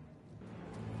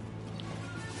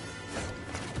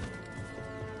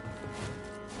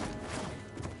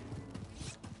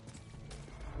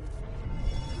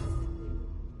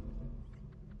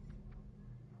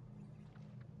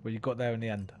 Well, you got there in the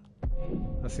end.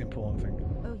 That's the important thing.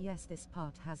 Oh yes, this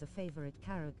part has a favorite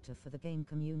character for the game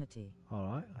community.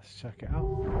 Alright, let's check it out.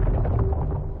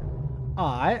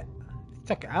 Alright,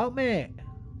 check it out, mate.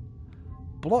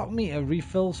 Block meter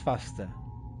refills faster.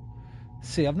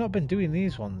 See, I've not been doing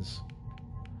these ones.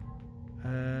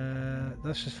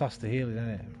 That's just faster healing, isn't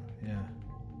it? Yeah.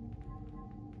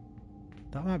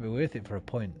 That might be worth it for a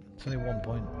point. It's only 1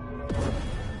 point.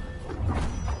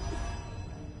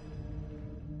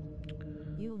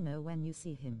 You'll know when you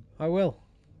see him. I will.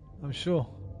 I'm sure.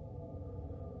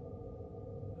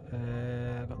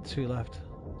 I've got 2 left.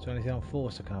 Is there anything on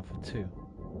force I can have for 2?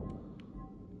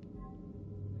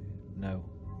 No.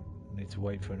 Need to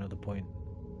wait for another point.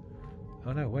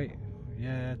 Oh no, wait.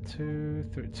 Yeah, 2,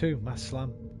 3, 2. Mass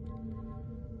slam.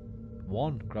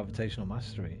 1. Gravitational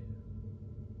mastery.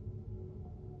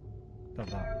 Not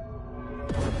that.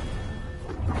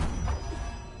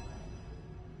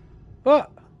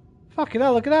 What? Fucking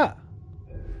hell, look at that.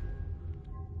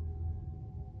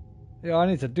 Yeah, I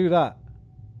need to do that.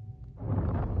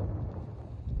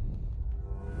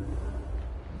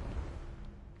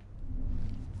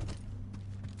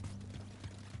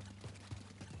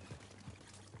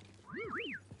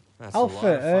 That's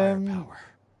Alpha,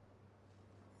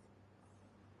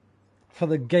 for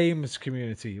the games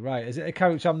community, right? Is it a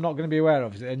character I'm not going to be aware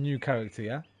of? Is it a new character,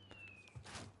 yeah?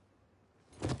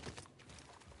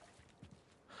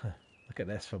 Look at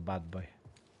this for bad boy.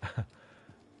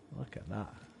 Look at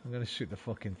that. I'm going to shoot the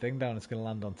fucking thing down. It's going to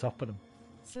land on top of them.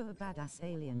 So a badass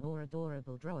alien or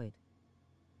adorable droid.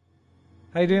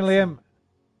 How you doing, Liam?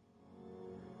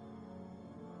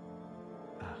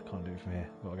 I can't do it from here.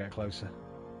 Got to get closer.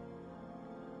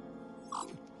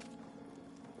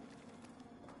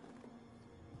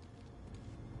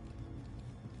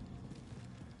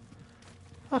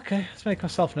 Okay, let's make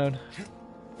myself known.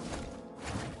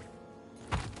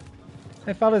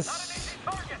 Hey fellas,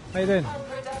 how you doing?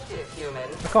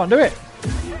 I can't do it!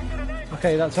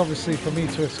 Okay, that's obviously for me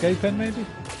to escape in, maybe?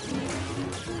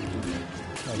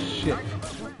 Oh shit.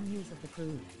 What news of the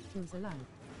crew? Who's alive?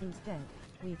 Who's dead?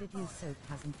 We did use soap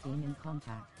hasn't been in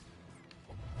contact.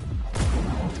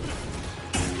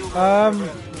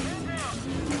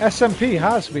 SMP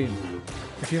has been.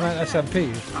 If you meant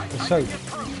SMP, the soap.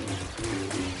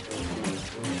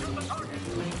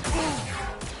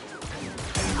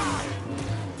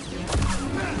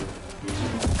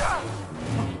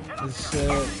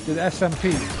 Did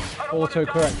SMP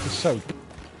autocorrect to soap?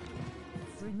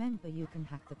 Remember, you can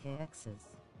hack the KXs.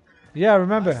 Yeah, I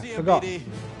remember. Forgot.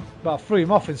 But I threw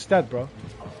him off instead, bro.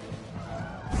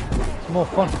 It's more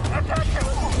fun.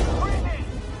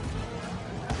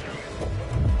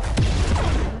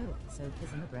 Soap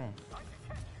isn't a breath.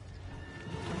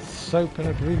 Soap an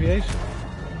abbreviation?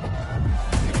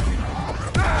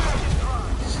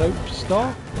 Soap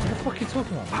star? What the fuck are you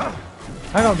talking about?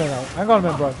 Hang on a minute, hang on a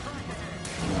minute, bro.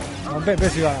 I'm a bit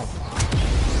busy right now.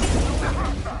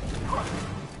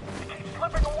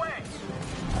 Slipping away.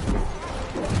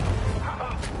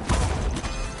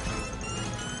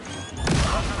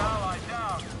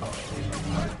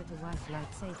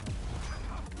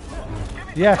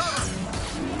 Yes.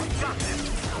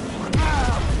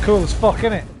 Cool as fuck,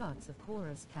 innit? Lots of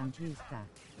chorus can't use that.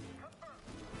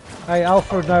 Hey,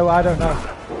 Alfred, no, I don't know.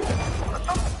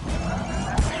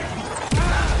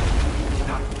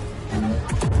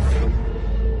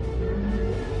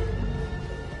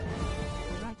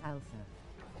 Right, Alpha.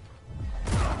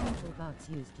 Central guards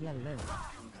used yellow.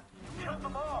 Kill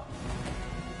them all.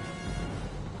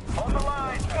 Hold the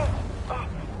line.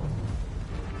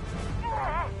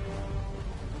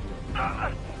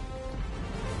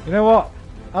 You know what?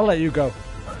 I'll let you go.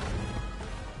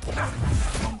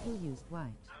 Who used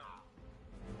white?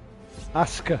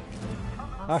 Aska.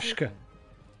 Ashka.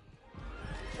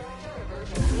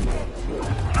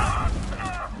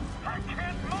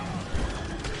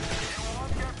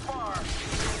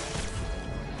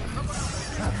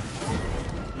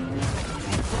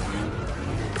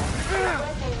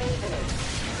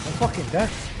 I'm fucking dead.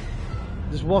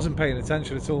 Just wasn't paying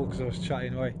attention at all because I was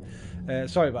chatting away.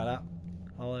 Sorry about that.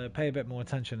 I'll pay a bit more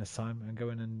attention this time and go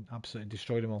in and absolutely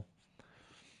destroy them all.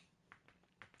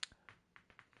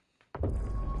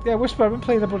 Yeah, Whisper, I've been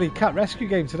playing a bloody cat rescue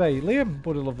game today. Liam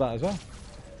would have loved that as well.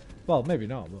 Well, maybe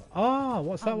not. But...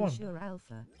 what's that one? Sure,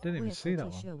 Alpha? Didn't even see that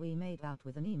one. Sure, we made out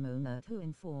with an emo nerd who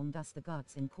informed us the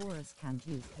gods in chorus can't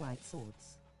use white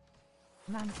swords.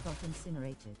 Man's got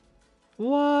incinerated.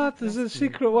 What? There's a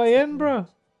secret way in, bro.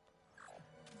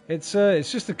 It's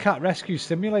just a cat rescue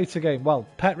simulator game. Well,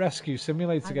 pet rescue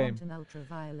simulator game. Want an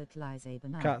ultraviolet lysaber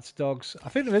now. Cats, dogs. I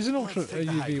think there is an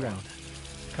UV one.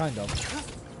 Kind of.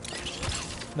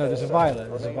 No, there's a violet.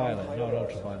 There's a violet, not an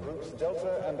ultraviolet. Groups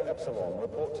Delta and Epsilon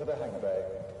report to the hangar bay.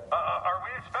 Are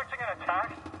we expecting an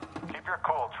attack? Keep your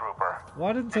cool, trooper.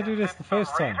 Why didn't I do this the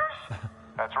first time?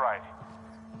 That's right.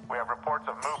 We have reports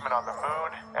of movement on the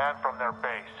moon and from their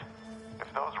base.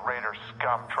 If those Raider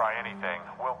scum try anything,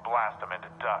 we'll blast them into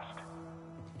dust.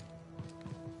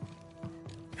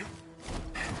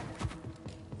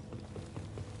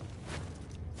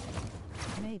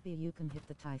 Maybe you can hit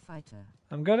the TIE fighter.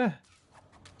 I'm gonna.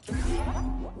 Always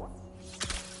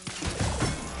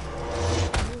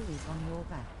on your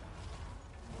back.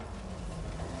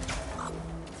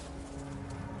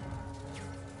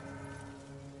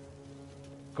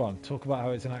 Go on, talk about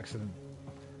how it's an accident.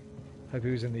 Hope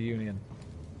he was in the Union.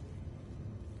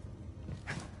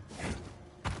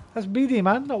 That's BD,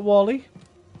 man, not Wally.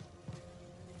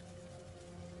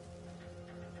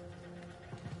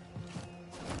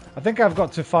 I think I've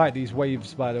got to fight these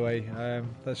waves, by the way.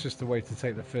 That's just the way to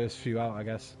take the first few out, I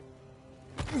guess.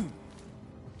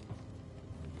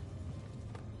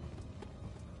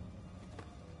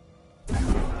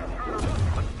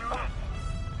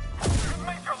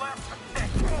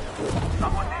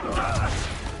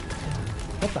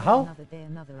 What the hell? Another day,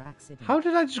 another accident. How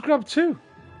did I just grab two?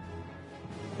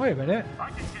 Wait a minute.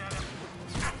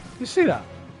 You see that?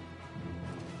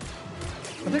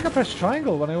 I think I pressed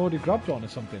triangle when I already grabbed one or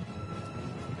something.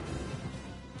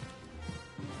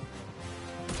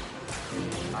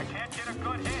 I can't get a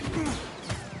good hit.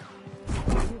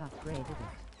 You upgraded it.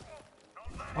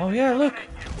 Oh yeah, look.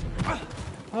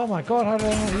 Oh my god, how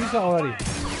did I not use that already?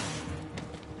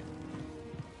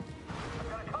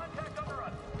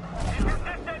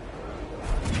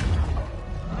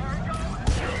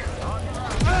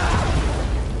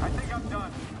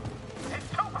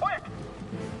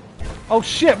 Oh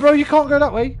shit, bro, you can't go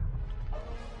that way.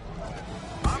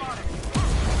 So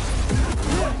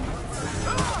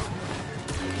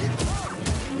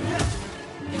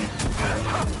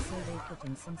they put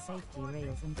in some safety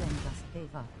rails and then just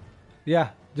gave up.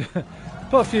 Yeah,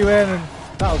 put a few in and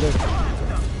that'll do.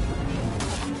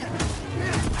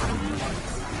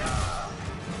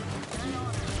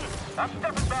 I'm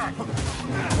stepping back.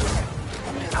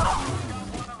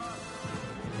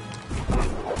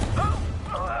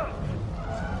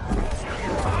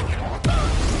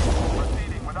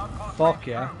 Fuck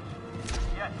yeah.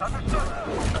 Yes, understood.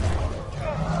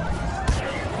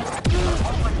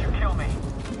 Won't let you kill me.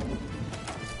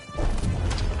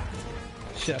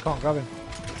 Shit, I can't grab him.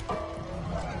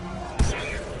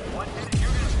 One minute,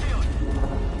 you're gonna feel it.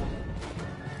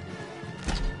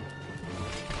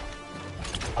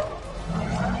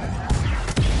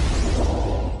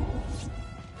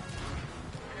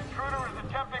 The intruder is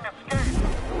attempting escape.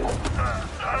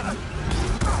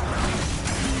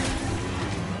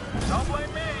 Don't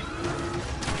blame me. I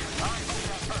hope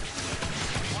that hurt.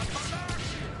 Want to come back?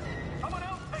 Someone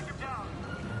else take him down.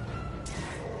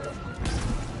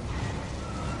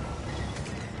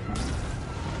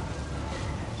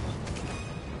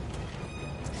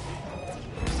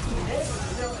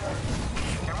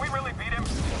 Can we really beat him?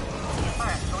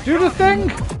 Do the thing!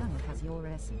 Has your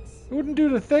essence. It wouldn't do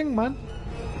the thing, man.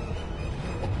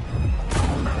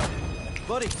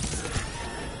 Buddy.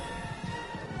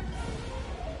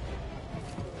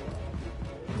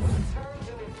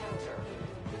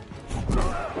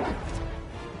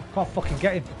 Can't fucking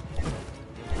get him.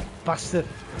 Bastard.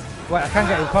 Wait, I can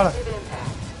get him, can't I?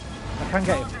 I can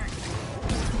get him.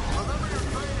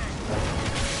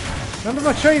 Remember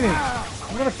my training?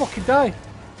 I'm gonna fucking die.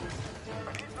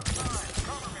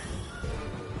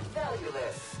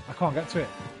 I can't get to it.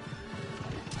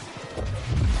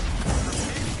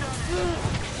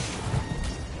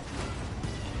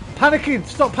 Panicking!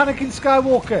 Stop panicking,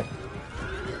 Skywalker!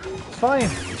 It's fine.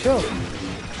 Chill.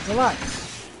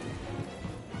 Relax.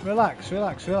 Relax,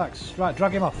 relax, relax. Right,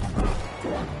 drag him off.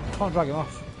 Can't drag him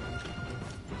off.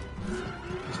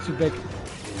 It's too big.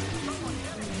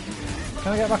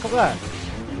 Can I get back up there? I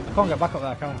can't get back up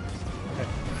there, can I? Okay.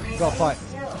 Gotta fight.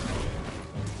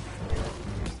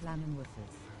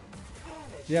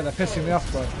 Yeah, they're pissing me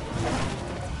off, bro.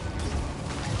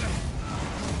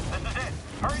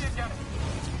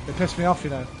 They piss me off, you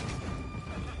know.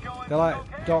 They're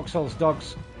like Dark Souls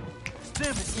dogs.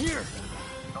 Damn it, here!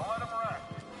 Don't let him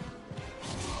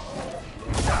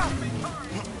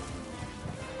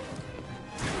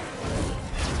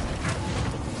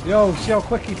rest. Yo, see how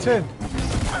quick he turned?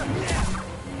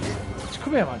 Just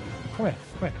come here, man. Come here,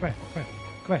 come here, come here, come here.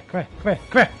 Come here, come here, come here,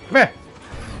 come here, come here!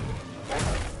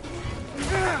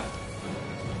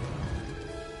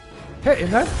 Hit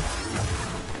him then.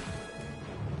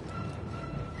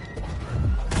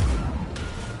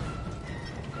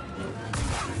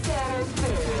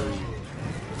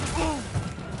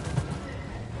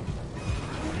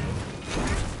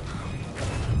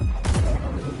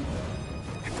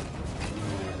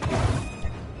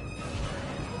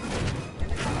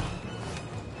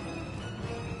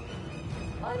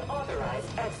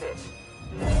 Unauthorized exit.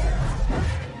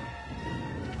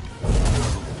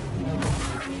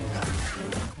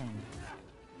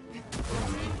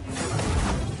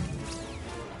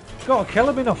 Gotta kill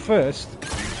him enough first.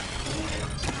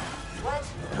 What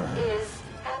is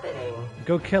happening?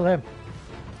 Go kill him.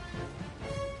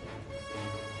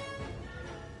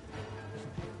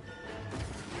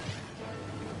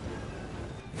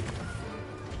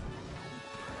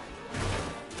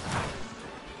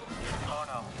 Oh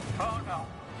no. Oh no.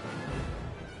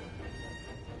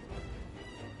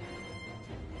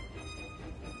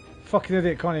 Fucking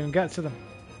idiot can't even get to them.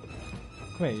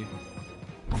 Come here, you.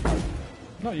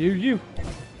 Not you, you.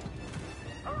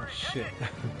 Oh, shit.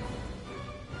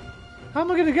 How am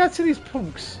I going to get to these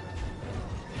punks?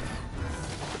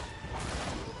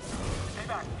 Stay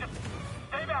back. Just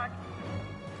stay back.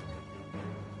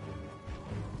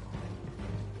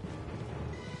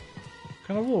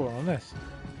 Can I roll on this?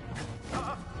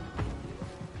 I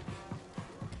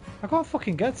can't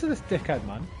fucking get to this dickhead,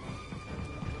 man.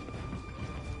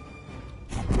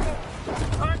 I'm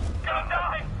gonna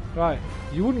die. Right,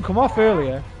 you wouldn't come off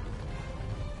earlier.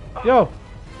 Yo!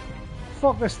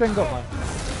 Fuck this thing up, man.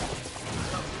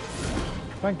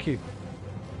 Thank you.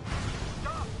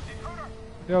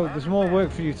 Yo, there's more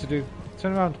work for you to do.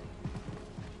 Turn around.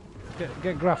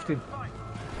 Get grafting.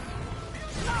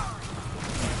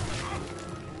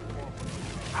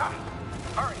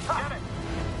 Hurry, get it.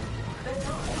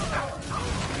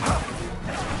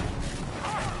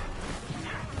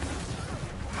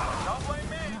 Don't blame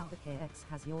me. Now the KX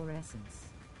has your essence.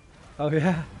 Oh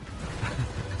yeah?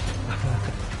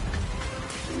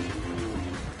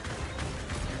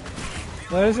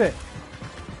 Where is it?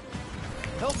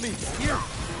 Help me! Here!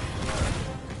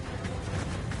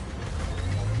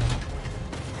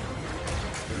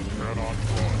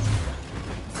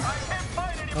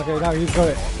 Okay, now you've got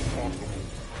it.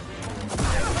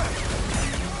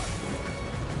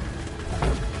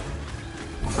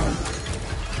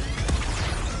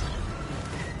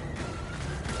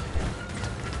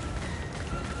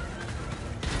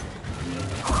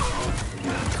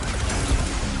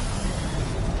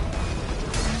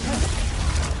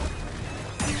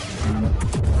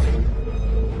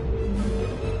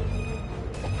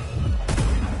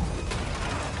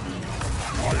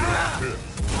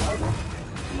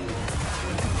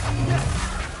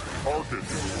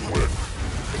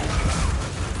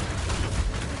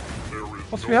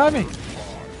 What's behind me?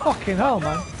 Fucking hell,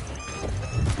 man.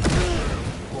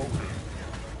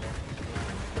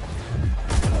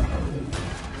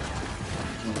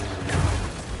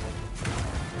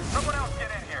 Someone else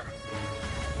get in here.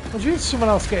 What do you mean someone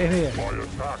else get in here?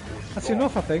 That's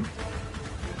enough, I think.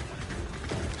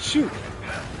 Shoot.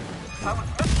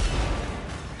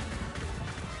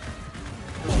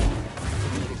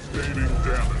 Sustaining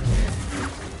damage.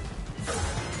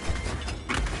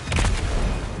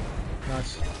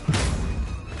 Nice.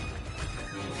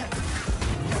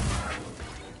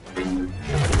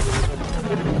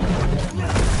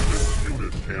 This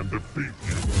unit can defeat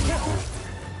you.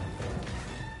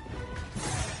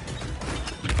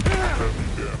 Heavy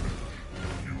damage.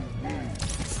 You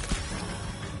lose.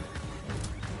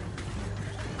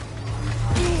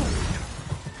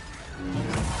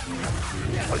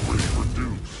 Integrity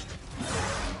reduced.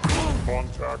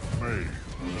 Contact made.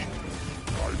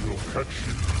 I will catch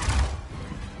you.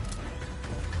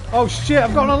 Oh shit,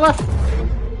 I've got on the left.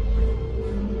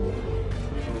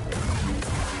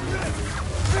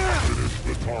 Finish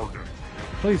the target.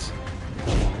 Please.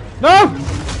 No!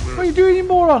 What are you doing, you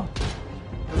moron?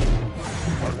 I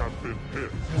have been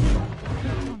hit.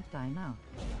 Don't die now.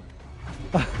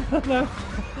 No.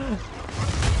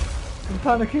 I'm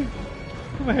panicking.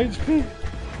 My HP.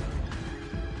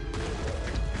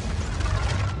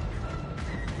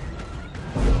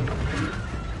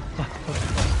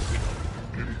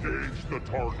 Engage the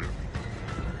target.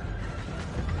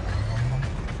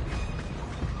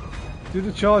 Do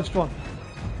the charged one.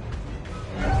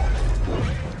 I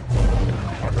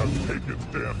have taken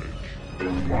damage.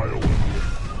 Violent.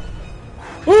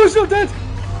 Oh, he's not dead!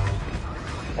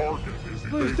 Target is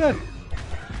No, he's evasive. dead.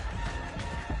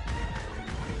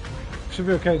 Should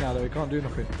be okay now though, he can't do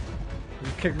nothing. He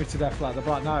just kicked me to death like the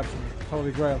Black Knight from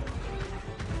Holy Grail.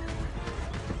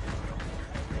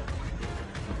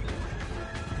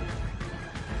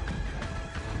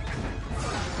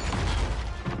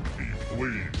 He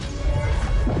flees.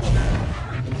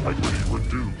 Integrity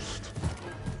reduced.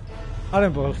 I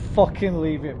don't believe fucking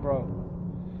leave it, bro.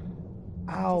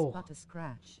 Ow. But a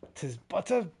scratch. Tis but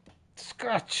a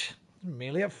scratch.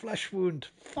 Merely a flesh wound.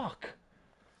 Fuck.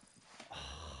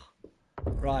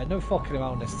 Right, no fucking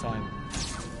around this time.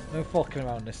 No fucking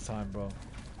around this time, bro.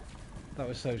 That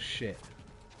was so shit.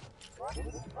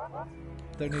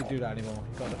 Don't need to do that anymore.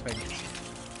 Got the thing.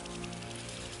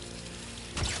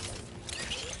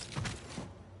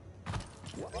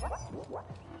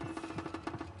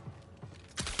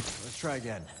 Let's try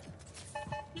again.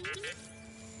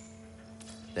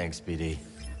 Thanks, BD.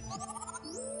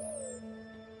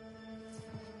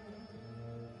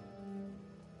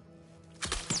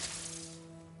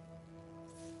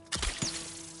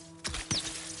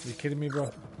 You kidding me,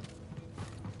 bro?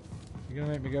 You're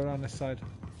gonna make me go around this side?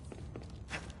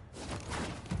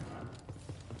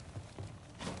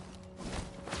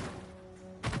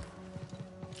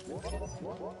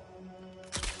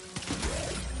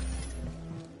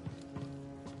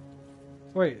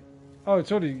 Wait. Oh,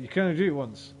 it's already. You can only do it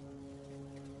once.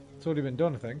 It's already been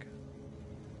done, I think.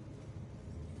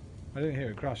 I didn't hear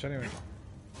it crash anyway.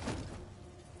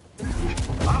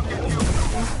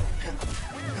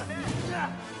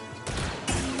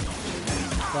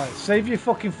 Right, save your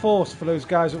fucking force for those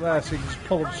guys up there so you can just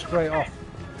pull them straight off.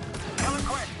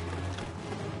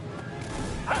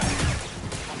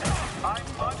 I'm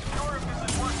unsure if this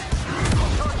is working.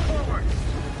 Charge forward.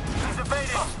 He's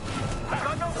evading.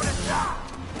 Gun opening.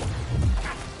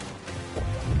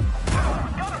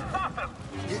 Gotta stop him.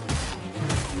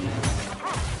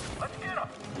 Let's get him.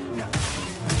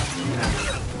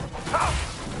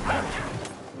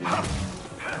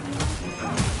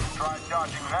 Try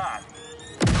dodging that.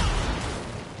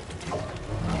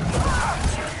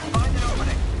 Find an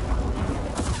opening.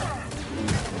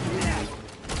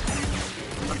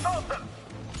 Assault him.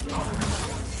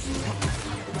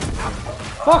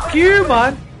 Fuck you,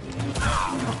 man!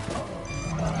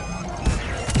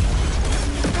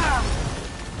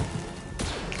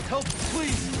 Help,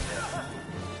 please!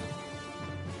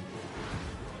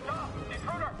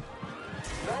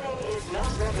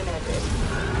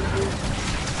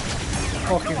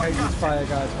 Fucking hate these fire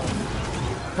guys, man.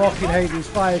 Fucking hate these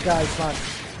fire guys, man.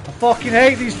 I fucking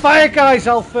hate these fire guys,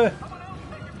 Alpha!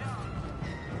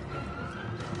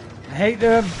 I hate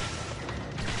them.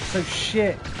 So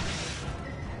shit.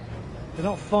 They're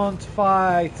not fun to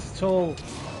fight at all.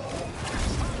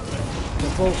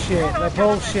 They're bullshit. They're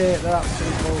bullshit. They're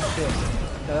absolute bullshit.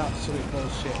 They're absolute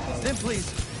bullshit, bro. Then please.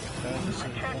 They're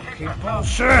absolute fucking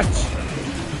bullshit!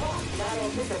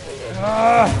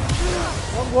 Ah!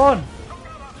 One.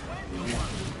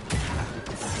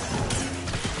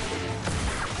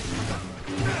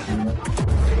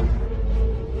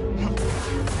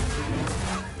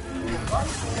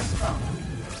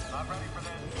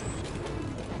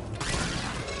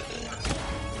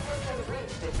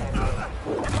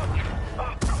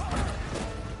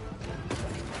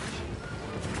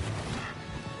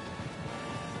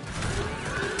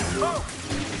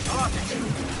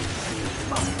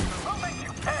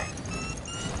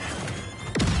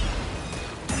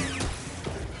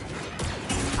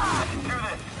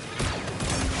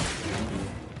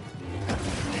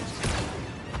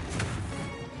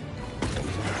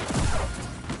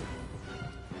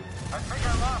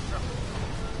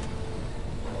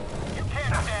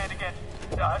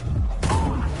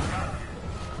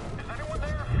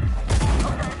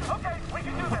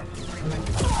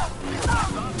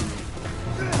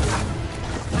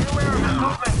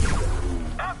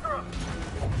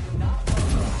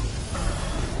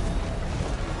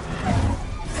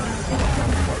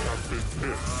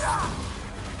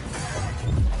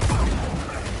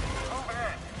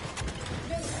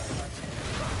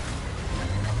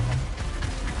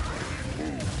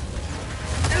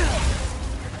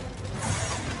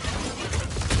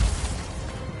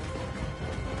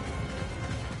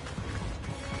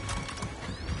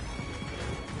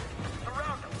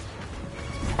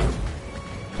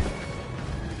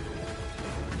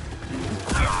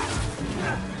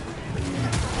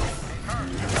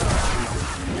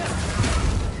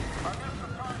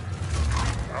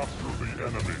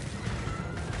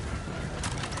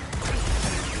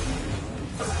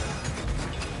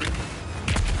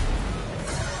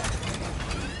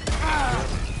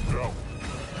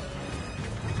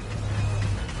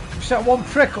 That one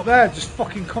prick up there, just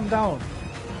fucking come down.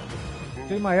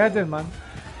 Do my head in, man.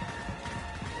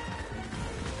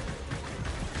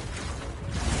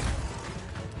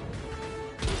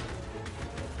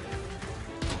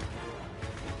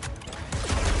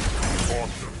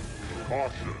 Caution.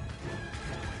 Caution.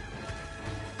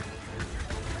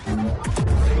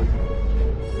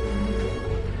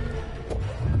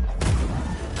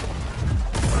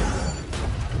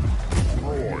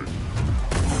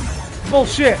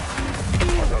 Bullshit!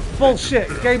 Bullshit!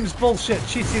 Game's bullshit.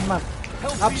 Cheating, man.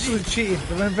 Absolute cheating.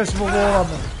 There's an invisible wall on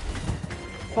them.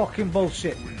 Fucking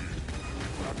bullshit.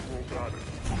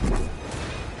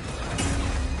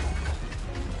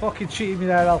 Fucking cheating me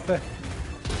there, Alpha.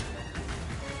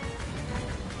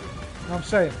 You know what I'm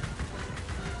saying?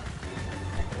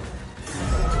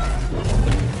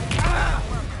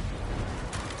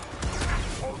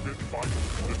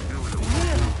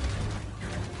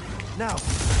 Now.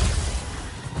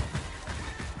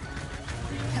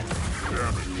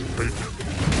 Damage taken.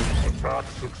 Attack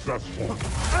successful.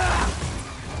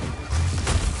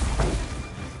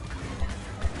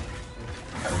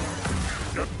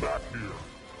 Get back here.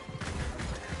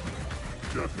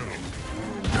 Get him.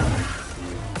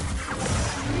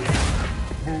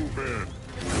 Move in.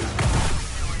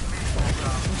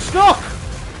 I'm stuck!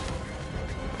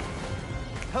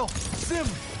 Help! Sim!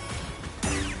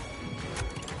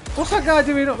 What's that guy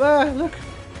doing up there? Look.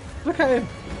 Look at him.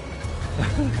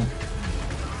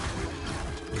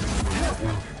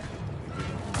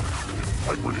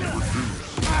 Integrity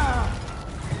reduced.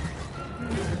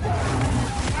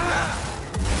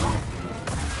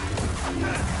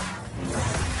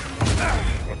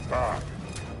 Attack.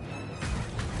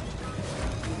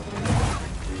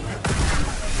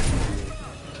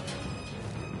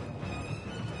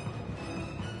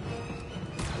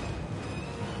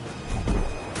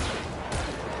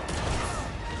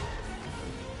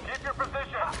 Keep your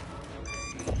position.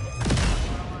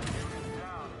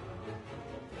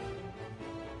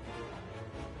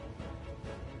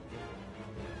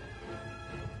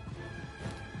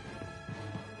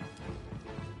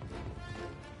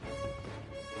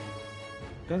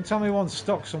 Don't tell me one's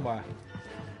stuck somewhere.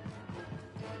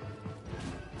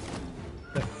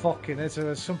 The fucking is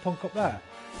there some punk up there?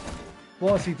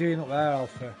 What's he doing up there,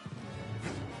 Alpha?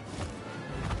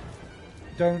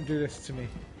 Don't do this to me.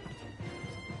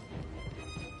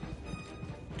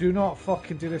 Do not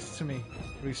fucking do this to me.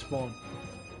 Respawn.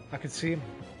 I can see him.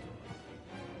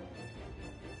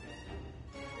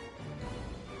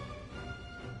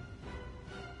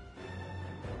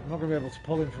 I'm not going to be able to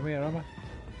pull him from here, am I?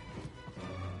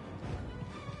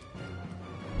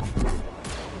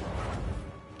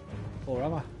 Or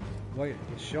am I? Wait,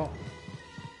 he's shot.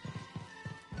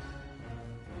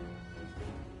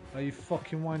 Are you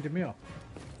fucking winding me up?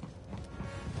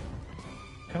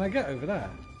 Can I get over there?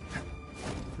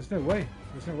 There's no way.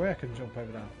 There's no way I can jump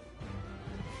over there.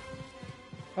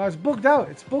 Oh, it's bugged out.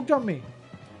 It's bugged on me.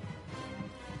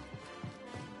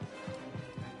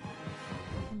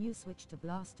 Can you you switch to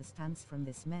blaster stance from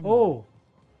this menu? Oh.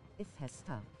 If has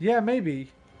stuck. Yeah, maybe.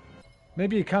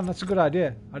 Maybe you can. That's a good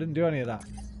idea. I didn't do any of that.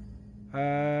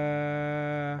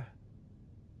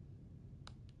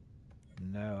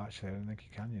 No, actually, I don't think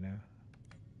you can, you know.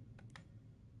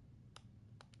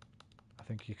 I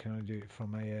think you can only do it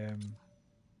from a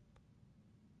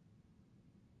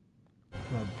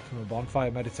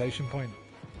bonfire meditation point.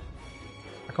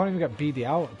 I can't even get BD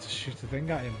out to shoot the thing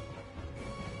at him.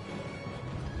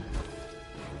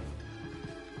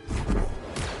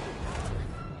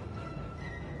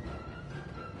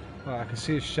 Right, I can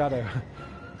see his shadow.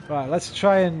 Right, let's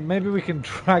try and maybe we can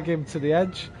drag him to the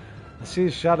edge. I see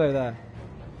his shadow there.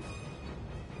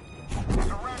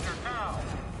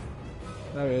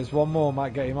 There he is. One more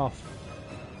might get him off.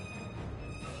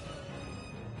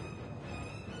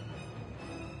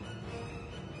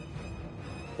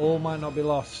 All might not be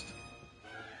lost.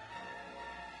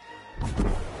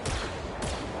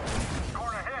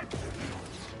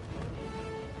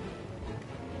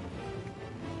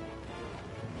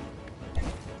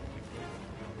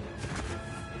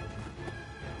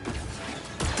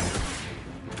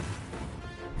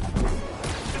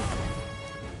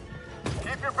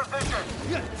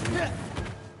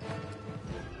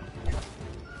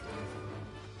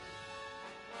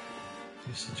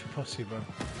 You're such a pussy, bro.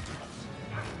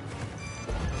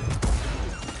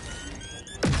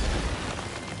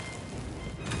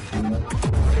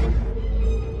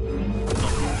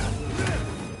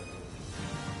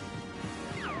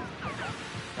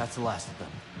 That's the last of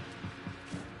them.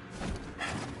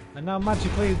 And now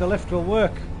magically the lift will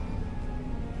work.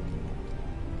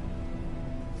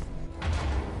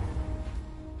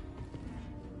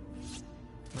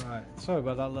 Right, sorry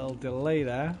about that little delay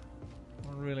there.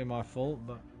 Not really my fault,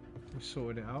 but we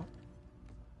sorted it out.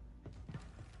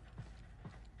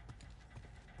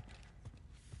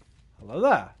 Hello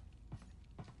there.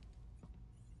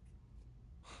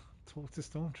 Talk to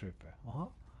Stormtrooper. What?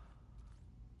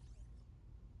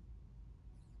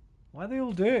 Why are they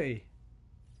all dirty?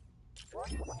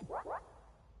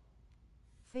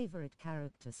 Favorite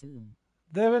character soon.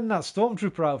 They're in that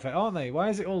Stormtrooper outfit, aren't they? Why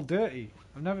is it all dirty?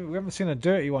 We haven't seen a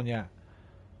dirty one yet.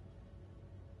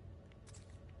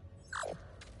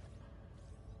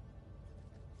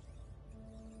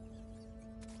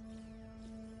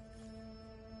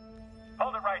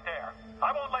 Hold it right there.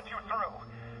 I won't let you through.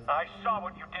 I saw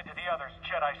what you did to the others,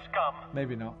 Jedi scum.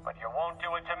 Maybe not. But you won't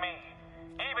do it to me.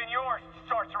 Even your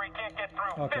sorcery can't get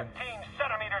through 15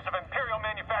 centimeters of Imperial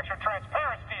manufactured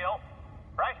transparent steel,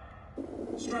 right?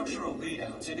 Structural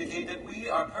readouts indicate that we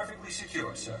are perfectly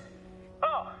secure, sir.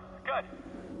 Oh, good.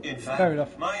 In fact, Fair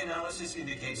enough. my analysis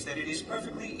indicates that it is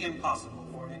perfectly impossible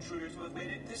for an intruder to have made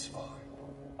it this far.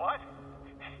 What?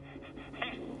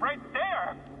 He's right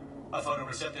there! A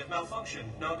photoreceptive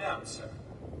malfunction, no doubt, sir.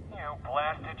 You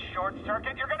blasted short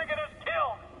circuit, you're gonna get us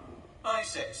killed! I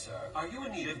say, sir, are you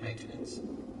in need of maintenance?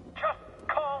 Just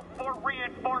call for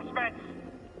reinforcements!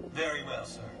 Very well,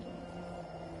 sir.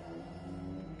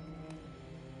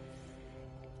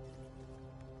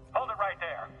 Hold it right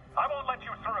there. I won't let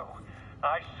you through.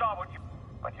 I saw what you...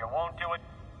 But you won't do it,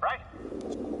 right?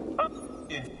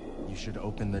 You should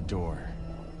open the door.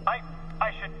 I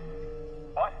should...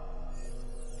 What?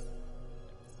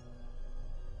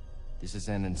 This is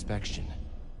an inspection.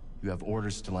 You have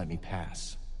orders to let me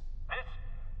pass.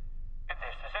 This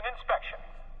is an inspection.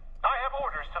 I have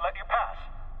orders to let you pass.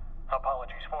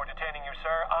 Apologies for detaining you,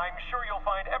 sir. I'm sure you'll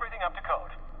find everything up to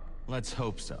code. Let's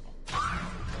hope so.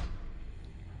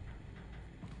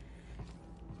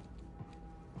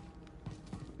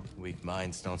 Weak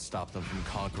minds don't stop them from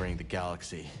conquering the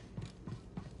galaxy.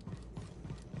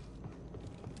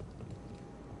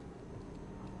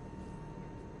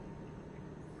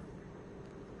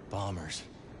 Bombers.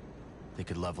 They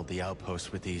could level the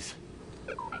outpost with these.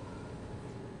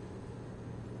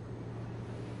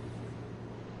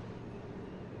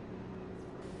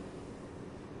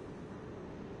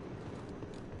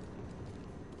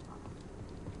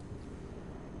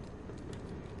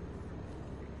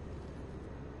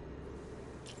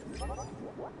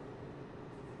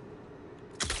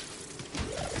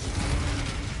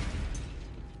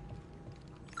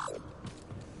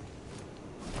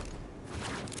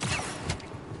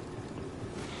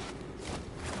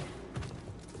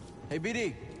 Hey,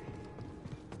 BD.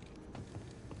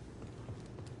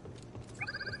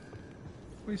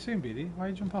 What are you saying, BD? Why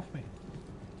you jump off me?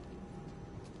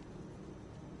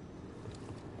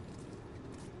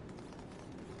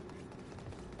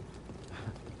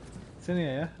 It's in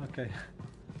here, yeah? Okay.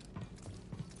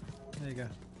 There you go.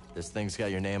 This thing's got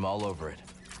your name all over it.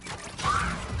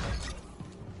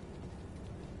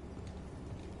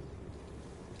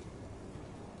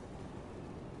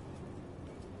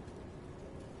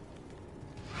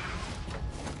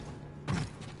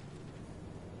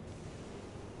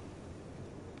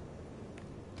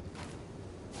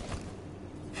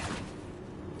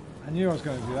 knew I was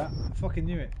going to do that. I fucking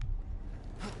knew it.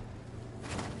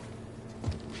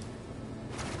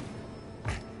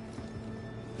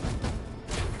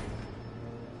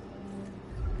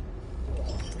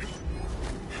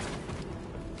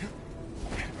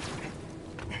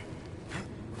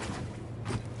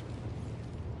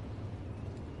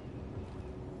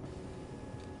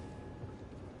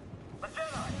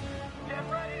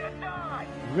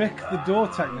 Rick the door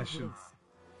technician.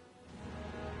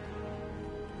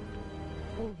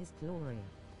 All his glory.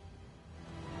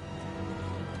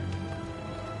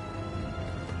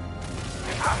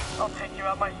 I'll take you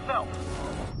out myself.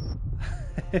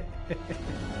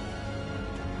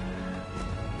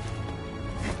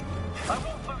 I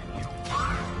won't lose you.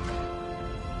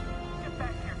 Get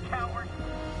back here, coward.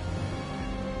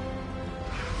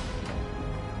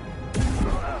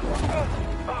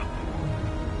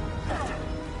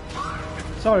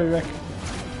 Sorry, Rick.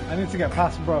 I need to get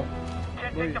past, bro.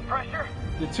 Can't take the pressure?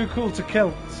 You're too cool to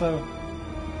kill, so...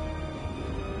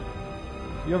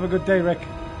 You have a good day, Rick.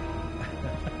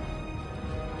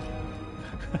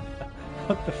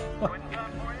 What the fuck?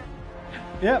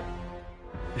 Yep.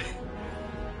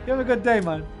 You have a good day,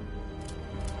 man.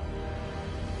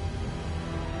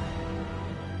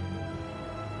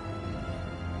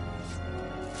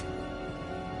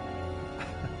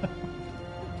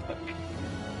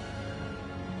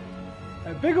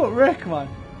 Big up Rick, man.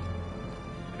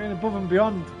 Going above and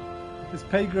beyond his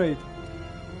pay grade.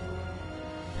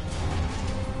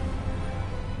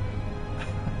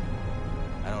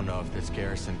 I don't know if this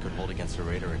garrison could hold against a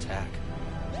raider attack.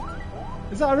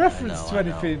 Is that a reference to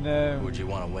anything? Who would you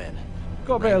want to win?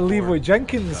 Got a bit of Leroy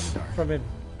Jenkins from him.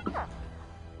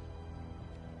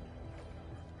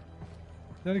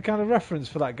 Any kind of reference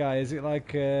for that guy? Is it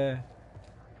like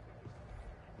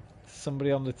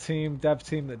somebody on the team, dev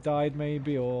team that died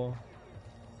maybe, or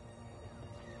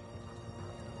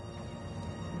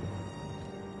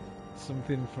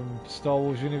something from Star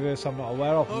Wars universe I'm not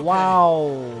aware of? Okay.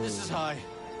 Wow! This is high.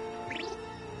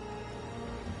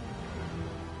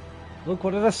 Look,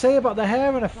 what did I say about the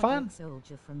hair and a fan?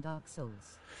 Soldier from Dark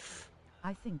Souls.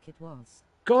 I think it was.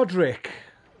 Godric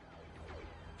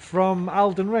from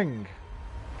Elden Ring.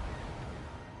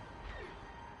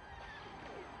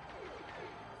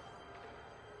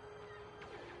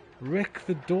 Rick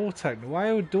the door technician. Why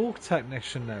are a door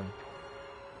technician now?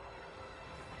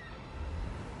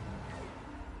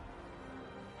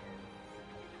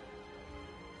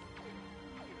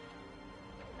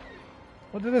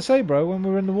 What did I say, bro, when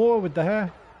we were in the water with the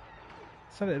hair?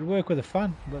 I said it'd work with a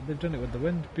fan, but they've done it with the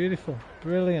wind. Beautiful.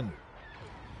 Brilliant.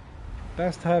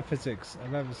 Best hair physics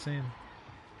I've ever seen.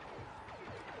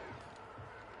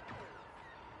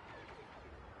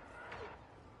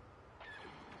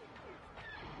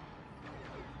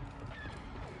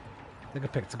 I think I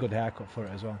picked a good haircut for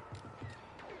it as well.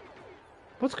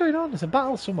 What's going on? There's a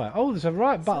battle somewhere. Oh, there's a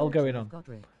right battle going on.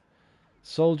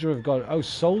 Soldier of God. Oh,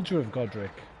 Soldier of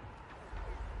Godric.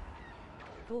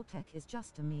 Gortek is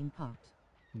just a mean part.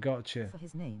 Gotcha. For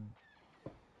his name.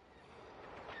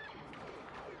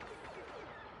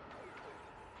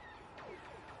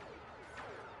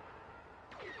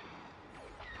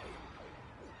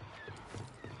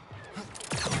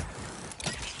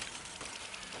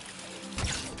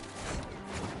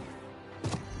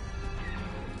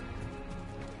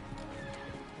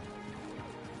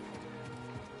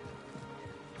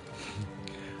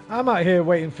 I'm out here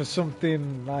waiting for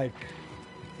something like,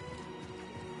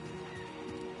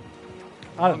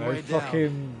 I don't know,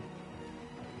 fucking...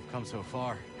 Come so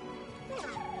far.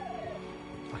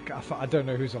 I don't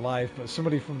know who's alive, but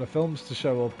somebody from the films to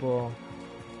show up, or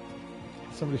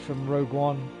somebody from Rogue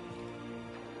One.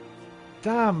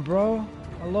 Damn, bro.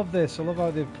 I love this. I love how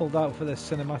they've pulled out for this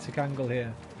cinematic angle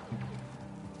here.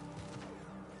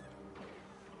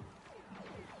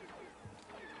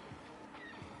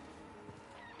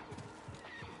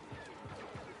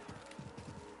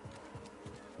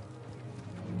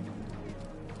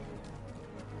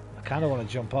 I kind of want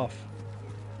to jump off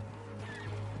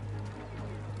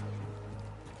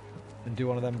and do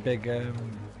one of them big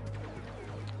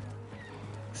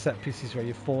set pieces where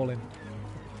you're falling.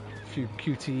 A few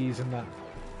QTEs and that.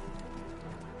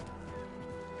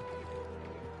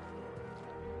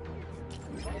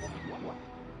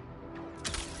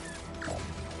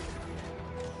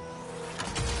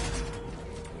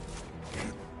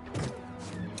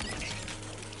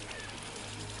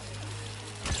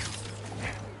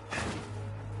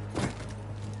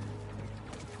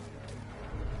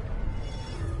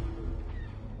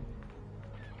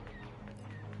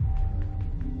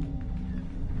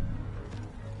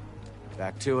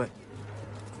 Back to it.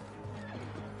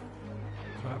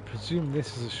 presume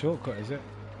this is a shortcut, is it?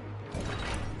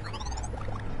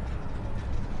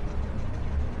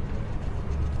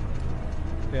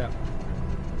 Yeah.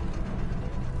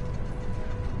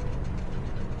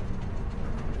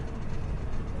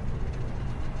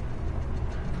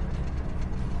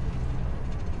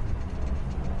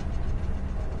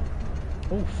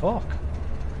 Oh fuck.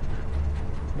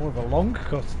 More of a long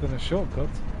cut than a shortcut.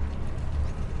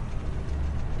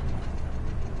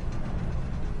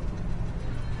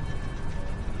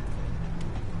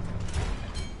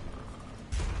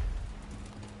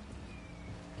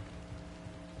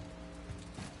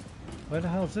 Where the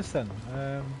hell is this then?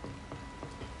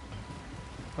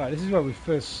 Right, this is where we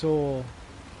first saw...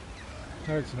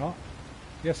 No, it's not.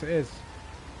 Yes, it is.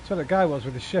 That's where the guy was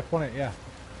with the ship, wasn't it? Yeah.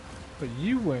 But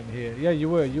you weren't here. Yeah, you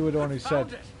were. You were the one who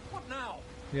said... What now?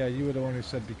 Yeah, you were the one who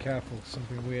said be careful,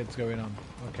 something weird's going on.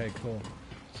 Okay, cool.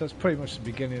 So that's pretty much the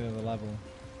beginning of the level.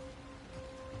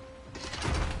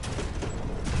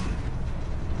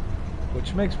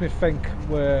 Which makes me think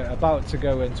we're about to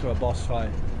go into a boss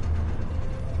fight.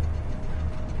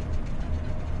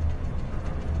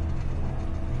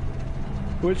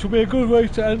 Which will be a good way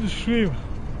to end the stream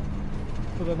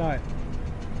for the night.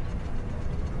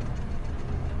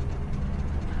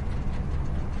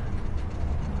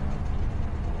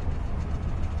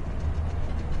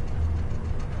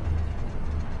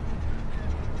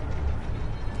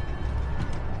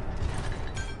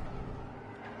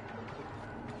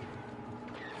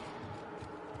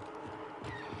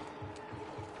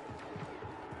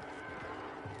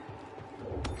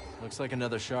 Looks like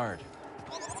another shard.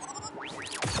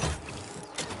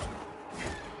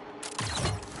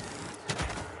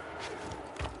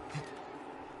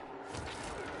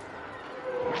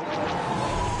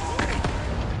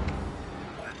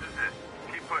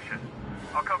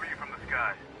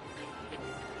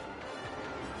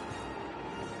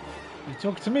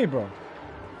 Talk to me, bro.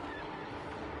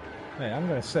 Hey, I'm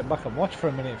gonna sit back and watch for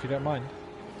a minute if you don't mind.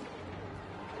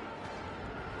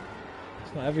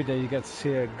 It's not every day you get to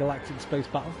see a galactic space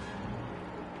battle.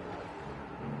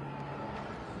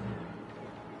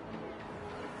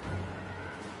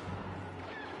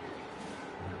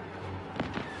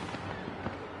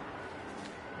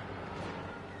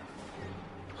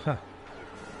 Huh.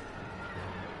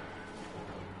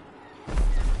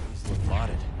 These look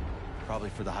modded. Probably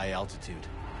for the high altitude.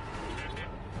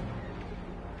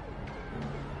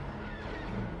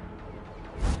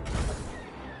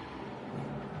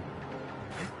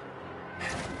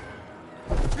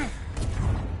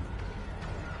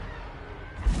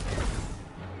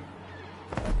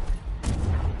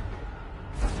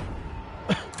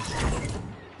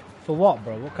 For what,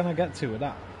 bro? What can I get to with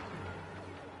that?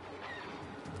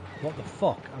 What the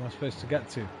fuck am I supposed to get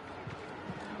to?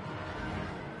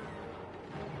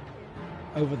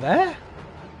 Over there?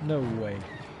 No way.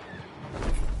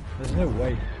 There's no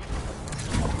way.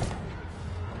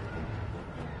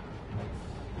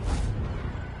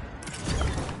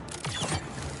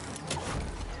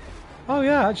 Oh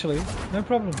yeah, actually, no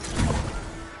problem.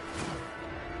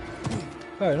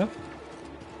 Fair enough.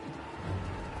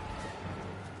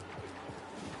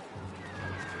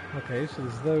 Okay, so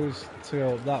there's those to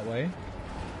go up that way.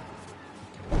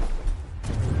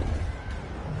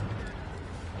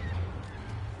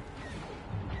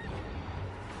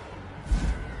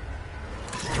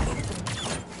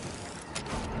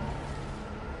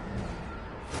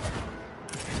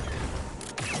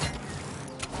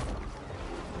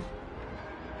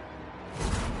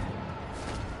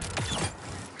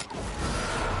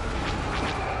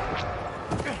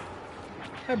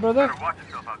 Hey, brother. Better watch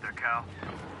yourself out there, Cal.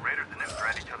 Raiders and imps are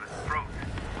at each other's throats.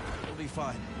 It'll be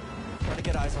fine. Try to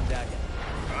get eyes on Daggett.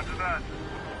 Roger that.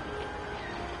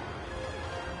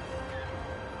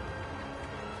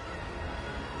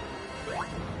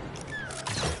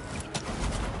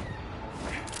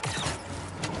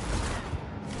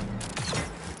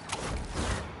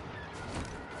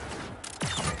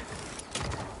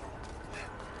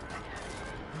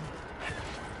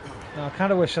 Now, I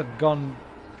kind of wish I'd gone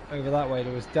over that way.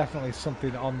 There was definitely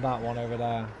something on that one over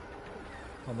there.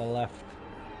 On the left.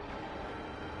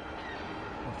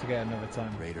 I'll have to get another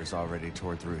time. Raiders already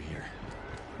tore through here.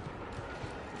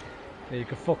 Yeah, you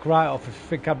could fuck right off if you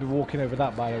think I'd be walking over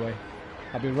that, by the way.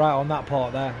 I'd be right on that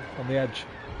part there, on the edge.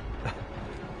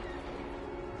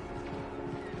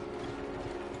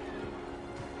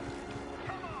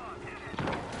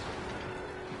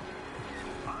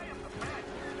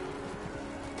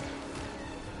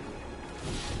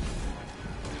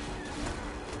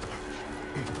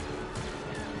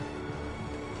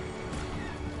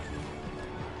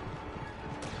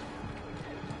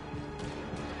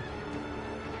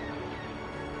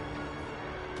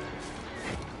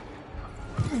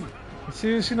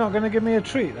 Seriously not going to give me a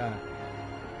treat there?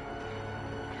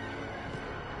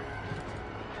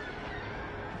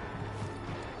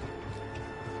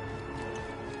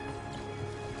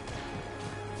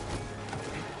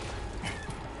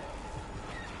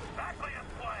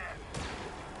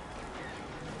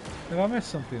 Have I missed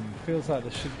something? It feels like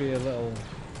there should be a little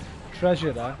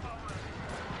treasure there.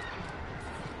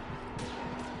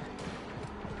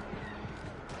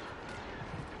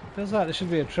 Feels like there should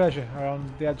be a treasure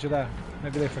around the edge of there.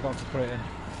 Maybe they forgot to put it in.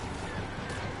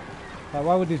 Like,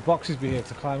 why would these boxes be here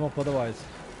to climb up otherwise?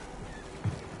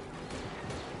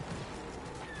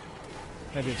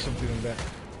 Maybe it's something in there.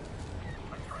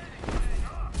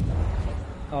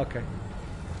 Okay.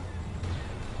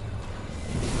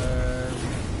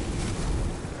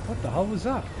 What the hell was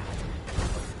that?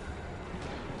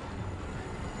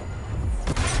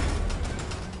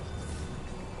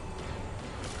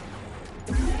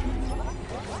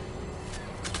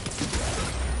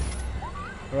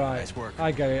 Right, nice work.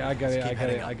 I get it, I get it, I get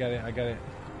it, I get it, I get it.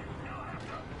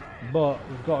 But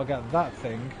we've got to get that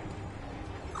thing.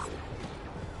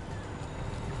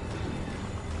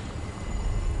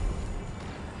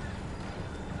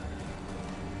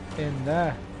 In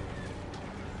there.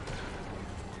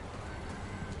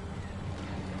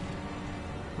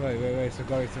 Wait, I've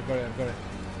got it, I've got it, I've got it.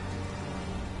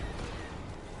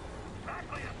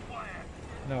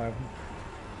 No, I haven't.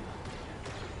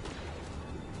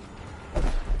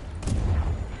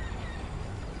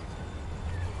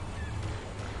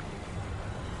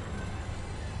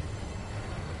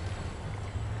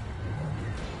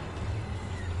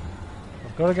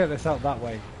 I've got to get this out that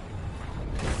way.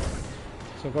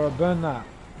 So I've got to burn that.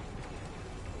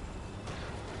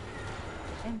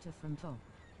 Enter from top.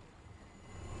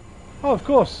 Oh, of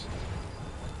course.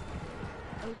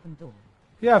 Open door.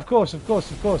 Yeah, of course, of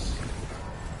course, of course.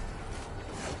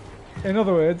 In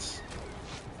other words,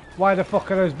 why the fuck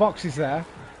are those boxes there?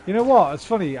 You know what? It's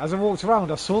funny. As I walked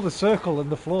around, I saw the circle in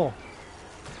the floor.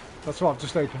 That's what I've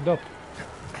just opened up.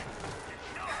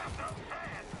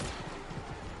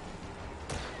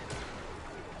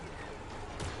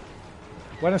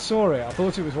 When I saw it, I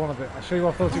thought it was one of the... I'll show you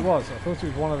what I thought it was. I thought it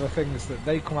was one of the things that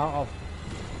they come out of.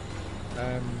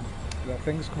 That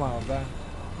things come out of there.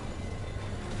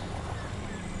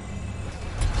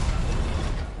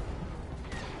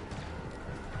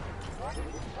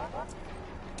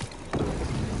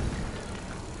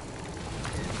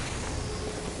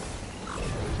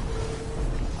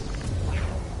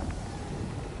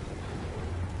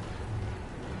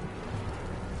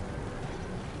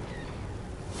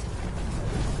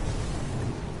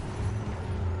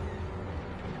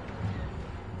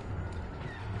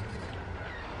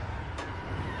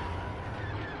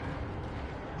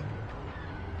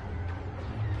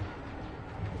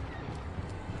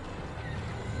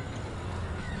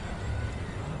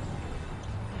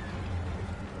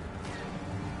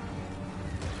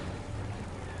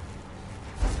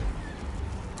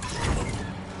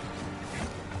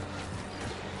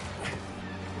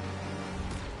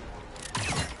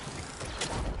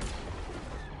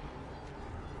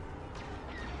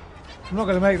 I'm not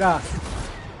going to make that.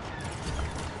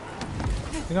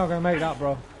 You're not going to make that,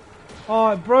 bro. Oh,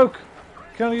 it broke.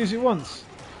 Can only use it once.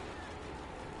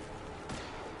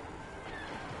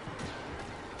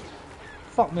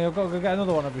 Fuck me, I've got to go get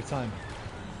another one every time.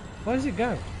 Where does it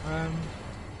go?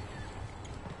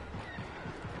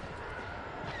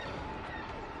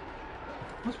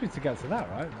 Must be to get to that,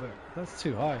 right? But that's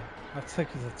too high. I have to take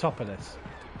it to the top of this.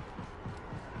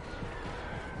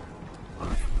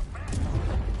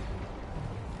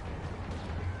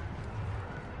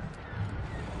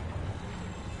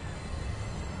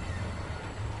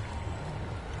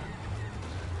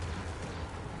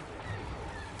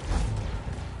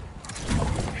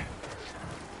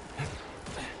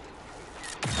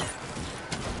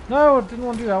 No, I didn't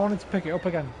want to do that. I wanted to pick it up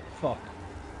again. Fuck.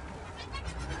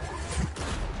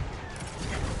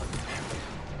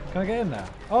 Can I get in there?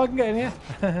 Oh, I can get in here.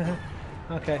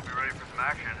 Okay.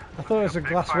 I thought it was a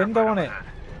glass window on it.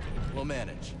 We'll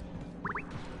manage.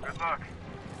 Good luck.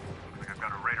 Looks like I've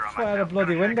got a radar on I thought it had a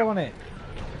bloody window on it.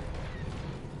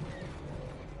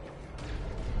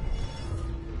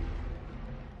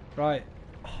 Right.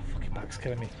 Oh, fucking back's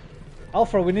killing me.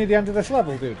 Alpha, we near the end of this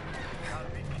level, dude.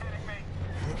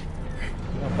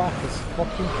 My back is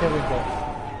fucking killing me.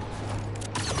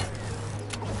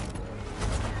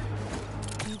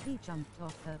 Evie jumped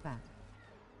off her back.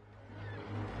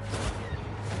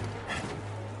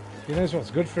 He knows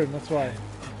what's good for him, that's why.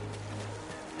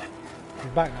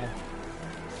 He's back now.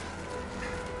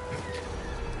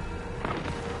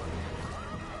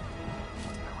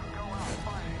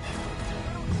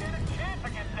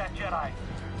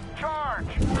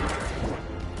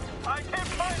 I can't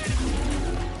find it.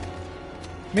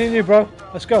 Me and you, bro.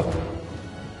 Let's go.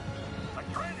 My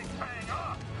training's paying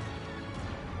off.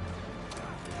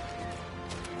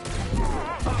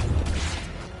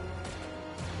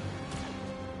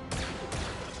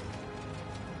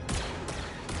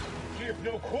 Give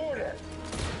no quarter.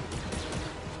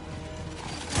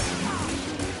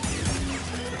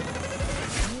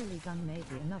 Nearly done,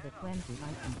 maybe another 20,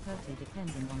 might be 30,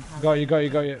 depending on how. Got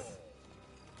you.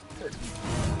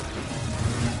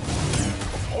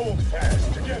 Hold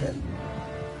fast together.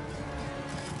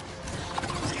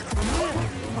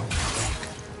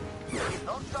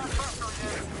 Don't start faster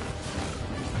again.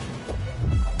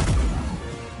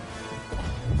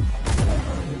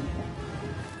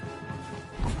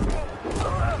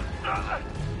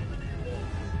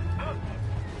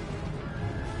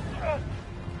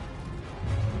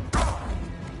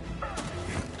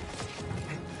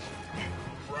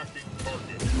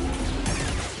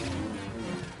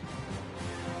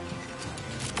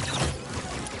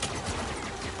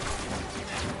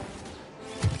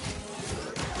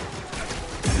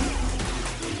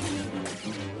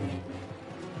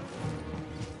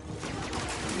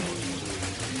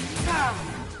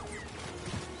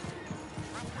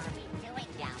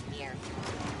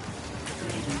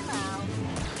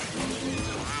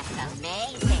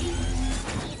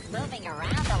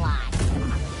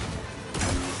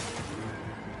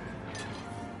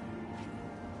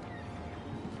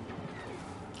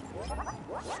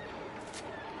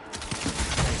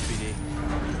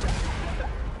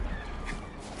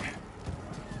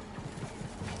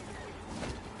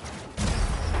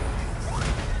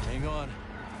 Hang on.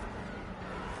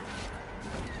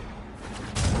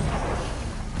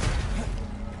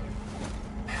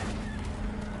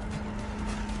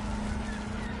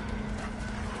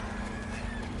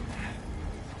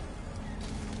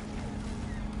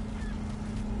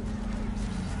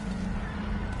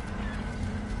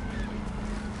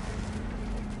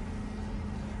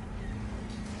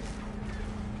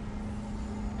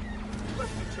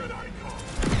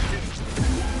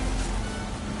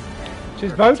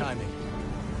 Cheers, boat. Timing.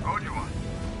 Roger one.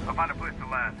 I'll find a place to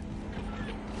land.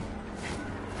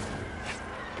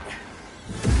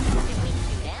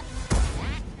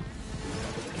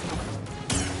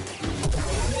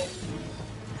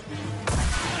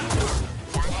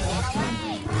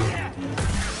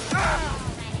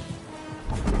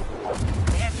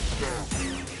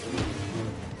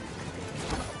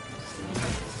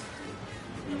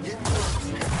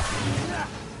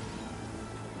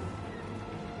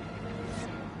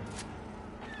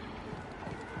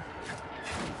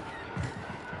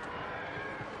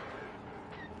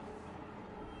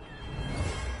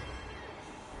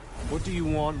 What do you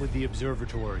want with the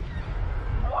observatory?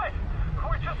 What?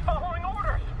 We're just following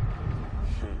orders.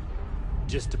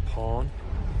 Just a pawn?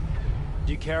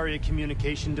 Do you carry a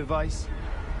communication device?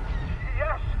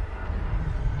 Yes.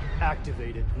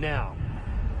 Activate it now.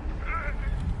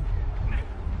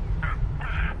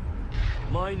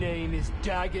 My name is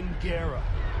Dagon Gera.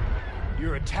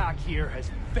 Your attack here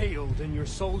has failed and your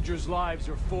soldiers' lives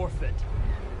are forfeit.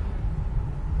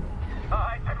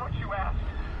 I did what you asked.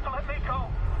 Let me go.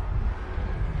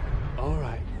 All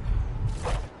right.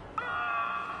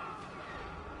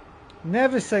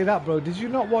 Never say that, bro. Did you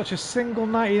not watch a single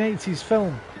 1980s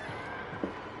film?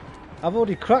 I've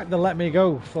already cracked the let me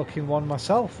go fucking one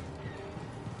myself.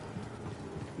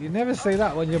 You never say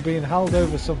that when you're being held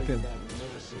over something.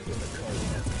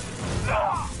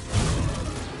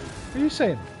 What are you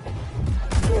saying?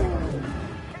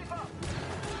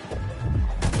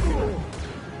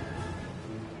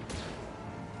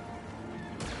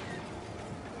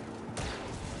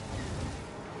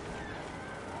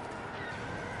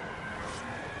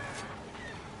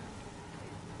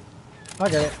 I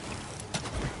get it.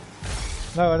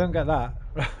 No, I don't get that.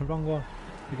 Wrong one.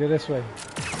 You go this way.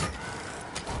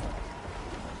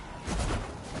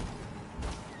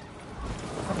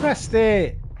 I pressed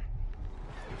it.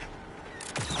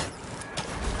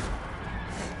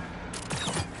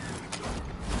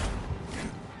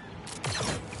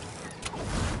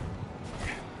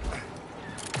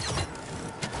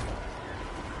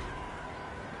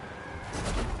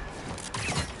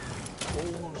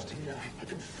 Almost here. I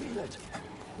can feel it.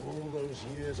 All those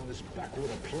years on this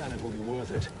backwater planet will be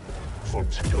worth it. For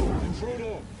two,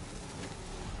 intruder!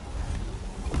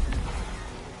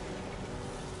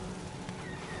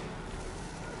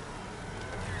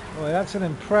 Oh, that's an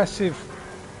impressive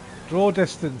draw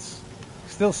distance.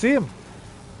 Still see him.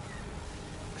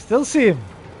 Still see him.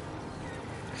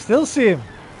 Still see him.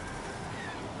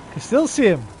 Can still see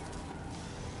him.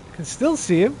 Can still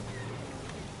see him.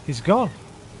 He's gone.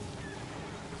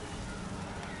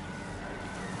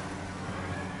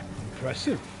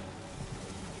 Impressive.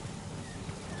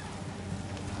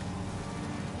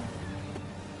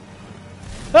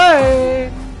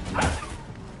 Hey!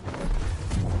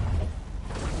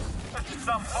 This is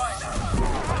some fight.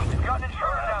 You've got an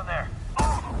intruder down there.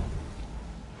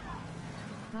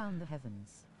 Down the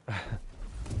heavens.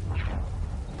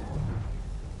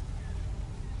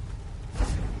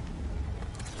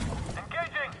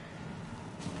 Engaging.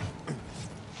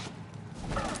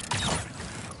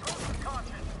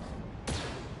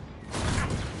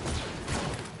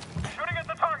 Shooting at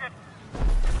the target.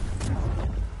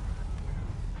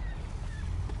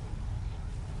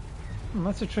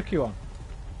 That's a tricky one.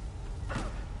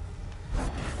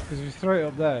 Because if you throw it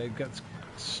up there, it gets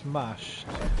smashed.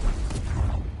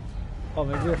 Oh,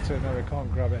 maybe we have to. No, we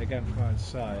can't grab it again from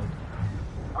outside.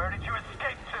 Where did you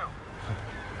escape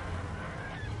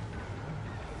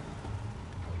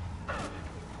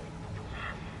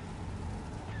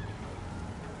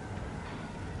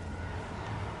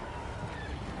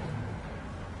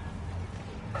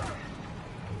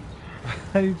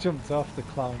to? He jumped off the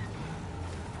clown.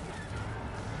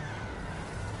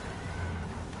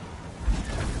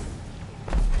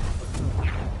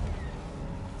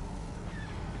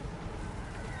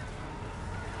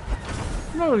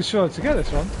 I'm not really sure how to get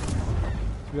this one,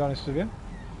 to be honest with you.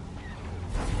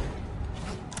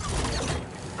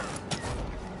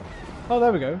 Oh,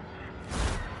 there we go.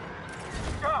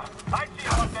 I see you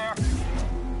up there.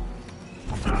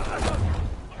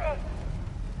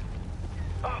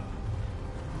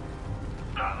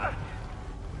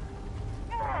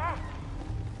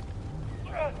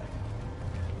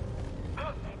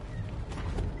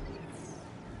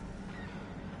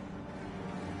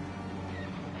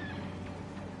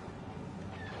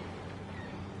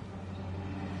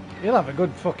 He'll have a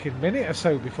good fucking minute or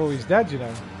so before he's dead, you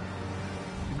know.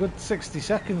 A good 60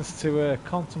 seconds to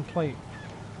contemplate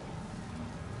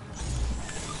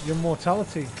your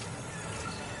mortality.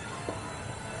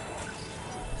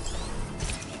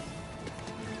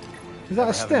 Is that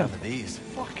a stem?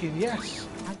 Fucking yes.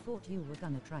 I thought you were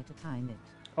gonna try to time it.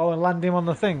 Oh, and land him on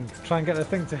the thing. Try and get the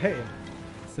thing to hit him.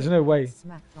 There's no way.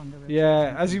 Smacked on the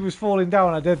Yeah, as he was falling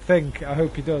down, I did think, I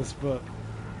hope he does, but...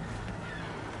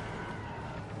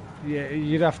 Yeah,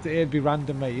 you'd have to, it'd be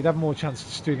random, mate. You'd have more chance of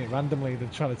just doing it randomly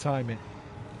than trying to time it.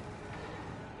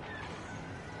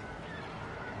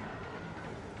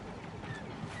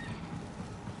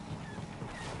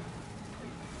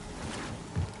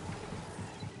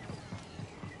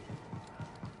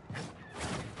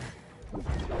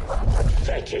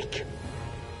 Pathetic.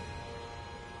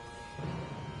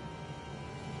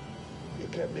 You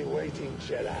kept me waiting,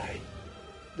 Jedi.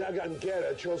 Dagan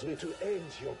Gera chose me to end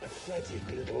your pathetic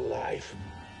little life.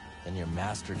 Then your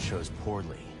master chose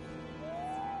poorly.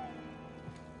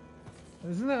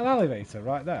 Isn't that an elevator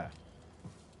right there?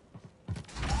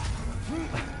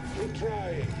 Keep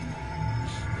trying.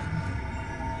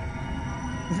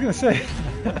 I was going to say...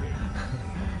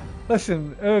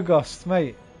 Listen, Urgost,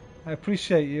 mate. I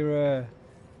appreciate your...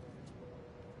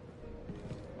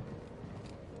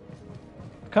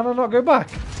 Can I not go back?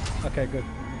 Okay, good.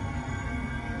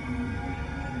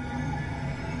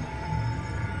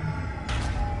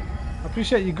 I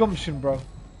appreciate your gumption, bro.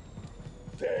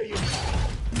 There you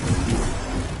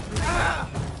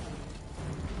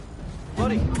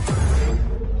Buddy,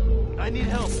 I need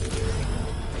help.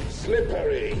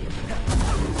 Slippery.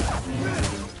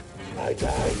 I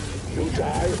die, you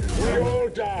die, we all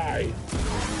die.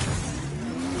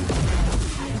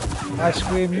 Ice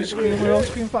cream, you scream, we all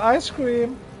scream for ice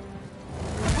cream.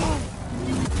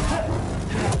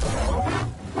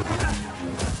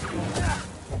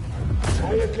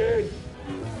 Try again.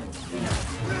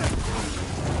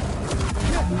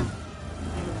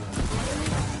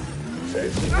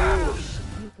 Fancy moves.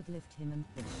 You could lift him and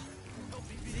push.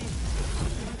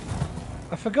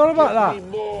 I forgot about that. Give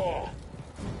me more.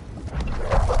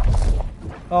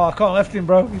 Oh, I can't lift him,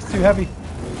 bro. He's too heavy.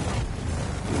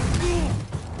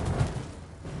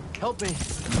 Help me.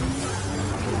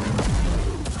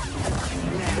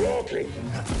 Walking.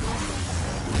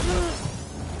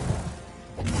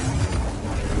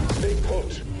 Stay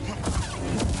put.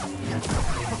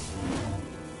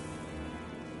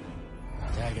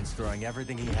 Dagon's throwing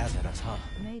everything he has at us, huh?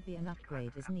 Maybe an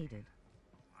upgrade is needed.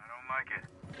 I don't like it.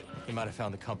 He might have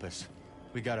found the compass.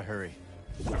 We gotta hurry.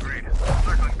 Agreed.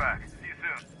 Circling back. See you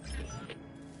soon.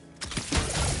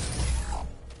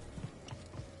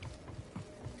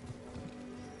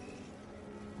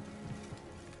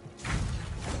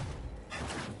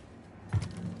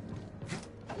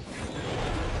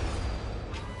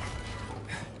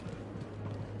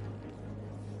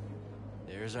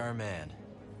 There's our man.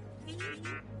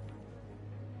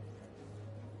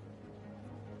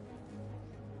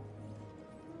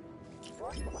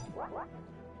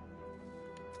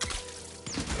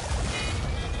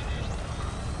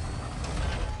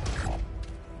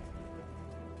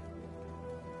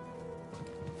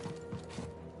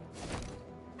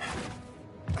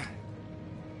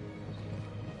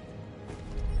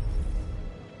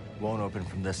 Won't open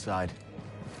from this side.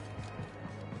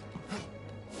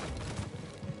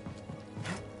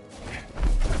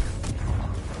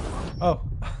 Oh.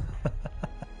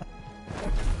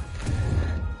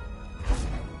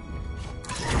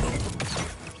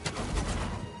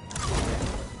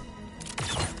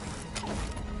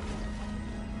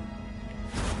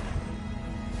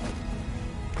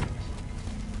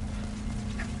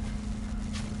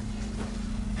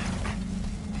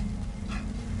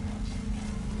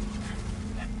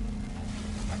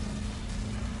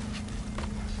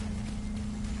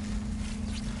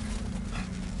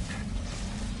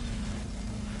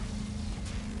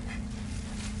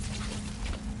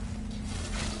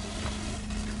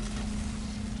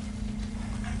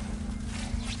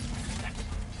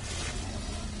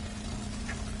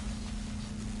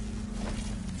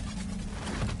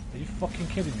 Are you fucking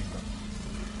kidding me, bro?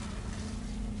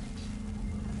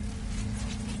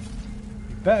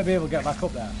 You better be able to get back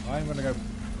up there. I'm gonna go.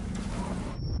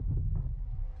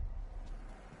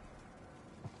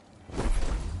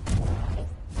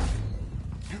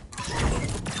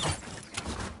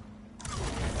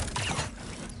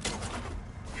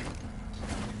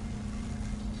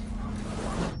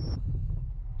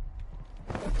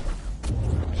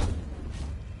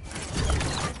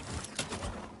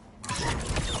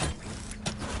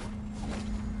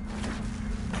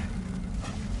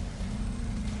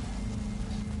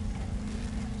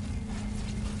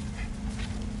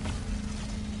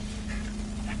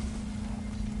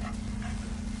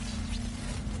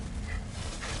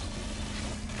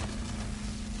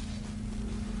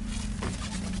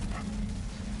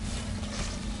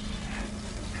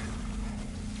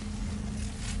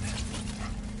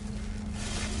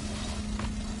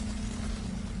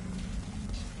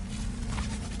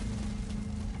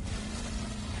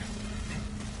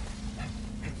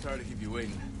 Sorry to keep you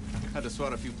waiting. Had to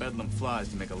swat a few bedlam flies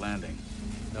to make a landing.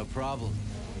 No problem.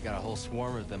 We got a whole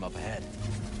swarm of them up ahead.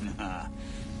 Nah.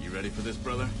 You ready for this,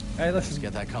 brother? Hey, listen,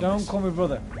 get that don't compass. call me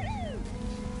brother.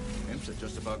 Imps are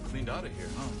just about cleaned out of here,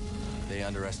 huh? They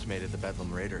underestimated the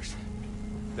Bedlam Raiders.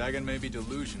 Dagon may be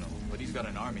delusional, but he's got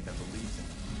an army that believes him.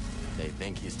 They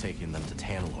think he's taking them to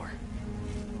Tanalor.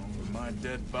 With my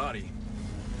dead body.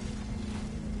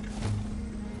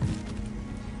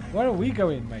 Where are we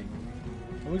going, mate?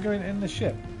 Are we going in the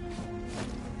ship?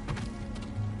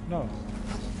 No.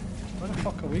 Where the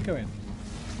fuck are we going?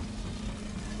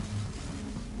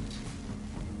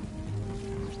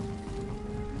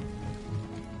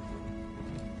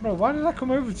 Bro, why did I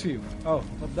come over to you? Oh,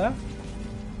 up there?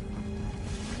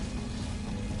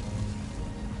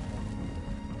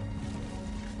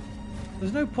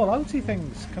 There's no pull-outy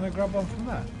things. Can I grab one from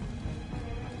there?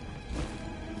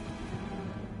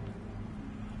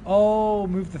 Oh,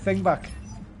 move the thing back.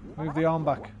 Move the arm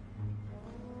back.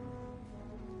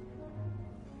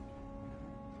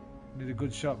 Need a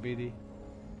good shot, BD. Need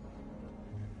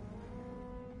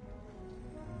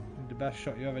the best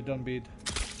shot you ever done, Bede.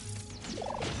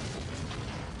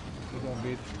 Good one,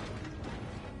 Bede.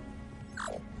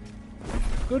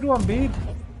 Good one, Bede.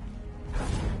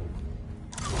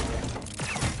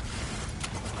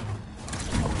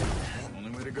 Only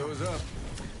way to go is up.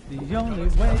 The only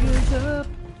way is up,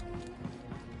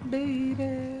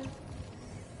 baby.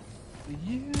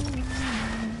 You.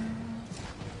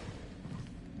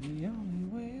 The only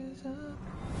way is up.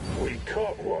 We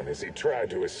caught one as he tried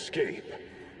to escape.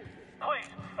 Please,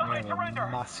 I surrender.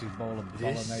 Massive bowl of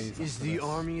This bolognese. is the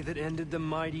army that ended the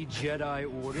mighty Jedi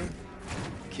Order?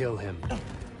 Kill him.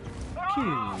 Kill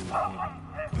him.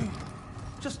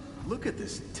 Just look at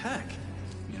this tech.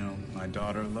 You know, my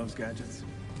daughter loves gadgets.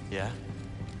 Yeah?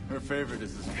 Her favorite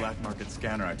is this black market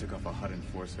scanner I took off a HUD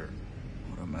enforcer.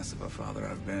 What a mess of a father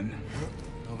I've been.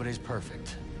 Nobody's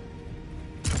perfect.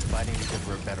 Fighting to give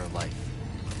her a better life.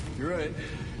 You're right.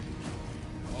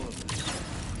 All of it.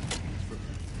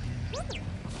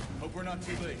 Hope we're not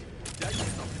too late.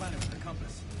 Dagon's off planet with the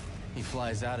compass. He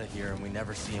flies out of here and we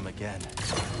never see him again.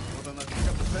 Well, then let's pick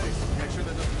up the pace. Make sure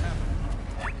that doesn't happen.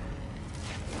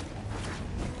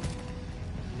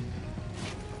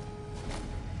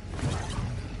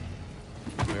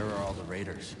 Where are all the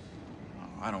raiders? Oh,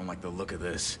 I don't like the look of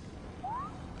this.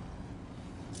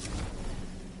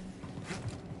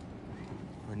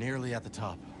 We're nearly at the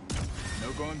top.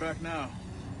 No going back now.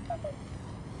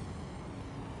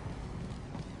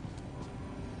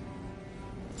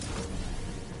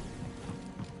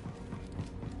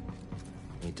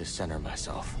 Need to center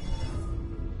myself.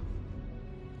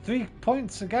 3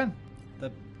 points again.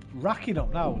 They're racking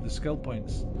up now with the skill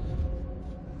points.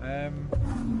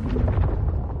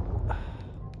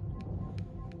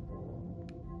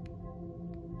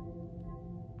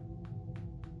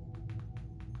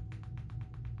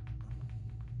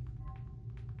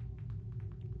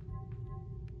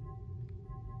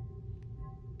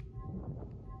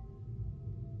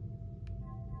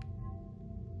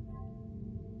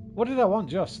 What did I want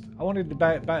just? I wanted the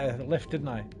better lift, didn't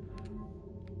I?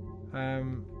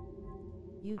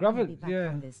 You Gravity, can be back yeah.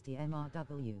 on this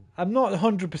DMRW. I'm not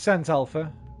 100%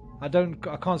 alpha. I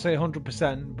can't say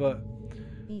 100%, but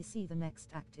PC the next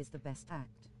act is the best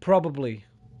act. probably.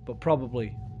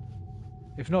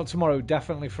 If not tomorrow,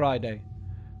 definitely Friday.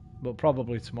 But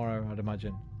probably tomorrow, I'd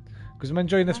imagine. Because I'm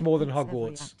enjoying this more than Every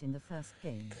Hogwarts. act in the first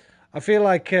game. I feel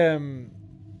like I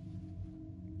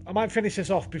might finish this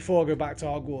off before I go back to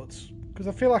Hogwarts. Because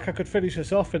I feel like I could finish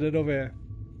this off in another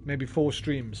maybe 4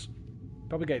 streams.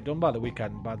 Probably get it done by the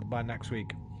weekend, by next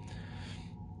week.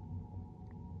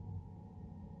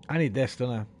 I need this,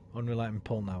 don't I? Unrelenting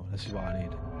pull now. This is what I need.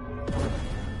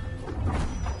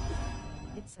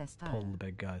 It's S tier. Pull the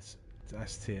big guys. It's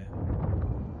S tier.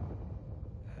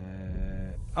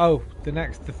 Oh, the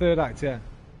third act, yeah.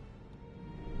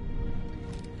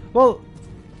 Well,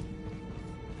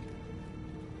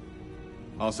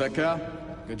 all set, Cal?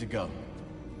 Good to go.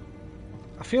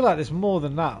 I feel like there's more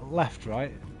than that left,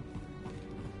 right?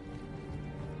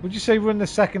 Would you say we're in the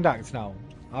second act now?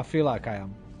 I feel like I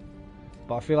am.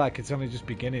 But I feel like it's only just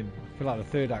beginning. I feel like the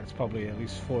third act's probably at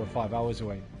least 4 or 5 hours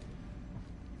away.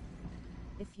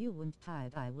 If you weren't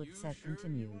tired, I would say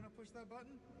continue.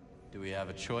 Do we have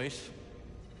a choice?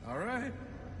 All right,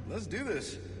 let's do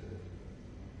this.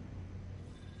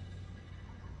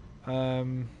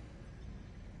 No,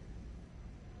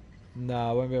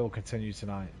 I won't be able to continue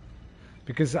tonight.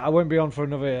 Because I won't be on for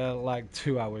another like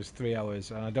 2 hours, 3 hours,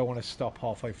 and I don't want to stop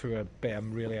halfway through a bit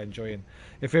I'm really enjoying.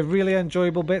 If a really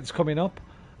enjoyable bit's coming up,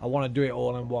 I want to do it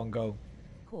all in one go.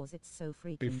 Cause it's so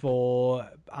freaking Before,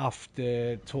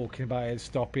 after, talking about it,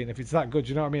 stopping. If it's that good,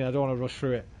 you know what I mean? I don't want to rush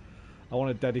through it. I want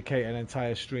to dedicate an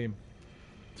entire stream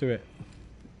to it.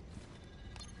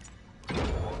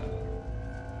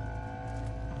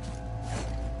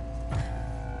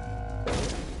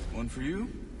 One for you,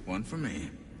 one for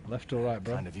me. Left or right,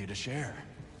 bro? Kind of you to share.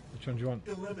 Which one do you want?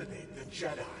 Eliminate the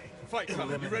Jedi. Fight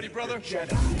coming. You ready, brother?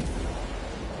 Jedi.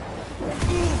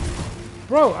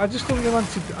 Bro, I just don't want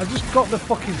to. I just got the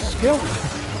fucking skill.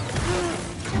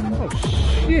 Oh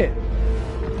shit.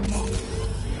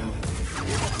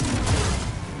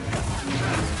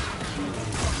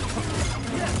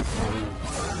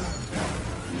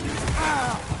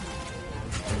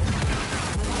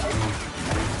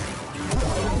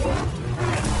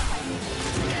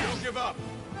 Don't give up.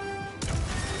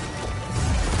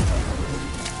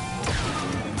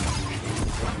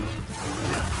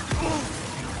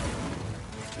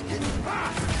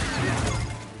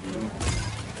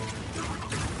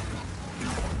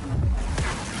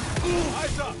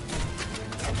 Eyes up.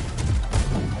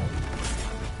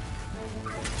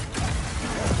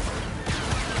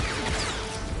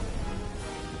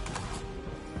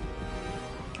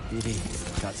 Didi,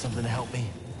 got something to help me?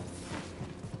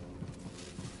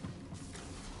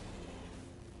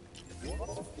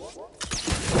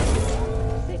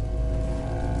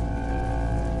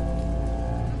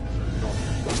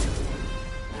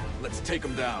 Let's take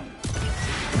him down.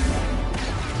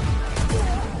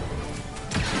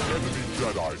 Enemy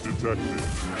Jedi detected.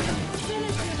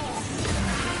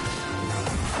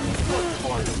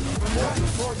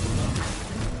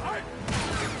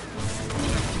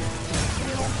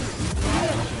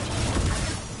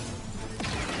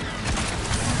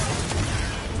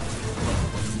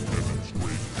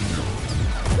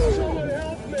 Someone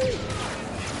help me!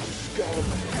 Scum.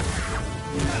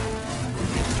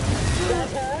 That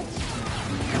hurts?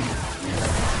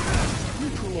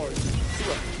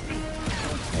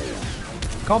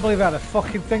 Can't believe I had a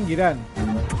fucking thingy then.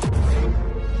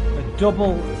 A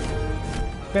double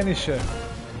finisher.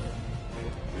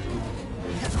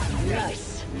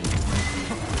 Nice.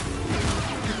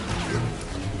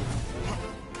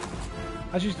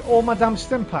 I used all my damn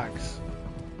stim packs.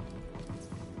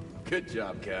 Good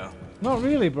job, Cal. Not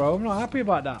really, bro. I'm not happy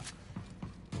about that.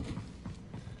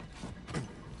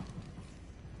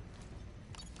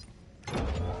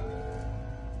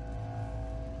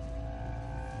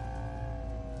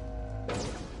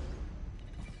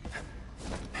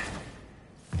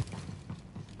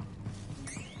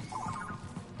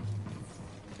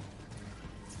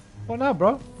 What now,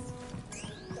 bro?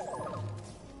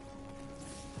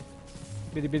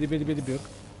 Biddy biddy biddy biddy book.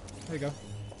 There you go.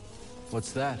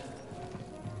 What's that?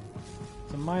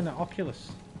 It's a minor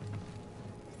Oculus.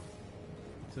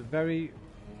 It's a very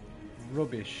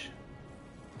rubbish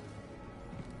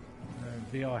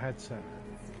VR headset.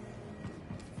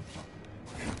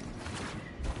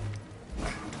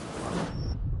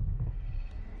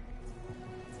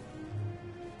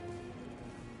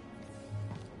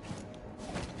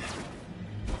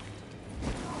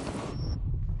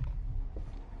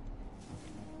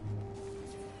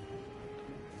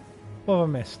 What have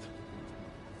I missed?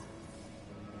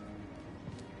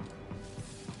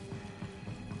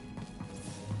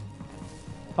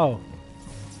 Oh.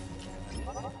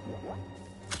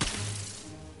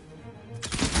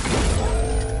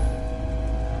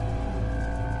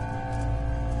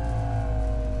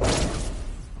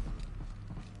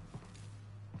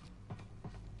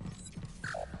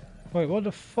 Wait, what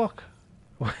the fuck?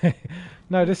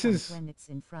 No, this is... when it's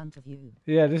in front of you.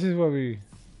 Yeah, this is where we...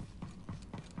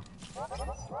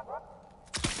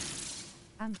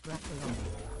 And along.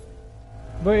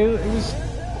 But it was...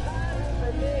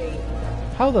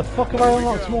 How the fuck have I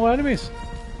unlocked more enemies?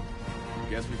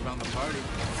 Guess we found the party.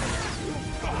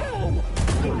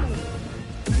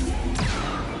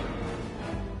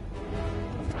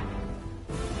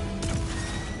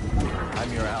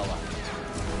 I'm your ally.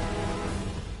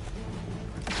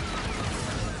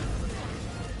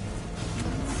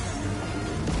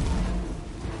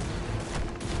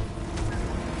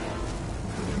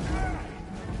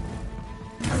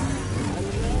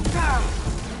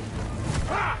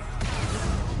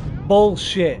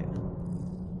 Bullshit.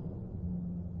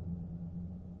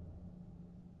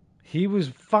 He was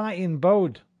fighting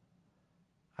Bode.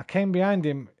 I came behind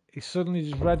him. He suddenly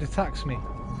just red attacks me.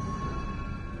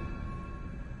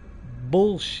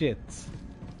 Bullshit.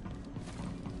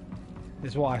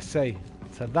 Is what I say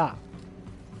to that.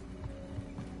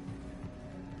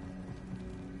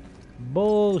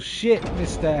 Bullshit,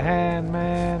 Mr.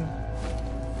 Handman.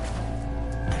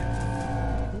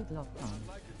 Good luck, Tom.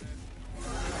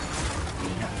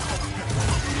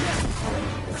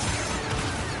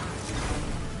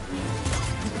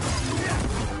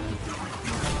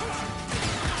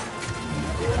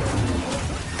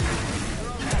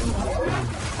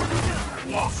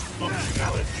 Lost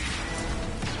functionality.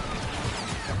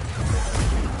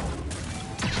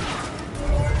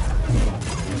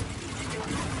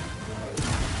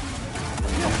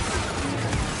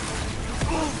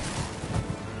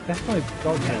 Definitely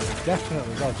dodge it.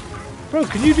 Definitely dodge. Bro,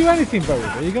 can you do anything, bro?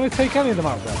 Are you going to take any of them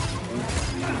out, bro? Is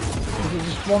it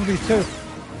just 1v2?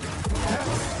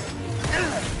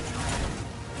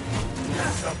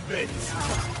 Submit.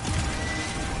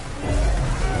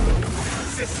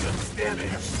 Systems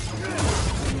damaged.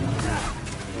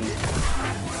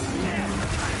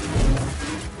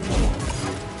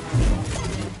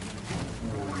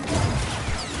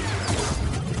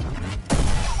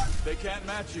 They can't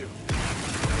match you.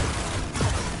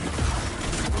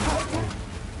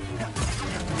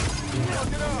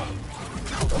 Get up.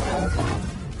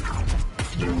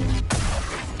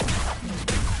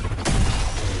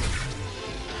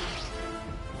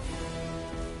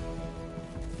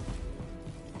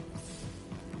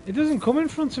 It doesn't come in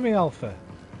front of me, Alpha.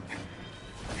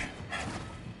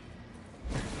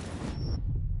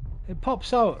 It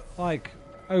pops out, like,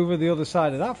 over the other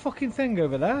side of that fucking thing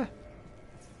over there.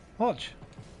 Watch.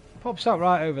 Pops out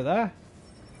right over there.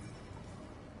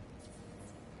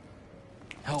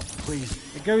 Help, please.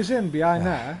 It goes in behind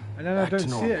there, and then I Back to don't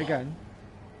see normal. it again.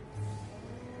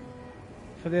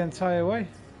 For the entire way.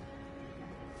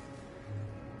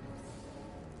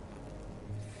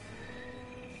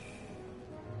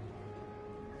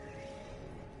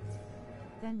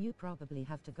 Then you probably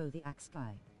have to go the axe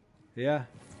guy. Yeah.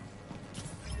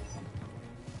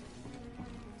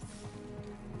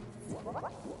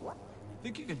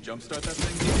 Think you can jumpstart that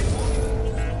thing?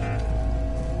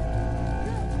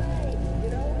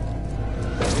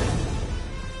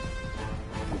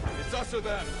 It's us or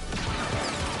them.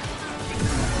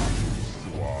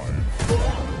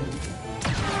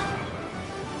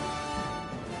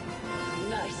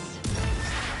 Nice.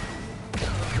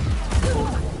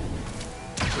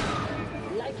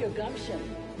 Like your gumption.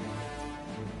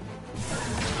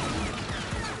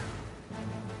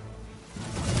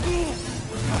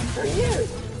 For you.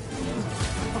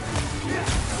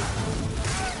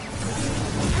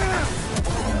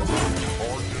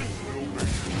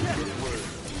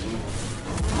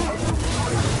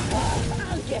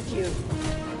 I'll get you.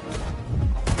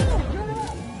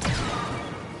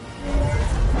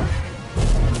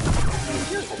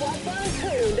 Just one by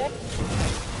two.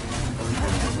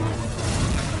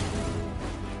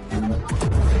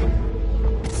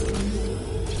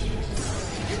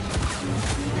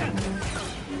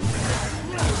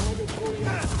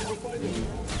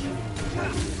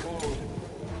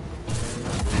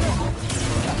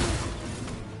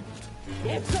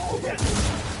 It's over!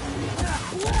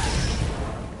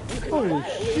 Holy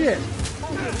shit!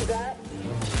 I'll give you that.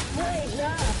 Brave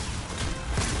now!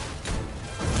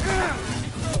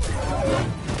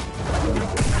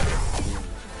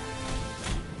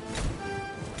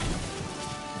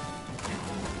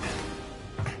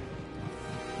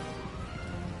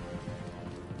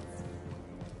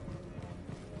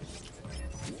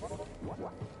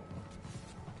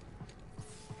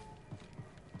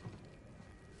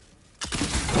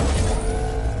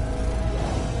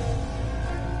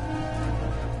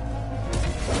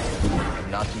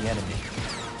 Not the enemy.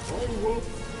 I will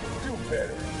do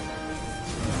better.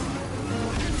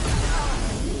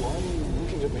 Why are you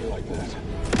looking at me like that?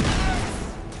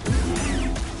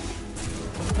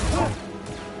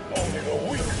 Only the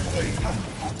weak flee.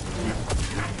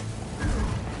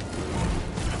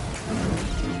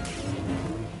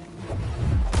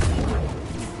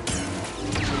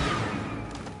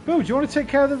 Bro, do you want to take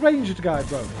care of the ranged guy,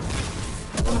 bro?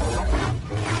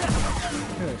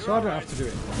 Yeah, so I don't have to do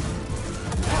it.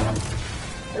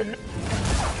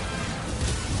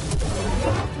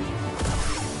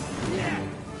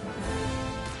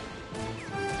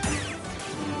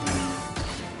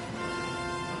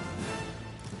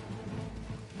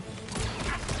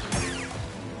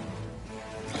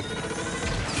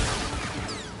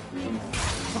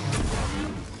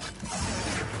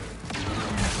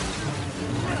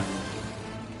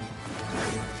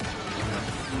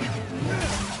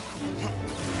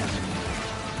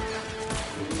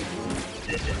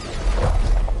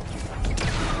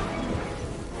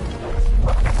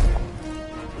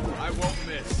 I won't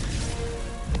miss.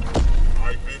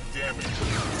 I've been damaged.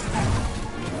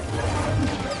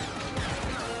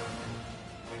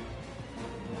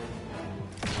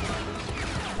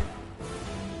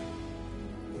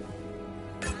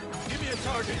 Give me a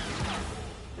target.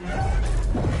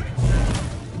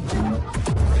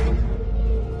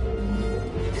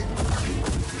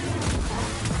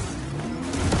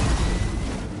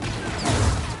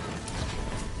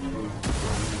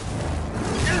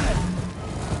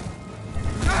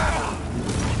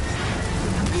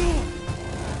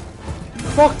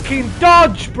 Fucking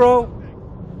dodge, bro!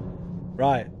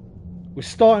 Right. We're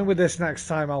starting with this next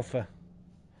time, Alpha.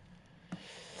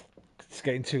 It's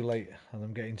getting too late, and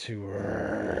I'm getting too...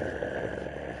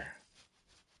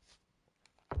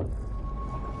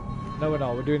 No, we're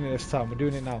not. We're doing it this time. We're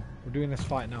doing it now. We're doing this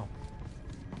fight now.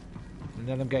 And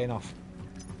then I'm getting off.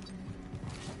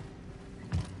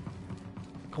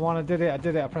 Come on, I did it. I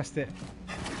did it. I pressed it.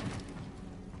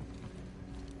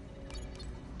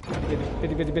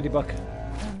 Biddy, biddy, biddy, buck.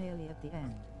 We're nearly at the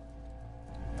end.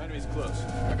 Enemy's close.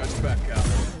 I got your back, Cal.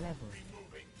 Level.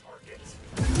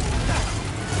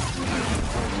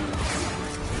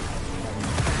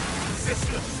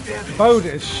 Bowed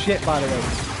it as shit, by the way.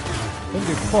 Didn't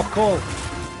do fuck all.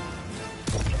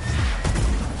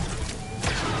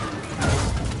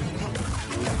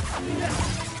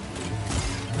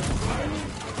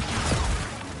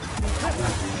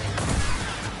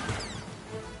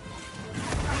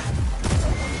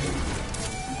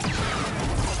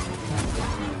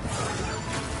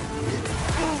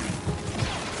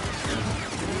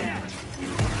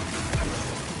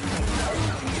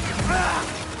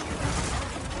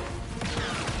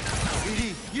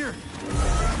 Here.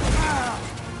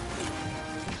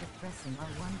 Pressing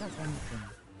R1 does anything.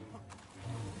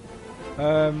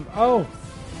 Oh.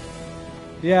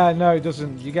 Yeah, no, it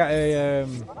doesn't. You get a,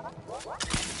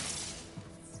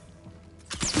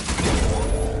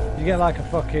 you get like a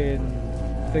fucking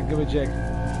thingamajig.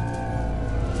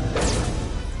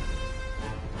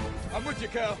 I'm with you,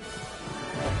 Cal.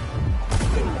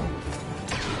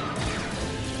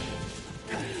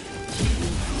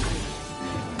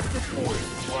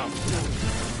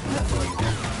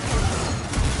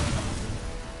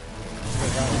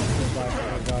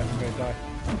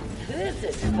 This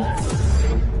is fun.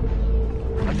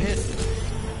 I'm hit.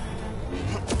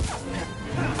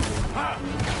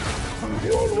 The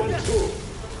old one too.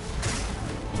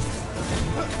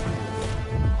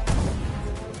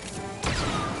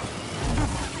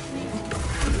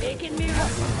 Making me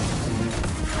up.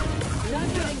 Not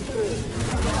getting through.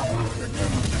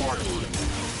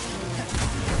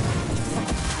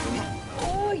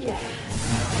 Oh yeah.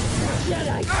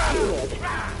 Jedi good.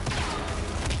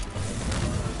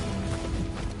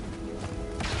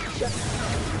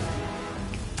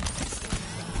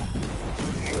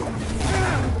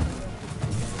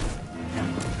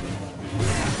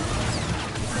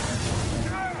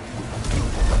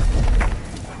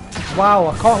 Wow,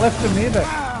 I can't lift him either.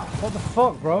 What the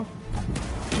fuck, bro?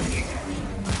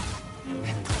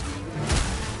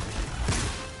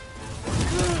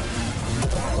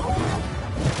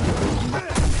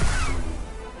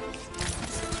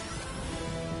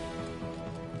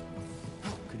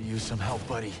 help,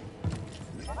 buddy.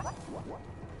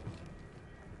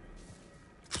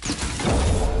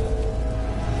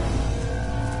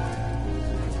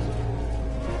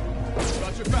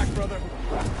 Got your back, brother.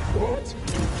 What?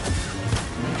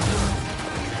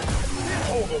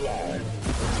 Hold the line.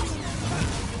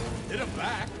 Hit him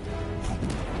back.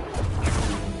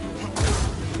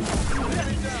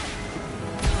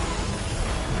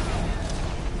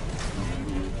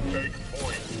 Take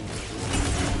point.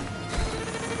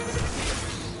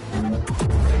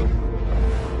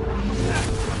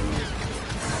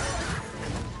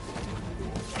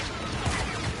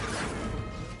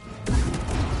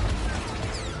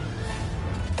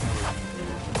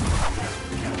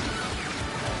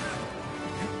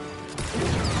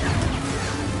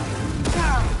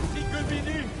 He could be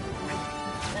near.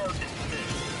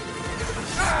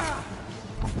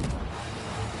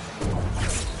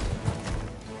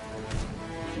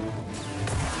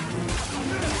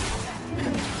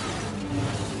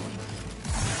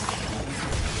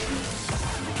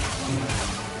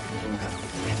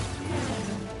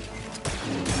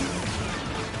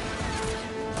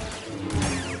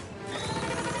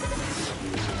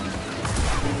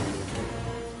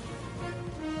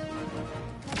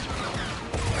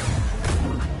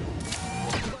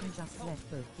 Just let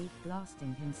both keep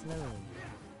blasting him slowly.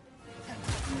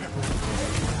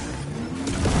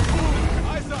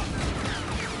 Eyes up.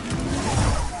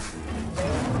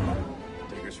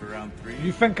 Take us for round 3.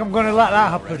 You think I'm going to let that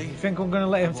happen? Ready? You think I'm going to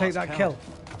let him take that kill?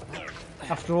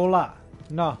 After all that?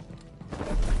 No.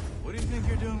 What do you think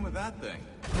you're doing with that thing?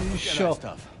 You Get shut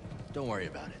that up. stuff. Don't worry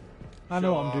about it. I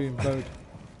know what I'm doing, Bode.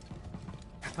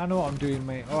 I know what I'm doing,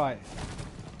 mate. Alright.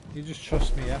 You just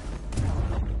trust me, yeah?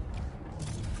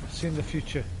 I've seen the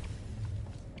future.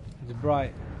 It's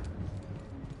bright.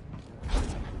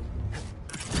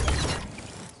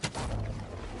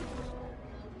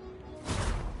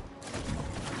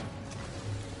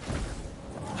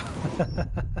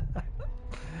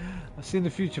 I've seen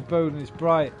the future, Bode, and it's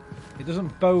bright. It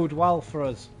doesn't bode well for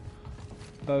us,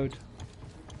 Bode.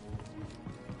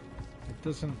 It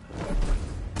doesn't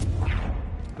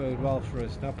bode well for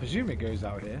us. Now, I presume it goes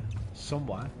out here,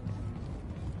 somewhere.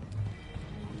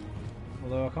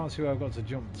 Although I can't see where I've got to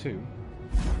jump to.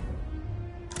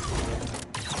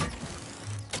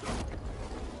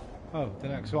 Oh, the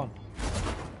next one.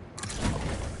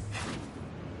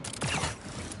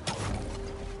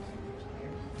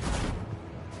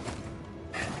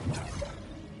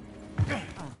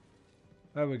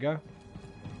 There we go.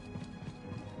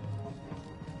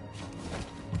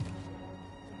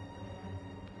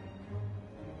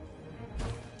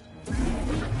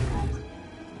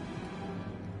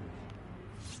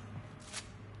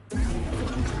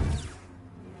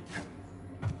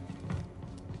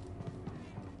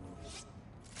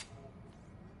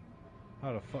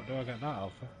 How the fuck do I get that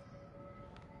alpha?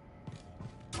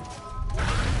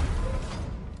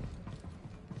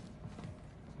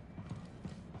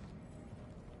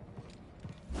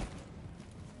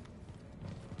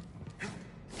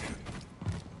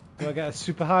 Do I get a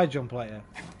super high jump later?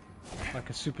 Like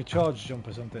a supercharged jump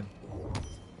or something?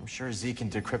 I'm sure Z can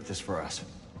decrypt this for us.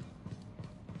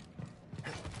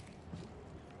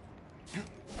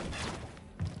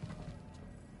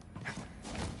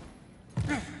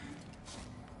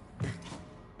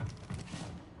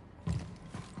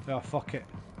 Oh, fuck it.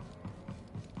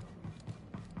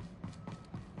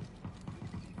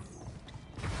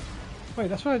 Wait,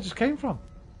 that's where I just came from.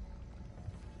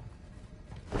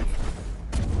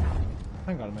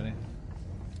 Hang on a minute.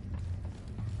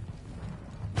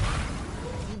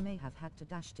 You may have had to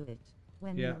dash to it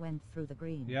when Yeah. you went through the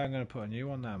green. Yeah, I'm going to put a new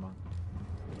one there, man.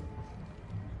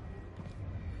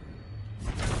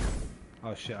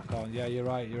 Oh shit, I can't. Yeah, you're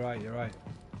right, you're right, you're right.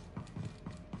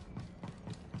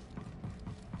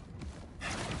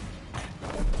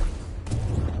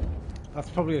 That's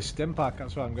probably a stim pack,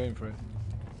 that's why I'm going for it.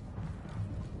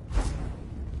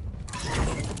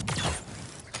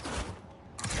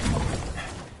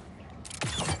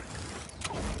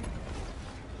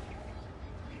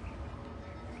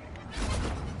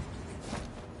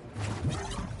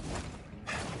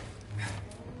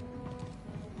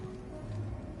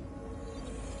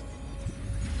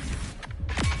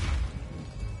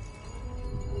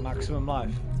 Maximum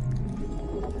life.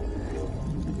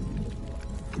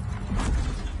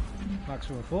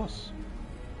 Maximum force.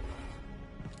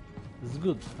 This is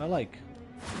good. I like.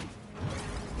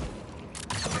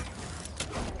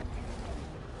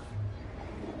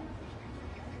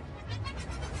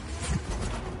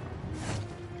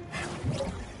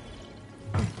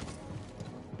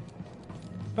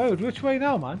 Bode, which way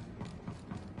now, man?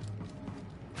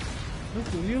 Look,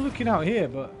 you're looking out here,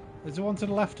 but there's the one to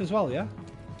the left as well, yeah?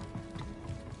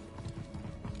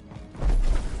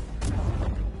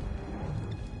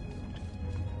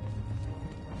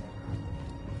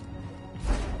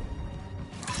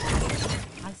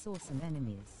 I saw some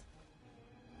enemies.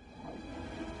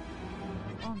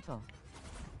 On top.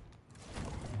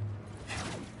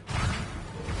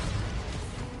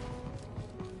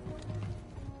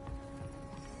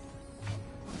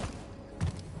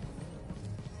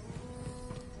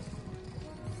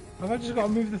 Have I just got to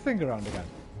move the thing around again?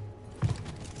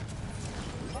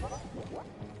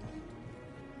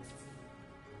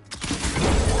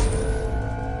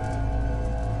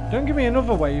 Don't give me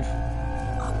another wave.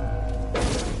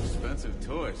 Expensive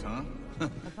toys, huh?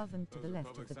 Above and to the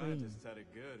left of the green. Scientists had it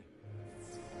good.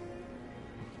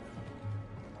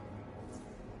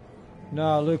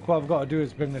 No, look, what I've got to do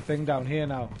is bring the thing down here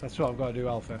now. That's what I've got to do,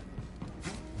 Alpha.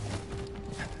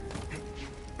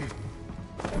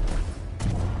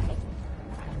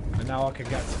 And now I can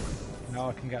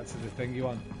get to the thing you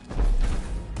want.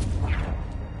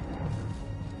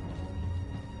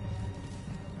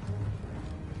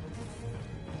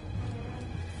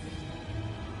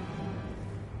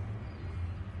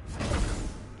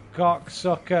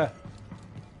 Cocksucker.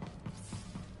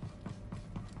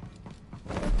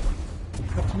 You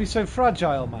have to be so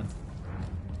fragile, man.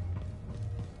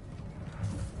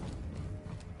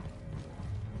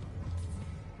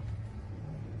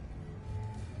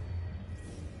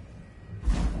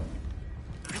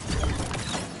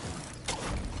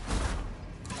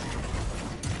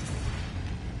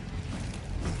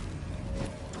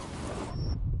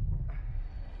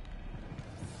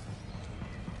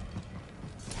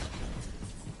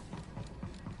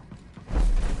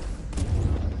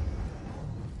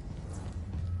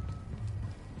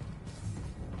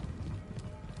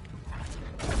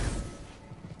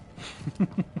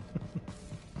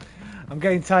 I'm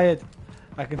getting tired.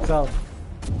 I can tell.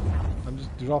 I'm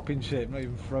just dropping shit. I'm not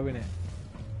even throwing it.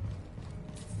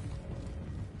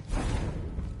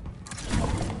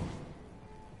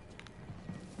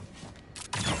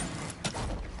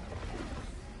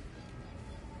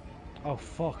 Oh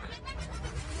fuck.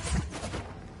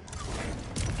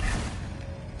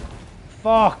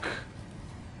 Fuck!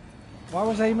 Why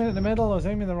was I aiming at the middle? I was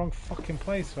aiming in the wrong fucking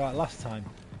place. Right, last time.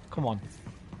 Come on.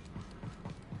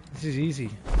 This is easy.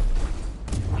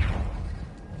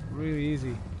 Really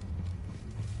easy.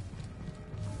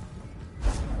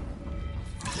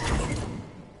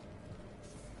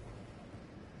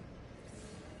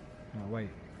 Oh wait,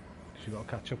 because you got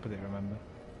to catch up with it, remember?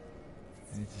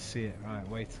 You need to see it. Right,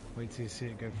 wait till you see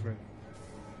it go through.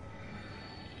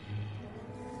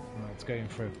 Right, it's going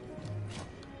through.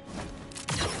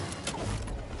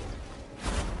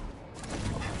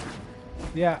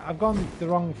 Yeah, I've gone the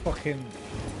wrong fucking...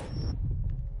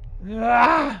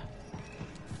 Ah!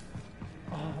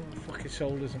 Oh, my fucking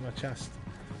shoulders and my chest.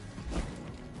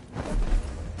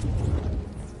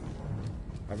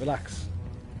 Right, relax.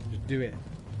 Just do it.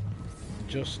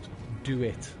 Just do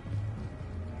it.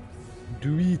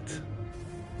 Do it.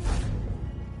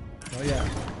 Oh yeah.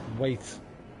 Wait.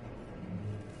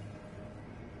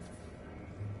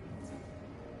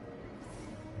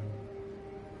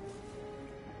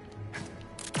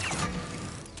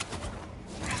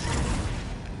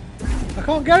 I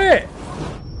can't get it!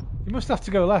 You must have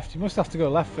to go left. You must have to go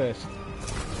left first.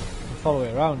 And follow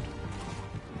it around.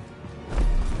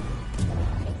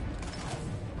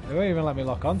 They won't even let me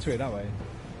lock onto it that way.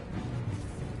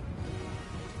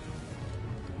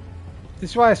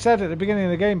 This is why I said at the beginning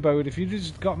of the game, Bode, if you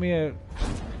just got me a...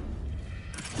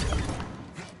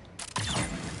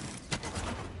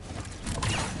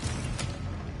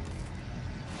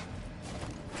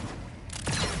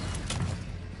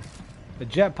 a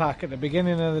jetpack at the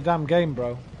beginning of the damn game,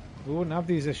 bro, we wouldn't have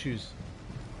these issues.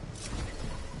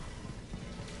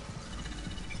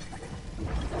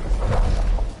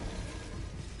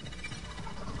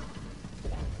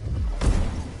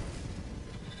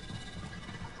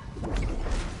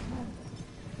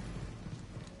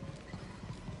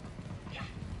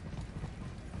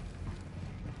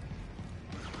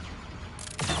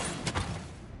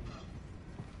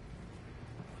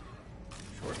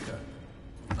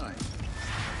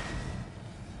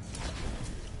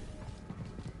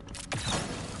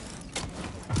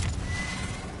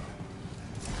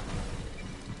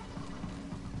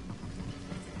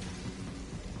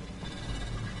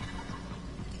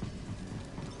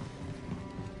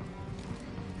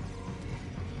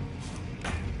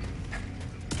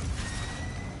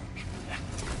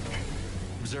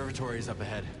 Observatory is up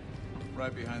ahead.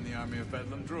 Right behind the army of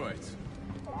Bedlam droids.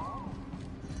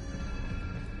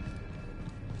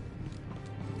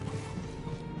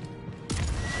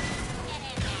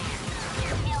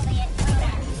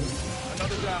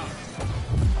 down.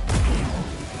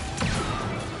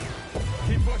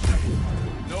 Keep pushing.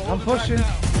 No I'm holding back pushing.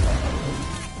 now.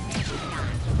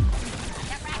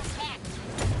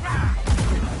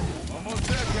 Almost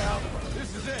there, Cal. This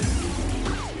is it.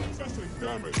 Excessive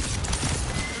damage.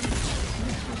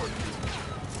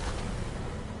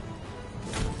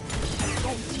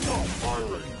 Don't stop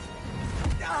firing.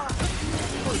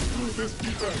 Break through this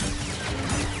defense.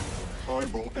 I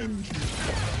will end you.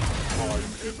 Time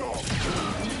is up.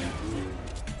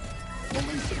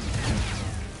 Releasing.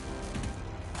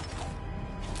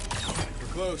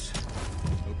 We're close.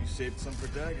 Hope you saved some for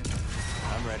Dagon.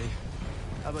 I'm ready.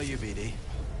 How about you, BD?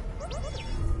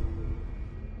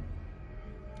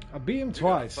 I beat him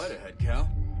twice. Fight ahead, Cal.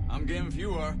 I'm game if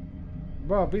you are.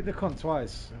 Bro, I beat the cunt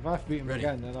twice. If I have to beat him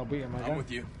again, then I'll beat him again. I'm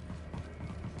with you.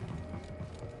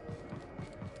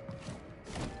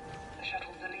 The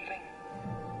shuttles are leaving.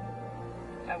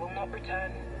 I will not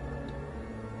return.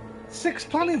 6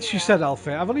 planets, you said,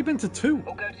 Alfie. I've only been to 2.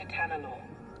 Or go to Tanalor.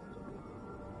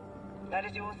 That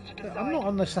is yours to decide. I'm not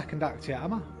on the second act yet,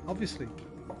 am I? Obviously.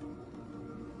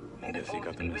 May the I think force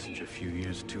I've been be with messaged you. a few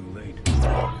years too late.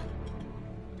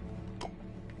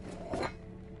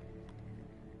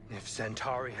 If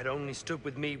Centauri had only stood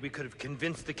with me, we could have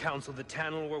convinced the Council that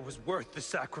Tanalor was worth the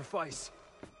sacrifice.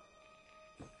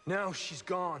 Now she's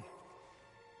gone.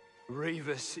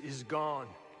 Ravis is gone.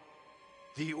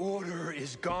 The Order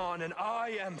is gone, and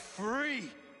I am free!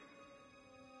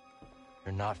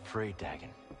 You're not free, Dagon.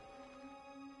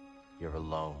 You're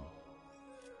alone.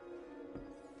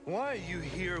 Why are you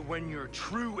here when your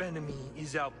true enemy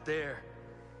is out there?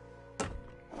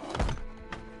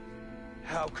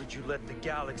 How could you let the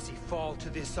galaxy fall to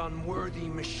this unworthy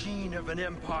machine of an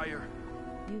empire?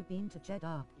 You've been to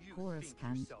Jedi,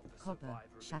 Coruscant, Copper,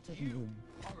 Shattered Moon.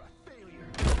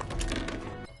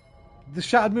 The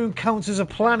Shattered Moon counts as a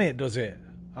planet, does it?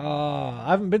 Ah,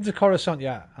 I haven't been to Coruscant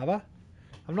yet, have I?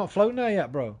 I've not flown there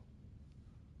yet, bro.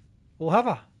 Well, have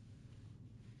I?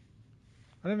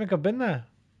 I don't think I've been there.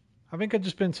 I think I've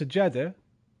just been to Jeddah,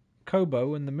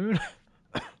 Kobo, and the moon.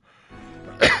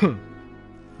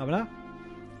 Haven't I?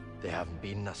 They haven't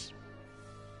beaten us.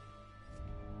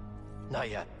 Not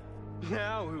yet.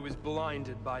 Now who is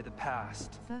blinded by the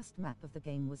past? First map of the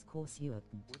game was Coruscant.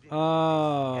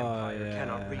 Oh, Empire yeah,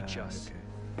 cannot reach us.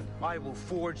 I will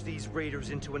forge these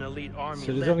raiders into an elite army. So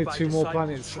there's led only by 2 more disciples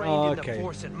planets. trained Oh, in the okay.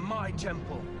 Force at my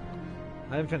temple.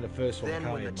 I didn't think the first one Then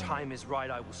when the counted. time is right,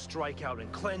 I will strike out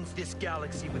and cleanse this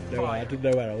galaxy with No, I fire. didn't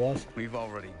know where I was. We've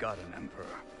already got an Emperor.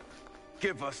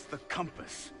 Give us the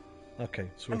compass.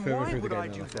 Okay, so we're And further why through the would game I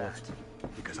than do I thought.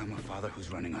 that? Because I'm a father who's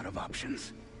running out of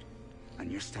options. And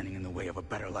you're standing in the way of a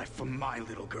better life for my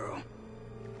little girl.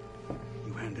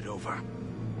 You hand it over,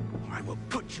 or I will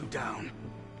put you down.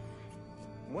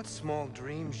 What small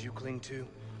dreams you cling to?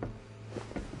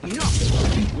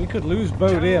 We could lose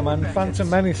Bode here, man. Phantom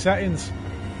Menace settings.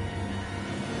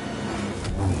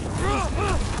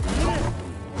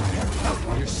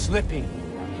 You're slipping.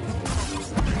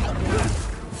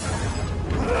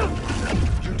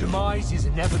 Your demise is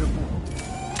inevitable.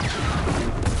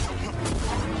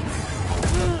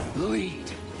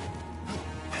 Lead.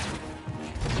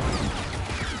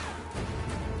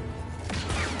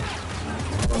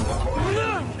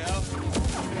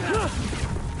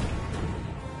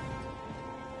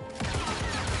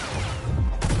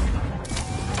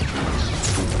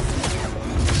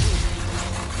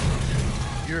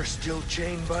 You're still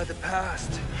chained by the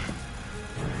past.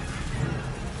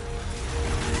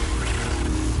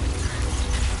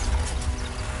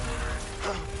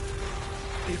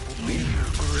 It will be your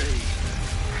grave.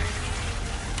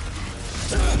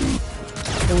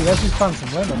 Oh, there's his Phantom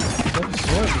Weapon. Never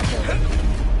saw it before.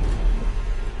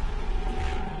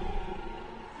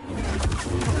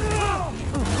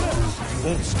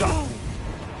 Won't stop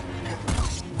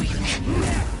me.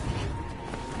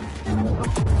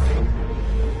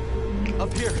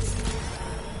 Up here.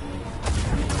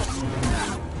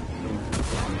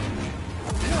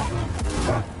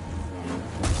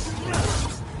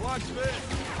 Watch this.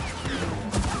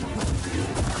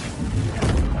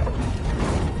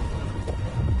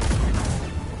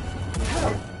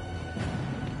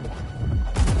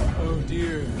 Oh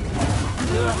dear.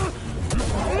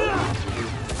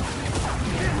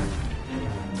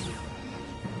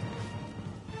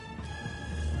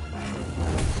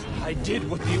 I did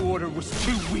what the Order was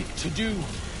too weak to do,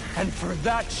 and for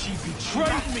that she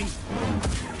betrayed me!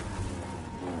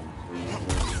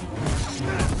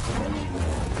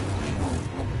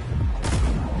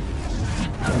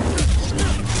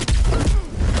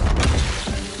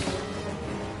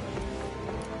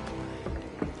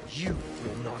 You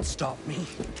will not stop me.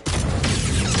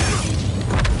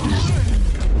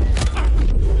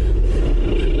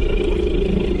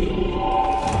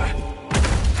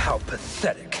 How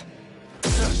pathetic.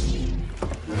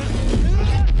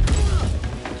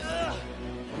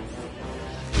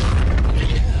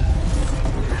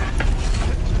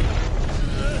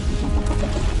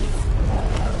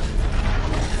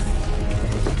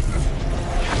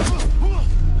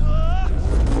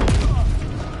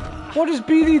 What has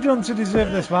BD done to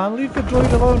deserve this, man? Leave the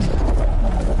droid alone.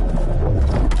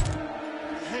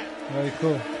 Very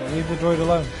cool, but leave the droid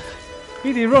alone.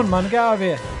 BD, run, man, get out of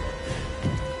here.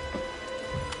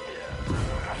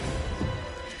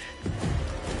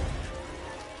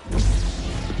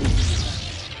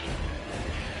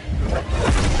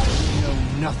 You know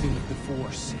nothing of the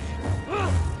Force.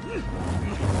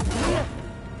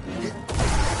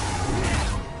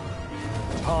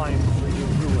 Time for your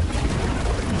ruin.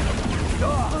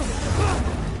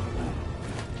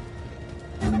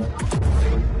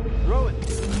 Rowan,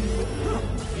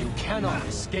 you cannot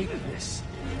escape this.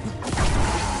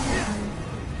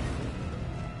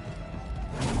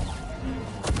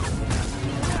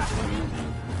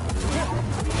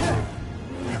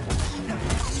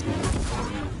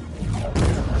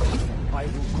 I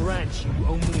will grant you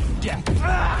only death.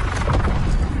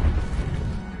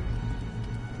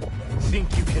 Think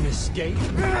you can escape?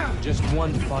 Just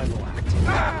one final act.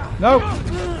 No!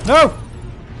 No!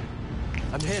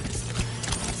 I'm hit.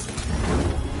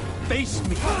 Face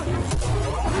me.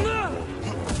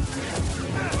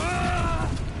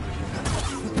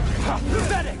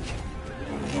 Pathetic.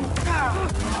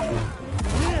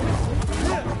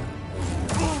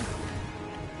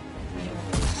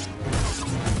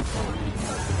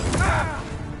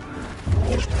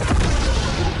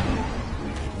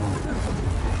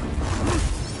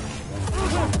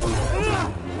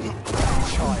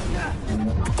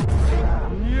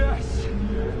 Yes.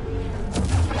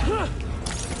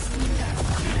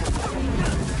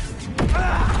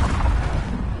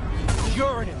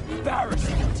 You're an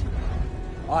embarrassment.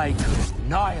 I could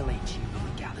annihilate you in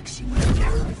the galaxy with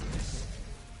terror.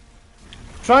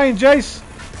 Trying, Jace.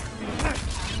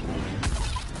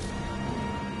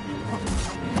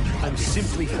 I'm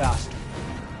simply faster.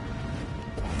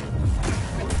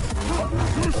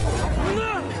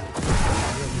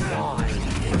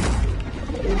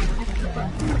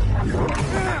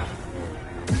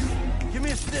 Give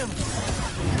me a stim.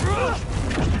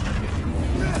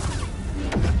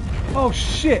 Oh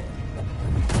shit.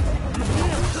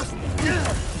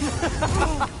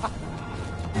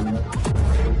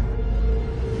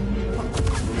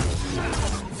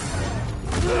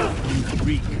 You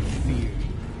reek of fear.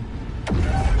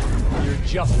 You're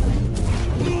just...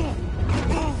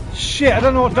 Shit, I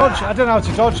don't know what dodge. I don't know how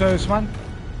to dodge those, man.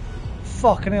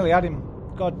 Fuck, I nearly had him.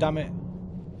 God damn it.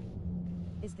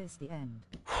 Is this the end?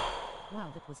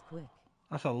 Wow, that was quick.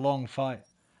 That's a long fight.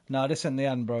 No, this isn't the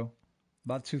end, bro.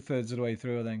 About 2/3 of the way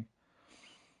through, I think.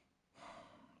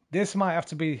 This might have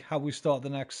to be how we start the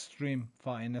next stream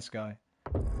fighting this guy.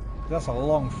 That's a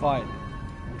long fight.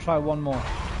 We'll try one more.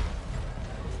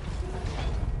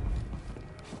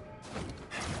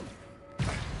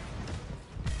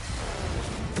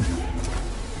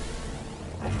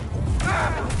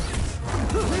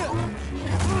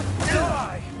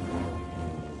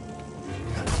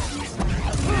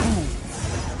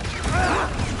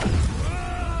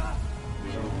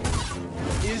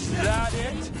 Is that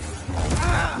it?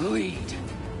 Lead.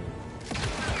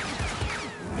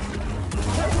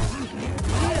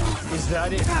 Is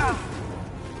that it?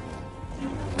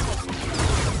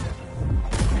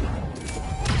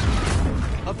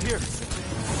 Up here.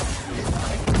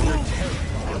 You're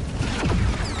terrified.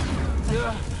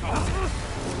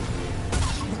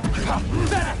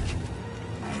 Pathetic!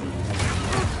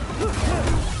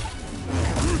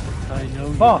 I know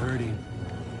you're hurting.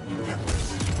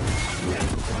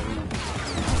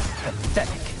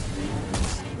 Pathetic.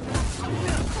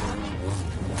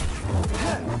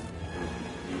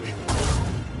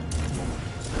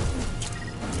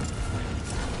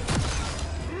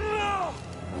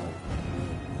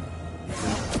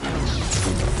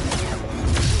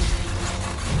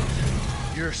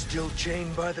 You're still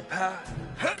chained by the path?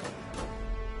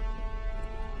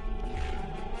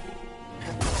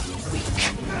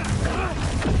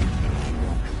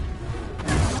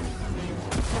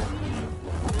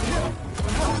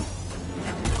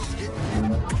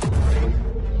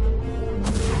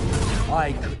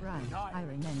 I could Right,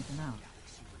 hiring men for now.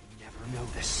 never know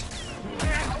this.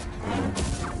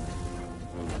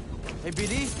 Hey,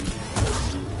 BD?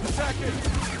 Attack it!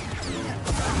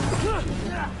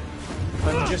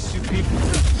 I'm just two people.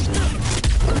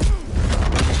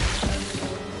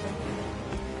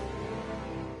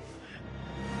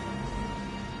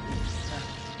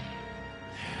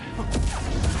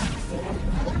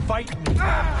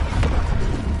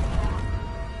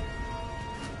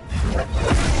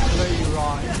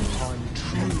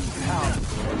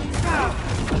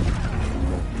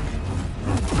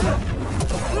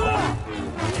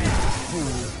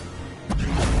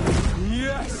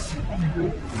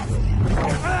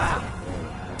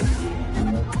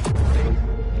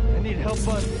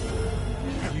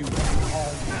 You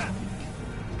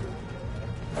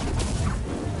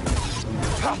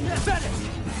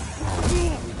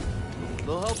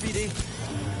Little help, BD.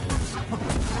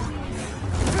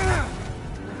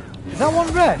 Is that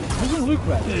one red? Doesn't look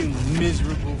red.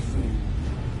 Miserable fool.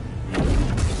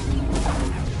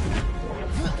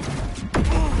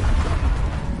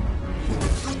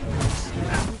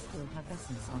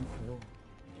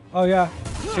 Oh yeah.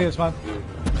 Cheers, man.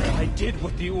 I did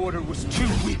what the Order was too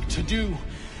weak to do,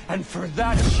 and for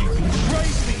that she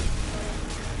betrayed me.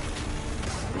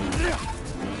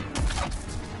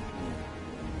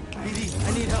 BD,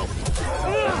 I need help.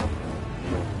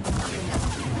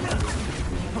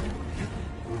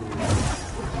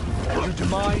 Your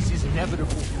demise is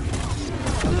inevitable.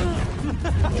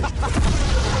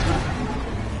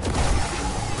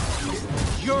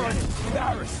 You're an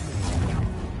embarrassment.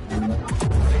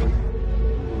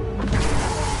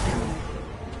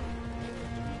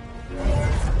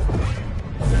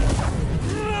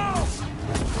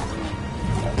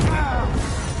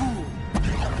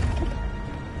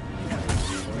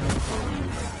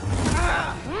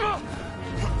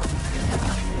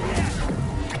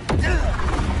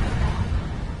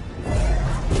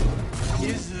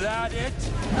 Is that it?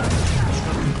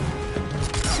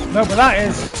 No, but that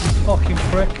is fucking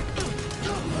prick.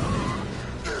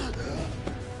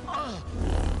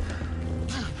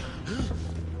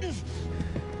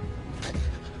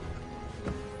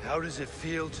 How does it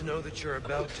feel to know that you're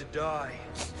about to die?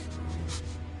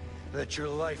 That your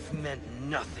life meant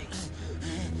nothing?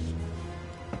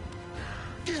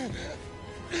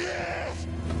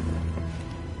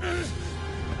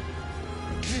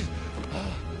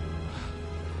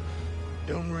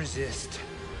 Don't resist.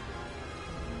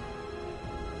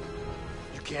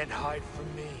 You can't hide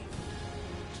from me.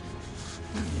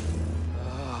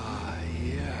 Ah,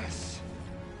 yes.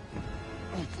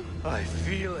 I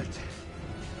feel it.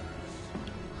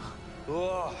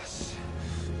 Loss,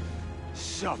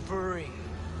 suffering,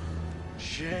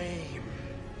 shame,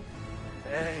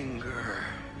 anger.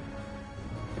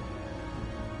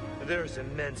 There's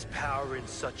immense power in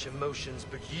such emotions,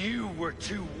 but you were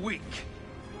too weak.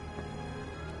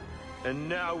 And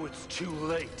now it's too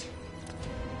late.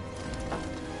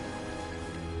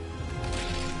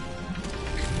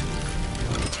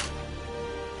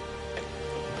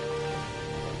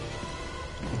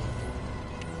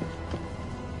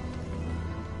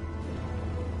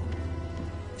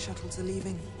 Shuttles are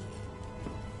leaving.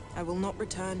 I will not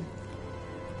return.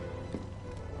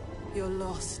 You're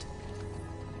lost.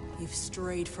 You've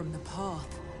strayed from the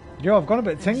path. Yo, I've gone a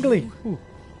bit tingly. Ooh,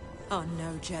 Are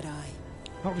no Jedi.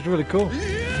 that was really cool.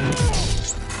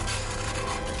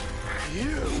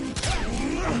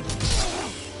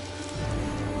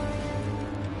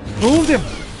 Fooled him.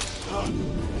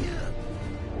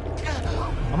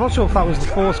 I'm not sure if that was the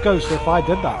Force Ghost or if I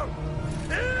did that.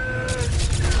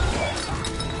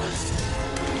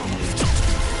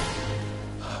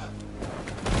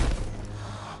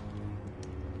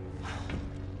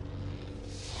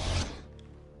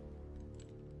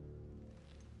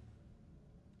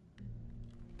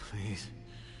 Please,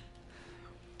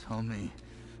 tell me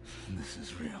this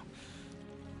is real.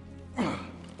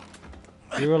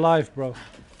 You're alive, bro.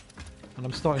 And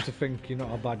I'm starting to think you're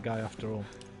not a bad guy after all.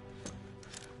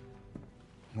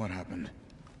 What happened?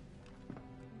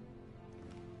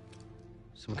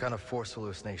 Some kind of force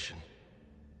hallucination.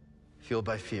 Fueled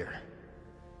by fear.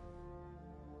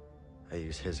 I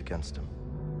use his against him.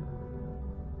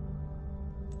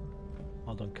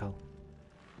 Well done, Cal.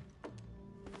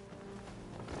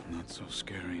 Not so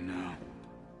scary now.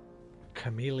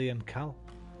 Chameleon Cal.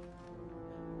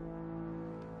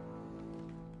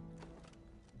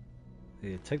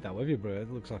 Yeah, take that with you, bro.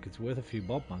 It looks like it's worth a few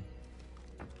bob, man.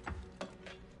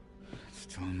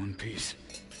 Still in one piece.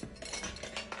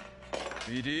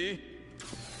 BD?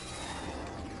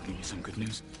 Give you some good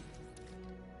news.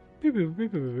 Beep, beep,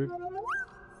 beep, beep, beep.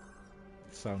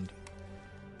 Sound.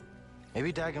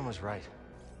 Maybe Dagon was right.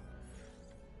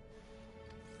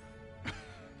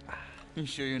 You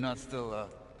sure you're not still,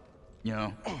 you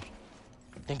know?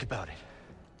 Think about it.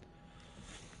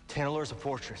 Tanalor's a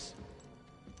fortress.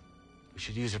 We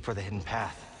should use it for the hidden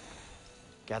path.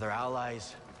 Gather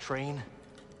allies, train.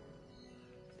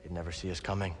 They'd never see us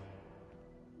coming.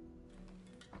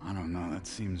 I don't know, that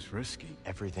seems risky.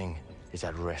 Everything is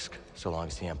at risk so long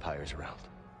as the Empire's around.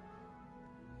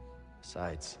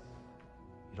 Besides,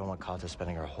 you don't want Kata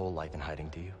spending her whole life in hiding,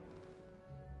 do you?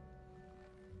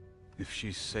 If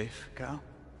she's safe, Cal?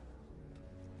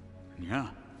 Yeah.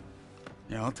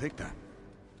 Yeah, I'll take that.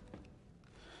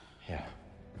 Yeah.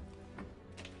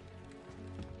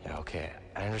 Yeah, okay,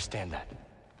 I understand that.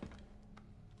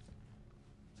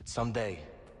 But someday,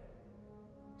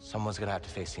 someone's gonna have to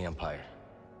face the Empire.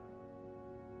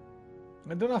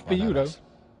 It don't have to be you, though.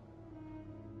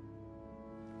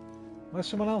 Let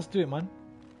someone else do it, man.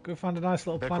 Go find a nice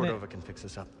little planet. Cordova can fix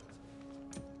this up.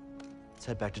 Let's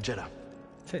head back to Jeddah.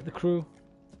 Take the crew.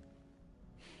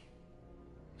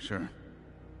 Sure.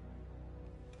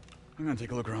 I'm gonna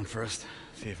take a look around first.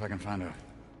 See if I can find a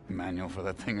manual for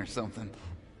that thing or something.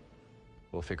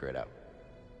 We'll figure it out.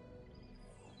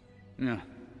 Yeah.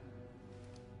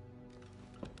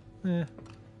 Yeah.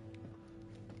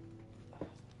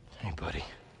 Hey, buddy.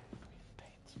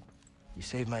 You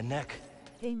saved my neck.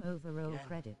 Game over, roll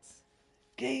credits.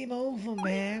 Game over,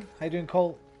 man. How you doing,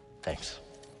 Cole? Thanks.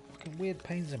 Fucking weird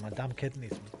pains in my damn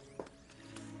kidneys.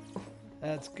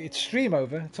 It's stream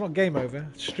over. It's not game over.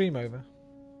 It's stream over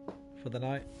for the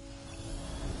night.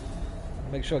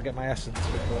 Make sure I get my essence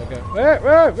before I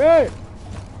go. Wait!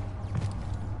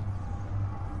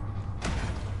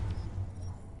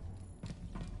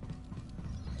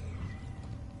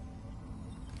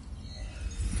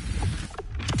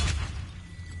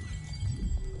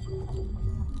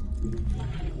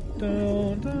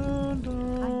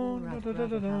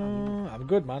 I'm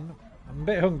good, man. I'm a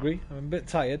bit hungry. I'm a bit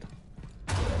tired.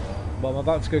 But I'm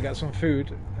about to go get some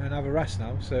food and have a rest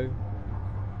now, so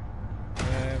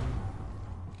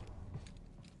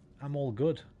I'm all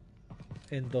good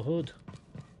in the hood.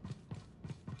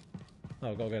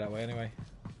 Oh, I've got to go that way anyway.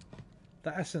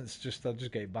 That essence, I'll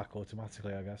just get it back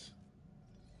automatically, I guess.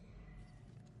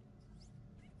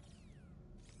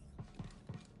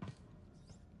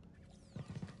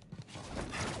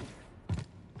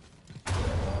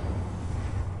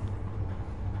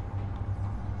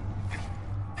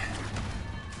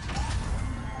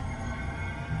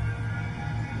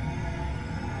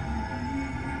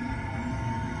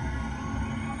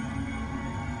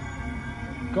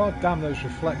 God damn, those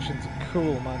reflections are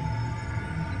cool, man.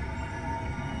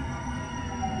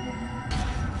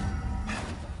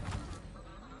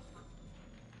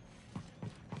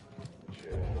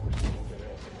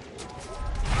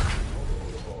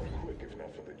 Quick, if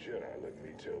not for the Jedi, let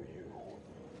me tell you.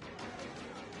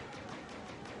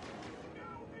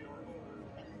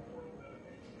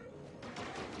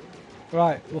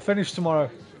 Right, we'll finish tomorrow.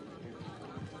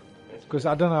 Because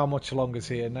I don't know how much longer's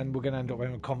here, and then we're going to end up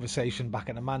having a conversation back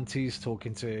at the Mantis,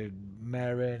 talking to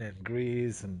Merrin and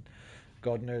Grease and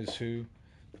God knows who.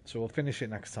 So we'll finish it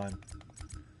next time.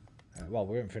 Well,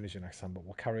 we won't finish it next time, but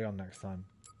we'll carry on next time.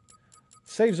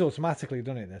 Saves automatically,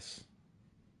 doesn't it, this?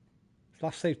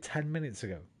 Last saved 10 minutes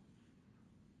ago.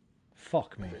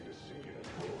 Fuck me.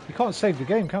 You can't save the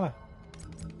game, can I?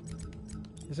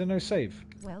 Is there no save?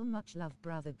 Well, much love,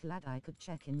 brother. Glad I could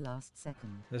check in last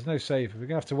second. There's no save. We're going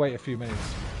to have to wait a few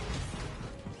minutes.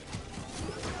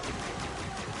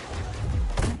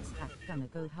 Next hack gonna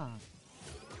go hard.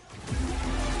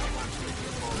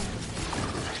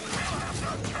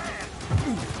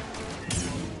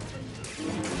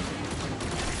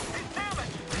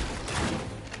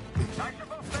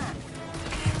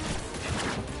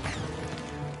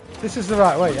 This is the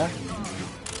right way, yeah?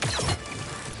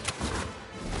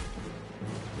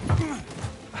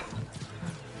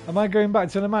 Am I going back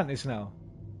to the Mantis now?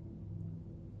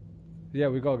 Yeah,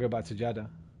 we've got to go back to Jeddah.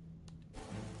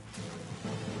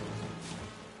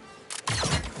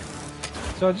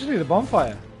 So I just need a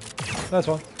bonfire. That's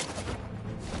one.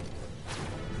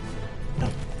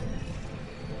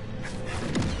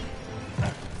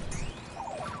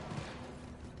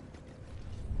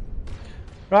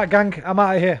 Right, gang, I'm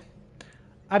out of here.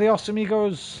 Adios,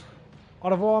 amigos. Au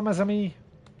revoir, mes amis.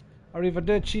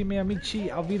 Arrivederci, mi amici.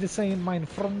 Auf Wiedersehen, mein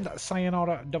Freund.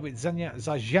 Sayonara, do widzenia,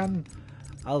 zajan.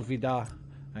 Alvida,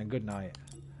 and good night.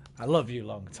 I love you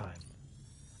long time.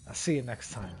 I'll see you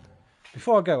next time.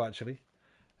 Before I go, actually,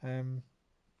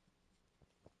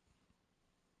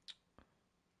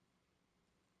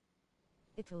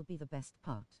 It'll be the best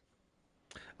part.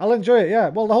 I'll enjoy it, yeah.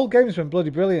 Well, the whole game's been bloody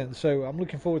brilliant, so I'm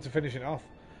looking forward to finishing it off.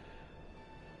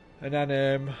 And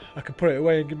then I can put it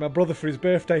away and give my brother for his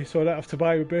birthday, so I don't have to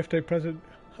buy him a birthday present.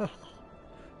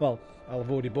 Well, I'll have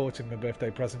already bought him a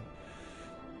birthday present.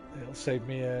 It'll save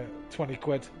me 20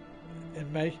 quid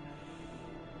in May.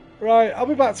 Right, I'll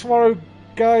be back tomorrow,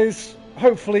 guys.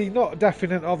 Hopefully, not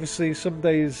definite, obviously. Some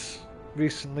days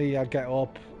recently I get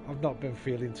up. I've not been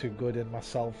feeling too good in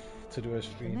myself to do a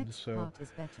stream, so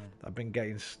I've been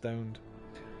getting stoned.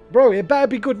 Bro, it better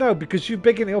be good now, because you're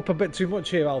bigging it up a bit too much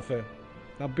here, Alpha.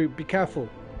 Now be careful.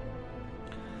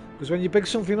 Because when you big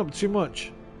something up too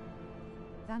much,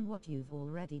 Than what you've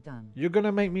already done. you're going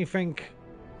to make me think.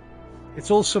 It's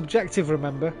all subjective,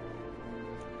 remember?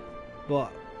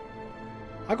 But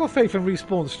I got faith in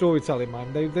Respawn's storytelling,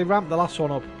 man. They ramped the last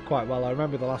one up quite well. I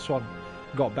remember the last one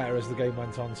got better as the game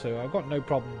went on, so I've got no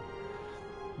problem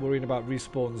worrying about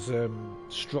Respawn's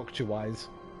structure-wise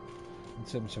in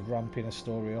terms of ramping a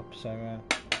story up. So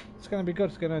it's going to be good.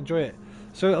 It's going to enjoy it.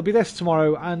 So it'll be this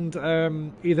tomorrow,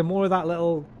 and either more of that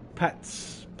little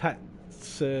pets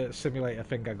simulator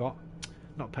thing I got,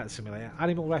 not pet simulator,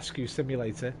 animal rescue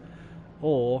simulator,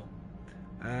 or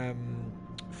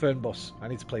Fernbus. I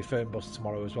need to play Fernbus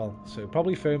tomorrow as well. So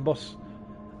probably Fernbus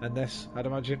and this, I'd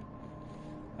imagine.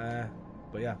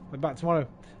 But yeah, we're back tomorrow.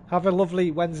 Have a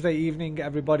lovely Wednesday evening,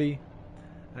 everybody,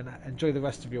 and enjoy the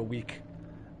rest of your week.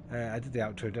 I did the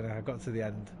outro, didn't I? I got to the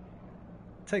end.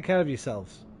 Take care of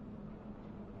yourselves.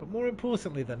 But more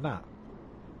importantly than that,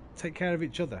 take care of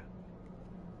each other.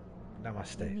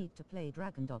 Namaste. You need to play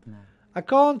Dragon Dogma. I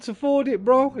can't afford it,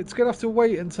 bro. It's going to have to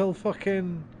wait until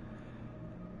fucking...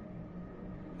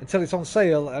 until it's on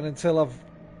sale and until I've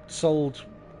sold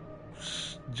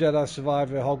Jedi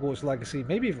Survivor, Hogwarts Legacy,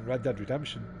 maybe even Red Dead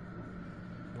Redemption.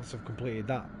 Once I've completed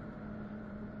that.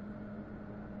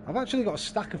 I've actually got a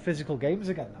stack of physical games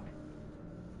again now.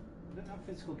 I didn't have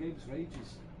physical games for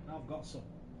ages. Now I've got some.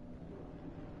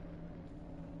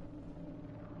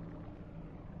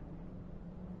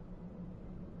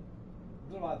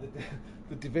 I don't know about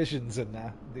the Divisions in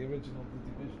there. The original The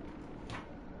Division.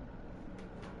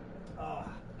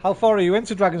 How far are you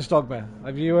into Dragon's Dogma?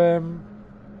 Have you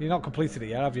you're not completed it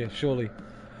yet, have you? Surely.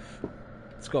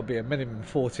 It's got to be a minimum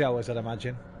 40 hours, I'd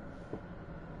imagine.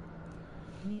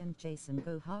 Me and Jason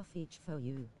go half each for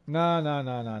you. No,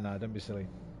 don't be silly.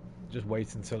 Just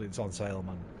wait until it's on sale,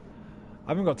 man.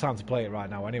 I haven't got time to play it right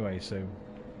now anyway, so...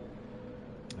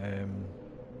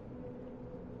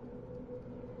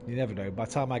 you never know. By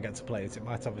the time I get to play it, it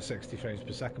might have a 60 frames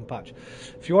per second patch.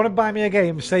 If you want to buy me a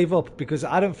game, save up, because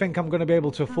I don't think I'm going to be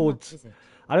able to afford...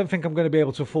 I don't think I'm going to be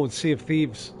able to afford Sea of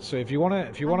Thieves. So if you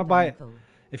want to buy it...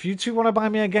 If you two want to buy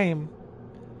me a game,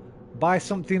 buy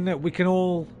something that we can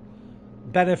all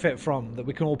benefit from, that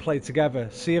we can all play together.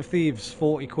 Sea of Thieves,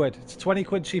 40 quid. It's 20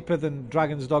 quid cheaper than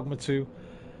Dragon's Dogma 2,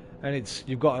 and it's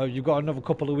you've got another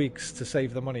couple of weeks to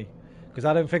save the money, because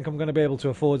I don't think I'm going to be able to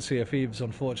afford Sea of Thieves,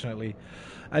 unfortunately.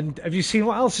 And have you seen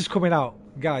what else is coming out,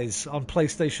 guys, on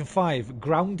PlayStation 5?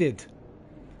 Grounded.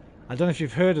 I don't know if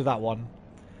you've heard of that one.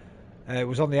 It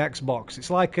was on the Xbox. It's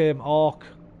like Ark,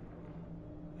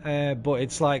 but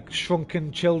it's like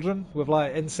shrunken children with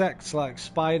like insects, like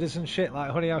spiders and shit,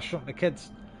 like Honey, I Shrunk the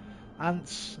Kids.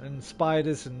 Ants and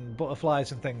spiders and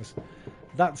butterflies and things.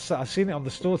 That's I've seen it on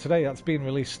the store today. That's been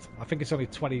released. I think it's only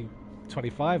 20,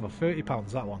 25 or 30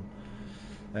 pounds, that one.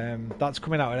 That's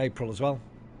coming out in April as well.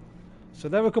 So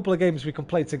there are a couple of games we can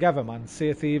play together, man.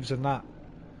 Sea of Thieves and that.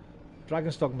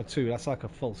 Dragon's Dogma 2, that's like a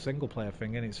full single player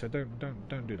thing, innit? So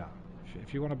don't do that.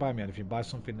 If you want to buy me anything, buy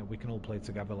something that we can all play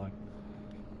together, like.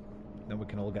 Then we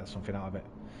can all get something out of it.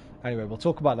 Anyway, we'll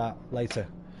talk about that later.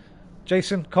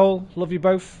 Jason, Cole, love you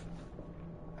both.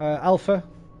 Alpha,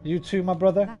 you too, my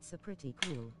brother. That's pretty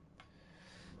cool.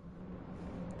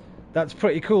 That's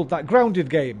pretty cool. That Grounded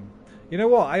game. You know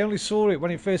what? I only saw it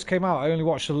when it first came out. I only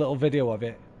watched a little video of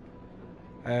it.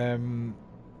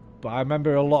 But I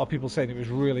remember a lot of people saying it was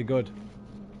really good.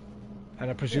 And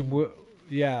I presume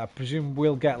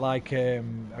we'll get like a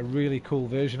really cool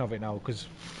version of it now, because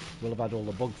we'll have had all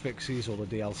the bug fixes, all the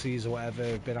DLCs or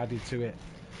whatever been added to it.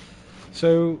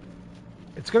 So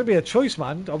it's going to be a choice,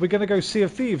 man. Are we going to go Sea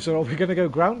of Thieves or are we going to go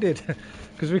Grounded?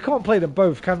 Because we can't play them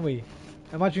both, can we?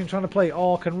 Imagine trying to play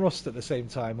Ark and Rust at the same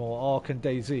time, or Ark and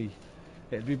DayZ.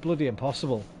 It'd be bloody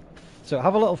impossible. So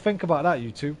have a little think about that, you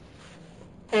two.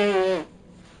 And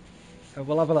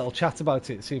we'll have a little chat about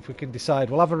it, see if we can decide.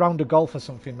 We'll have a round of golf or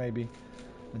something maybe,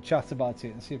 and chat about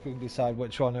it and see if we can decide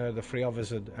which one the three of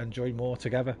us would enjoy more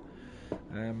together.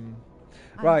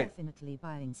 Right. I'm definitely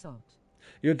buying Salt.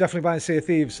 You're definitely buying Sea of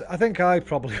Thieves. I think I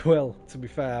probably will, to be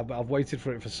fair, but I've waited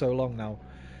for it for so long now.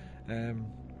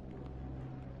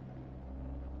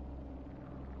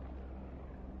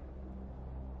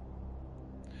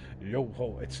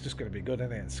 Yo, it's just going to be good,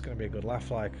 isn't it? It's going to be a good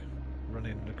laugh, like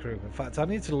running the crew. In fact, I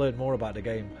need to learn more about the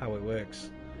game, how it works.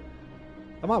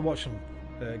 I might watch some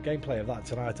gameplay of that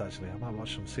tonight, actually. I might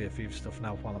watch some Sea of Thieves stuff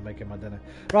now while I'm making my dinner.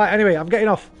 Right, anyway, I'm getting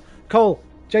off. Cole,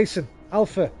 Jason,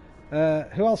 Alpha,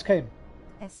 who else came?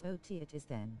 SOT it is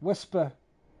then. Whisper,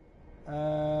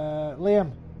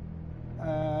 Liam,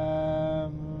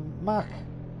 Mac,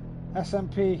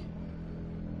 SMP,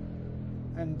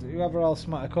 and whoever else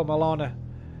might have come, Alana.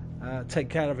 Take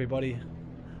care, everybody.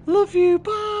 Love you,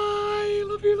 bye.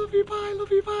 Love you, bye.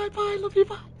 Love you, bye, bye. Love you,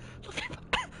 bye. Love you, bye.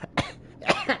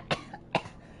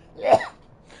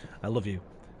 I love you.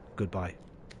 Goodbye.